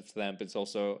positive to them, but it's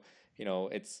also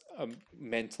it's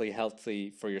mentally healthy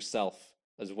for yourself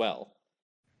as well.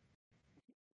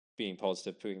 Being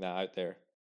positive, putting that out there.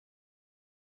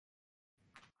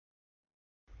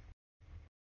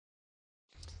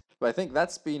 But I think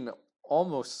that's been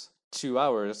almost 2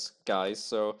 hours, guys.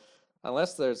 So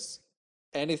unless there's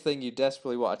anything you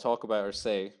desperately want to talk about or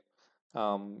say,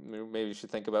 maybe you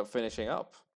should think about finishing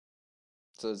up.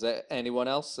 So is there anyone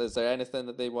else? Is there anything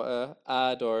that they want to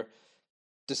add or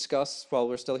discuss while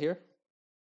we're still here?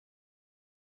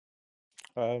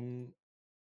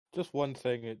 Just one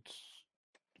thing. It's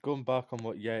going back on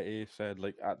what Yeti said,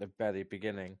 like at the very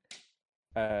beginning.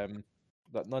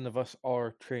 That none of us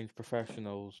are trained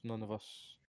professionals. None of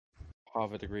us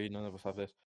have a degree. None of us have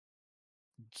this.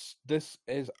 This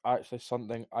is actually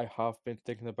something I have been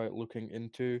thinking about looking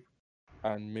into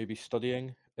and maybe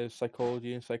studying, is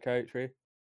psychology and psychiatry.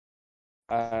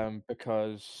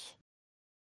 Because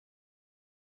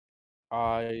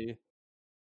I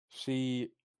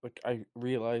I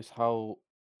realize how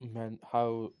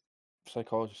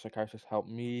psychologists, psychiatrists help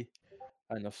me,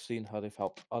 and I've seen how they've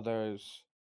helped others,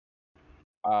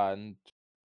 and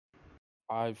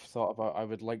I've thought about I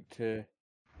would like to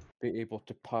be able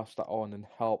to pass that on and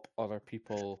help other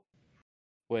people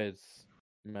with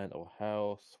mental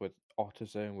health, with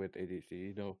autism, with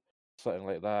ADHD, something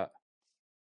like that,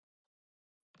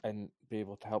 and be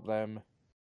able to help them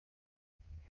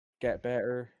get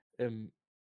better and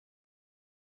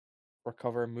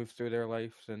recover and move through their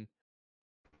lives, and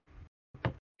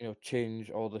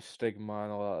change all the stigma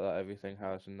and all that everything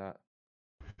has in that.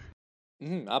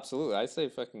 Absolutely. I say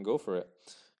if I can go for it.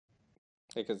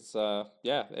 Because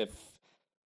yeah, if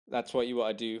that's what you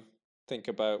want to do, think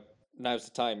about now's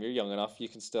the time. You're young enough. You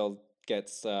can still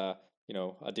get a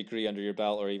degree under your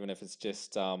belt, or even if it's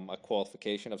just a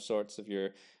qualification of sorts. If you're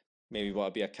maybe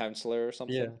want to be a counselor or Yeah.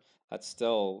 something, that's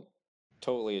still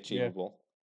totally Yeah. achievable.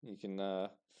 You can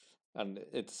and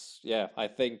it's yeah. I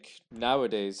think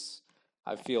nowadays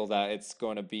I feel that it's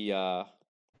going to be a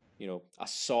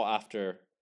sought after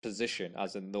position,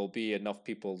 as in there'll be enough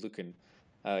people looking.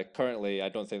 Currently, I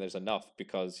don't think there's enough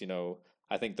because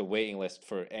I think the waiting list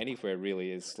for anywhere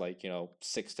really is like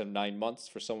 6 to 9 months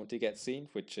for someone to get seen,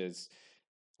 which is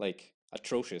like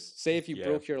atrocious. Say if you Yeah.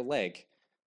 broke your leg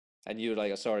and you're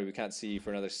like, oh, sorry, we can't see you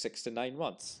for another 6 to 9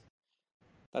 months.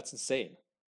 That's insane.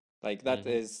 Like that's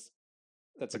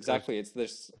Because exactly it's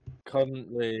this.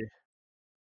 currently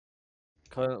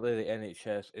the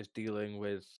NHS is dealing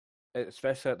with,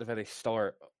 especially at the very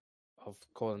start of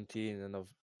quarantine and of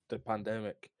the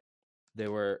pandemic, they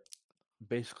were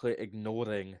basically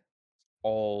ignoring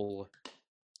all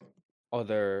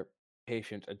other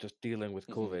patients and just dealing with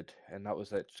COVID, and that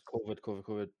was it. Just COVID, COVID,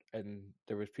 COVID, and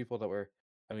there was people that were.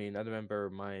 I mean, I remember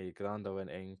my granda went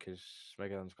in because my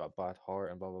granda's got a bad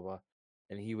heart and blah blah blah,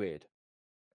 and he waited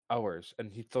hours,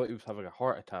 and he thought he was having a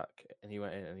heart attack, and he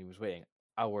went in and he was waiting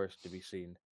hours to be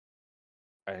seen.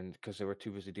 And because they were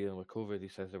too busy dealing with COVID, he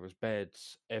says there was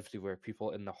beds everywhere,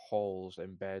 people in the halls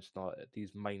in beds, not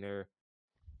these minor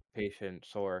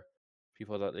patients or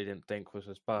people that they didn't think was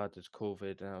as bad as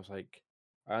COVID. And I was like,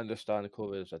 I understand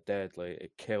COVID is a deadly,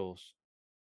 it kills,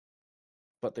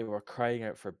 but they were crying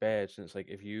out for beds. And it's like,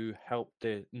 if you help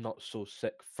the not so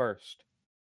sick first,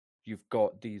 you've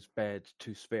got these beds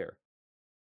to spare.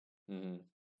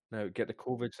 Now get the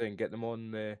COVID thing, get the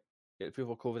people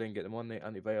with COVID in, get them on the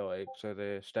antibiotics or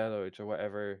the steroids or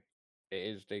whatever it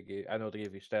is they give. I know they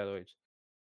give you steroids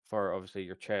for obviously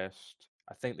your chest.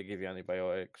 I think they give you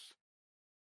antibiotics.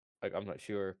 Like I'm not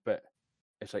sure, but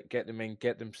It's like get them in,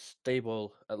 get them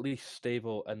stable, at least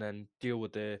stable, and then deal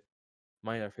with the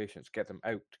minor patients, get them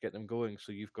out, get them going,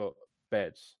 so you've got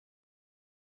beds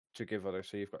to give others,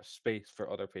 so you've got space for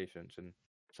other patients and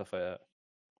stuff like that.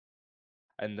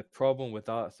 And the problem with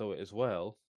that, though, as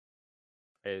well,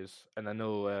 is, and I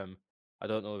know, I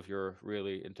don't know if you're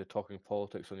really into talking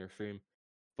politics on your stream,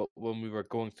 but when we were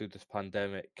going through this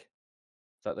pandemic,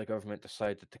 that the government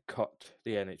decided to cut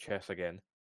the NHS again,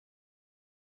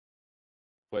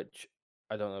 which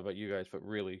I don't know about you guys, but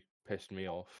really pissed me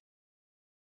off.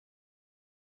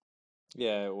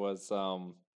 Yeah, it was.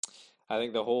 I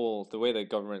think the way the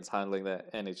government's handling the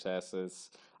NHS is.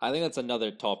 I think that's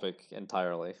another topic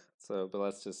entirely. So, but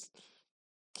let's just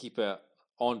keep it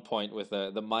on point with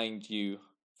the mind you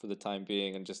for the time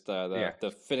being, and just Yeah. the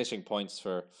finishing points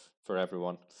for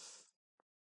everyone.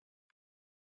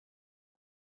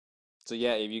 So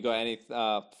yeah, have you got any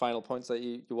final points that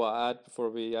you want to add before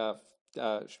we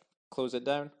close it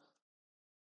down?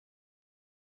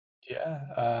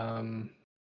 Yeah.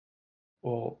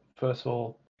 Well, first of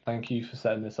all, thank you for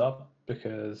setting this up,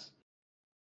 because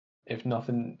if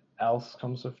nothing else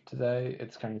comes of today,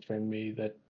 it's kind of shown me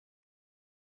that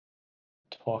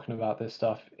talking about this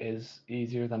stuff is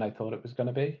easier than I thought it was going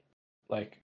to be.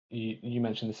 Like you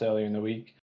mentioned this earlier in the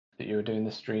week that you were doing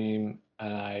the stream,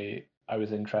 and I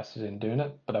was interested in doing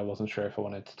it, but I wasn't sure if I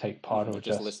wanted to take part or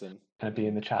just listen. kind of be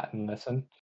in the chat and listen.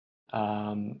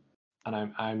 And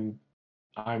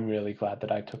I'm really glad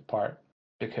that I took part,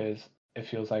 because it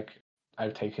feels like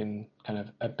I've taken kind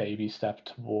of a baby step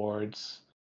towards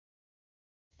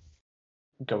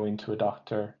going to a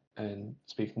doctor and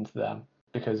speaking to them,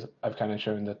 because I've kind of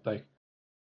shown that like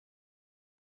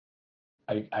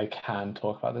I can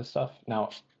talk about this stuff. Now,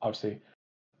 obviously,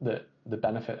 the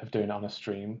benefit of doing it on a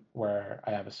stream where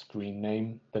I have a screen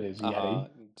name that is Yeti,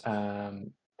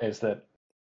 is that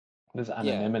there's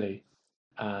anonymity,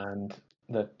 and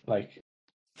that like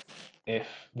if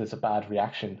there's a bad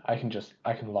reaction, I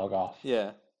can log off.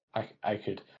 Yeah. I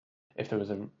could, if there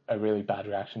was a really bad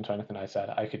reaction to anything I said,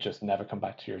 I could just never come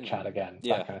back to your chat again.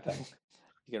 Yeah. That kind of thing.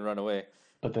 You can run away.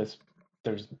 But there's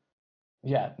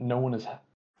yeah, no one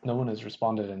has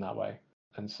responded in that way,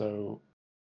 and so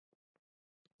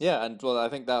yeah, and well, I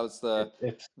think that was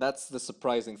it's that's the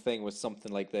surprising thing with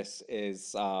something like this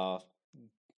is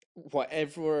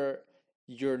whatever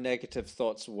your negative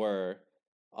thoughts were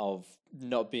of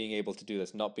not being able to do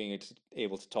this, not being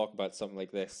able to talk about something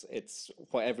like this, it's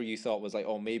whatever you thought was like,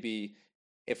 oh, maybe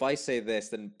if I say this,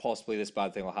 then possibly this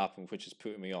bad thing will happen, which is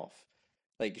putting me off.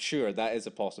 Like, sure, that is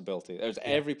a possibility. There's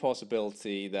every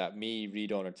possibility that me,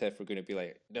 Redon, or Tiff are going to be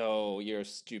like, no, you're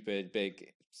stupid,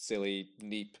 big, silly,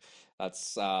 neep.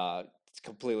 That's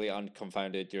completely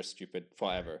unconfounded. You're stupid,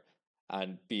 whatever,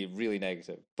 and be really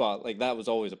negative. But like that was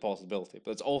always a possibility.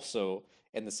 But it's also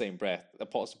in the same breath a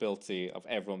possibility of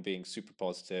everyone being super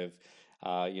positive,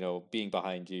 being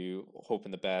behind you,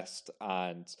 hoping the best,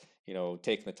 and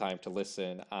taking the time to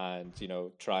listen and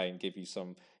try and give you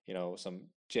some some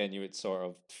genuine sort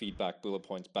of feedback, bullet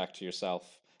points back to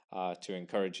yourself to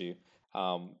encourage you.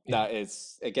 That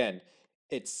is, again,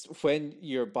 it's when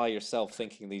you're by yourself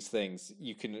thinking these things,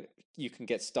 you can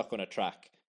get stuck on a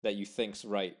track that you think's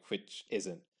right, which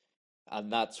isn't.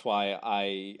 And that's why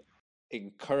I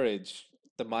encourage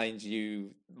the mind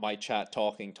you, my chat,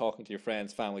 talking to your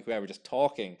friends, family, whoever, just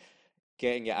talking,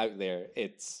 getting it out there.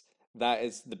 That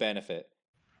is the benefit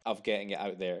of getting it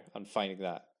out there and finding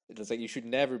that. It's like you should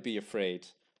never be afraid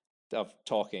of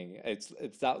talking. It's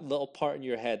that little part in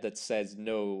your head that says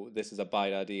no, this is a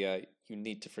bad idea. You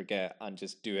need to forget and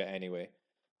just do it anyway,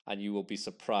 and you will be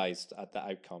surprised at the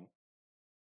outcome.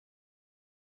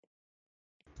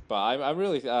 But I'm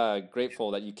really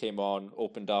grateful that you came on,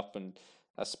 opened up, and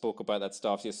spoke about that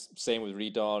stuff. Just same with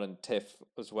Redon and Tiff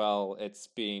as well. It's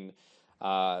been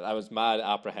I was mad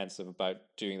apprehensive about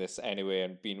doing this anyway,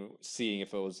 and seeing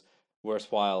if it was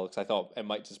worthwhile, because I thought it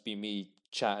might just be me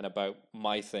chatting about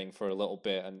my thing for a little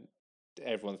bit, and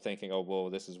everyone thinking, "Oh, whoa,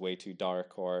 this is way too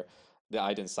dark," or that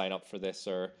I didn't sign up for this,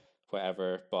 or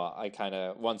whatever. But I kind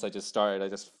of once I just started, I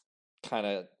just kind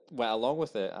of went along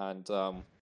with it, and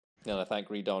I thank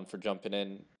Redon for jumping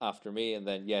in after me, and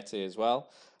then Yeti as well,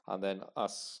 and then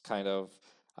us kind of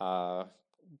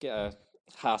get a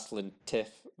hassling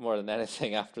Tiff more than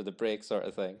anything after the break, sort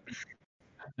of thing.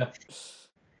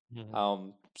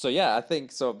 So yeah, I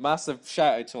think so. Massive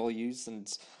shout out to all yous,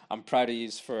 and I'm proud of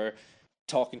yous for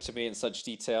talking to me in such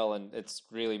detail, and it's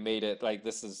really made it like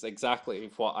this is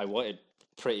exactly what I wanted,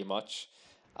 pretty much.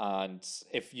 And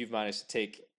if you've managed to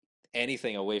take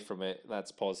anything away from it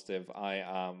that's positive, I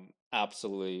am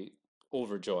absolutely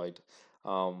overjoyed.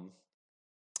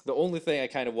 the only thing I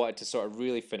kind of wanted to sort of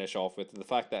really finish off with the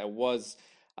fact that it was,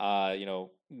 you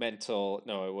know,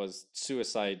 it was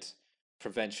Suicide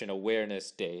Prevention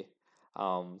Awareness Day.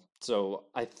 So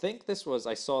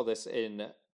I saw this in,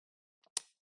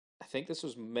 I think this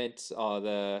was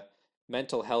the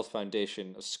Mental Health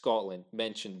Foundation of Scotland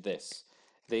mentioned this.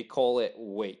 They call it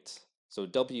WAIT. So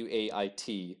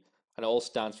WAIT, and it all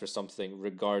stands for something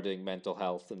regarding mental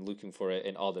health and looking for it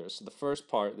in others. So the first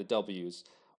part, the W's,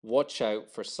 watch out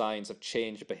for signs of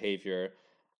change behavior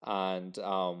and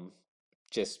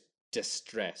just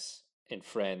distress in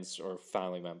friends or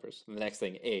family members. And the next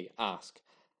thing, A, ask.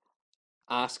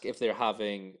 Ask if they're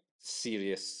having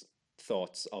serious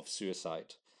thoughts of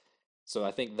suicide. So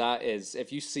I think that is,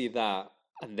 if you see that,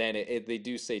 and then they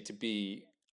do say to be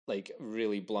like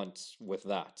really blunt with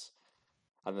that.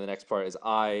 And then the next part is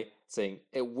I saying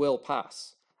it will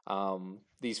pass.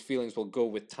 These feelings will go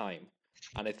with time.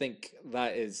 And I think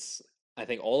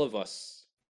all of us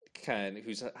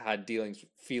who's had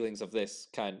feelings of this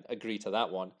can agree to that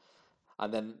one.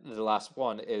 And then the last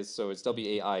one is, so it's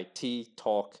WAIT,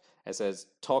 talk. It says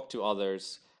talk to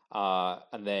others,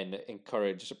 and then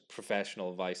encourage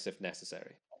professional advice if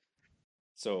necessary.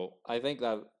 So I think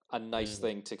that a nice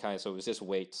thing to so it's just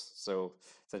wait. So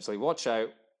essentially watch out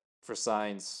for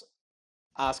signs,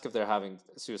 ask if they're having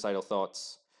suicidal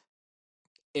thoughts.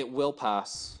 It will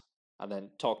pass, and then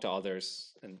talk to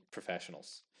others and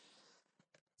professionals.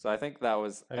 So I think that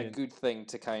was a good thing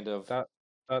to kind of...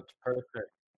 That's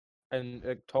perfect.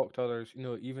 And talk to others, you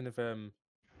know, even if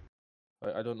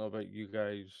I don't know about you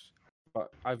guys,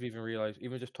 but I've even realized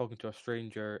even just talking to a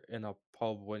stranger in a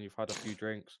pub when you've had a few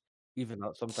drinks, even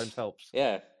that sometimes helps.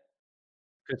 Yeah.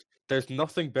 Because there's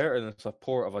nothing better than the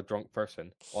support of a drunk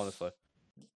person, honestly.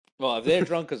 Well, if they're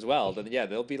drunk as well, then yeah,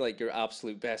 they'll be like your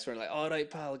absolute best friend. Like, all right,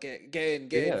 pal, get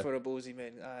in for a bosey,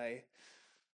 man. Aye.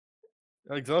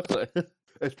 Exactly.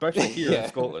 Especially here in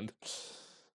Scotland.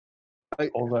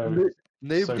 Although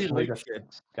nobody socially likes you.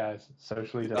 distance, guys.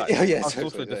 Socially Yeah, distance. yeah,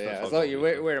 socially distance. Yeah. As long as you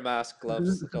wear a mask,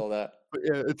 gloves, all that. But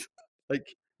yeah, it's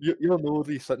like you'll know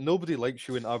this, that nobody likes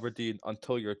you in Aberdeen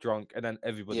until you're drunk, and then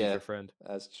everybody's your friend.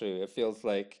 That's true. It feels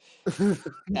like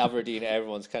Aberdeen,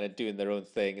 everyone's kind of doing their own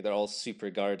thing. They're all super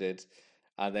guarded,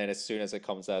 and then as soon as it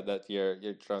comes out that you're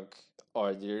drunk,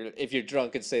 or if you're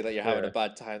drunk and say that you're having a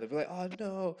bad time, they'll be like, "Oh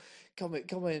no, come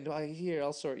in,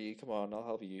 I'll sort you. Come on, I'll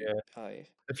help you." Yeah. Aye.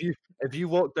 If you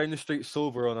walk down the street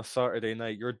sober on a Saturday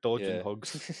night, you're dodging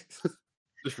hugs.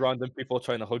 Just random people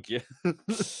trying to hug you.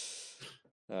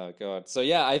 Oh god. So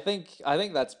yeah, I think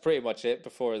that's pretty much it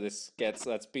before this gets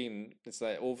it's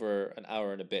like over an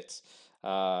hour and a bit.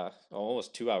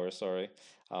 Almost 2 hours, sorry.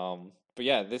 But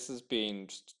yeah, this has been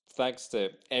thanks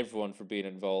to everyone for being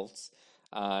involved.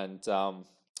 And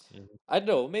I don't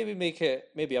know, maybe make it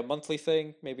maybe a monthly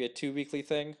thing, maybe a 2 weekly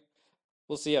thing.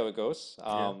 We'll see how it goes.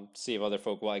 See if other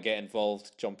folk want to get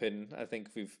involved, jump in. I think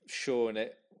we've shown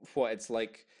it what it's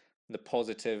like, the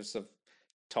positives of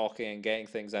talking and getting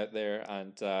things out there,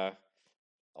 and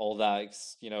all that.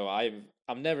 You know,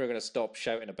 I'm never gonna stop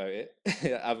shouting about it.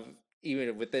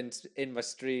 Even in my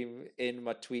stream, in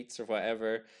my tweets or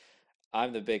whatever.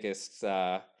 I'm the biggest,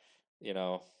 you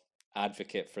know,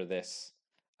 advocate for this,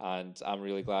 and I'm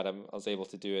really glad I was able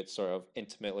to do it sort of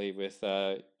intimately with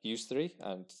you three,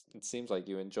 and it seems like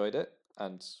you enjoyed it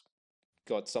and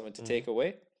got something to take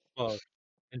away. Well,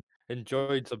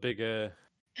 enjoyed's a big word.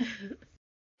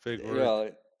 Well,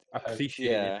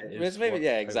 appreciate it. It's maybe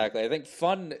exactly. I think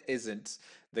fun isn't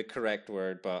the correct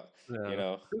word, but you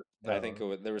know, I think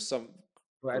there was some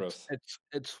growth.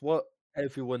 It's what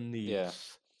everyone needs. Yeah,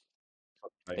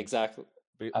 exactly.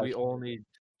 We all need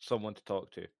someone to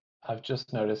talk to. I've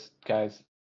just noticed, guys,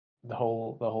 the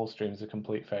whole stream is a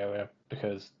complete failure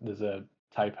because there's a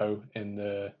typo in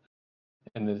the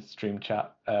stream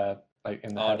chat, like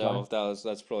in the headline. No,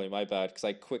 that's probably my bad because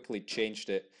I quickly changed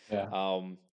it. Yeah.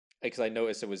 Because I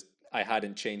noticed I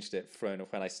hadn't changed it from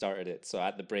when I started it, so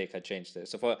at the break I changed it.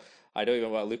 So I don't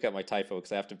even want to look at my typo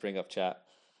because I have to bring up chat.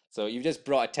 So you just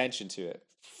brought attention to it.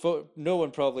 No one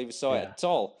probably saw it at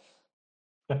all.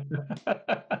 I'm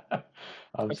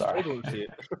sorry. I don't see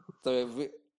it. So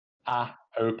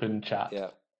open chat. Yeah.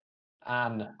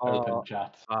 Open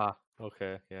chat.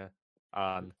 Okay, yeah.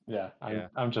 I'm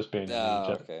just being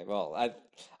okay. Well,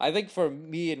 I think for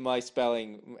me and my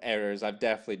spelling errors, I've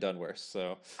definitely done worse.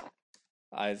 So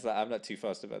I'm not too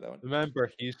fussed about that one. Remember,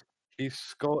 he's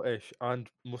Scottish and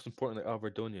most importantly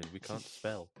Aberdonian. We can't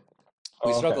spell.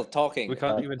 We struggle talking. We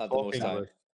can't even talk English.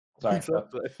 Sorry.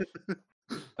 Exactly.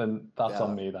 Then that's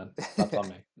on me. Then that's on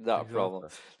me. Not a problem.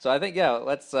 So I think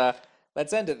let's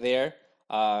end it there.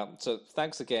 So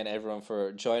thanks again everyone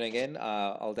for joining in.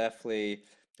 I'll definitely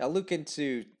I'll look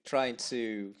into trying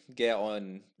to get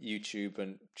on YouTube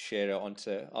and share it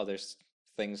onto other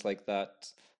things like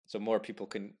that, so more people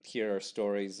can hear our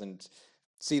stories and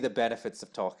see the benefits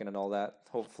of talking and all that.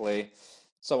 Hopefully,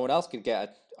 someone else could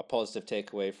get a positive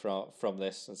takeaway from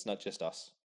this. It's not just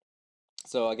us.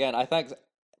 So again, I thank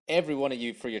every one of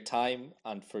you for your time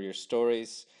and for your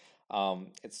stories.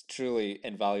 It's truly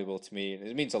invaluable to me.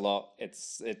 It means a lot.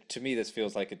 To me, this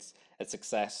feels like it's a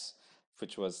success,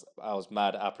 which I was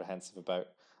mad apprehensive about.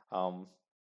 Um,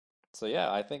 so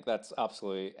yeah, I think that's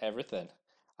absolutely everything.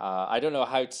 I don't know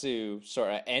how to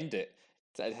sort of end it.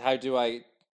 How do I?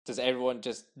 Does everyone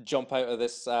just jump out of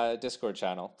this Discord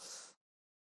channel,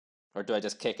 or do I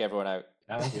just kick everyone out?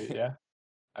 Yeah.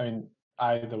 I mean,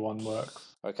 either one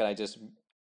works. Or can I just?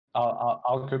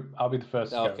 I'll be the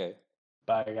first to go. Okay.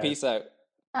 Bye, guys. Peace out.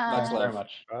 Much Thanks very love.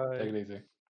 much. Bye. Take it easy.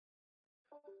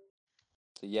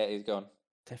 So yeah, he's gone.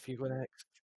 Tiff, you go next.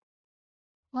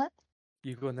 What?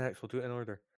 You go next. We'll do it in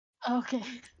order. Okay.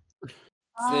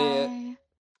 See ya. Bye.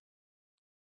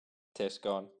 Tiff's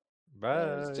gone. Bye.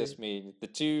 And it's just me.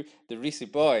 The Reese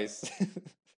boys.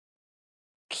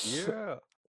 Yeah.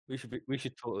 We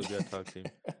should totally be a tag team.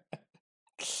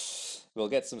 We'll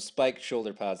get some spiked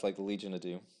shoulder pads like the Legion will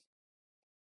do.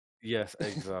 Yes,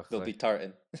 exactly. They'll be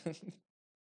tartan.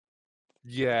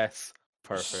 Yes.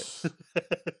 Perfect.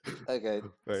 Okay.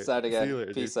 Right. Start See again. you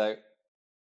later, Peace dude. out.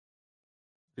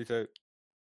 Peace out.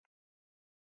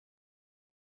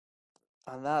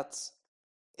 And that's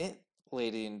it,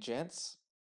 ladies and gents.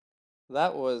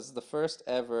 That was the first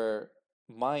ever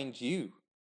Mind You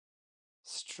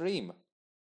stream.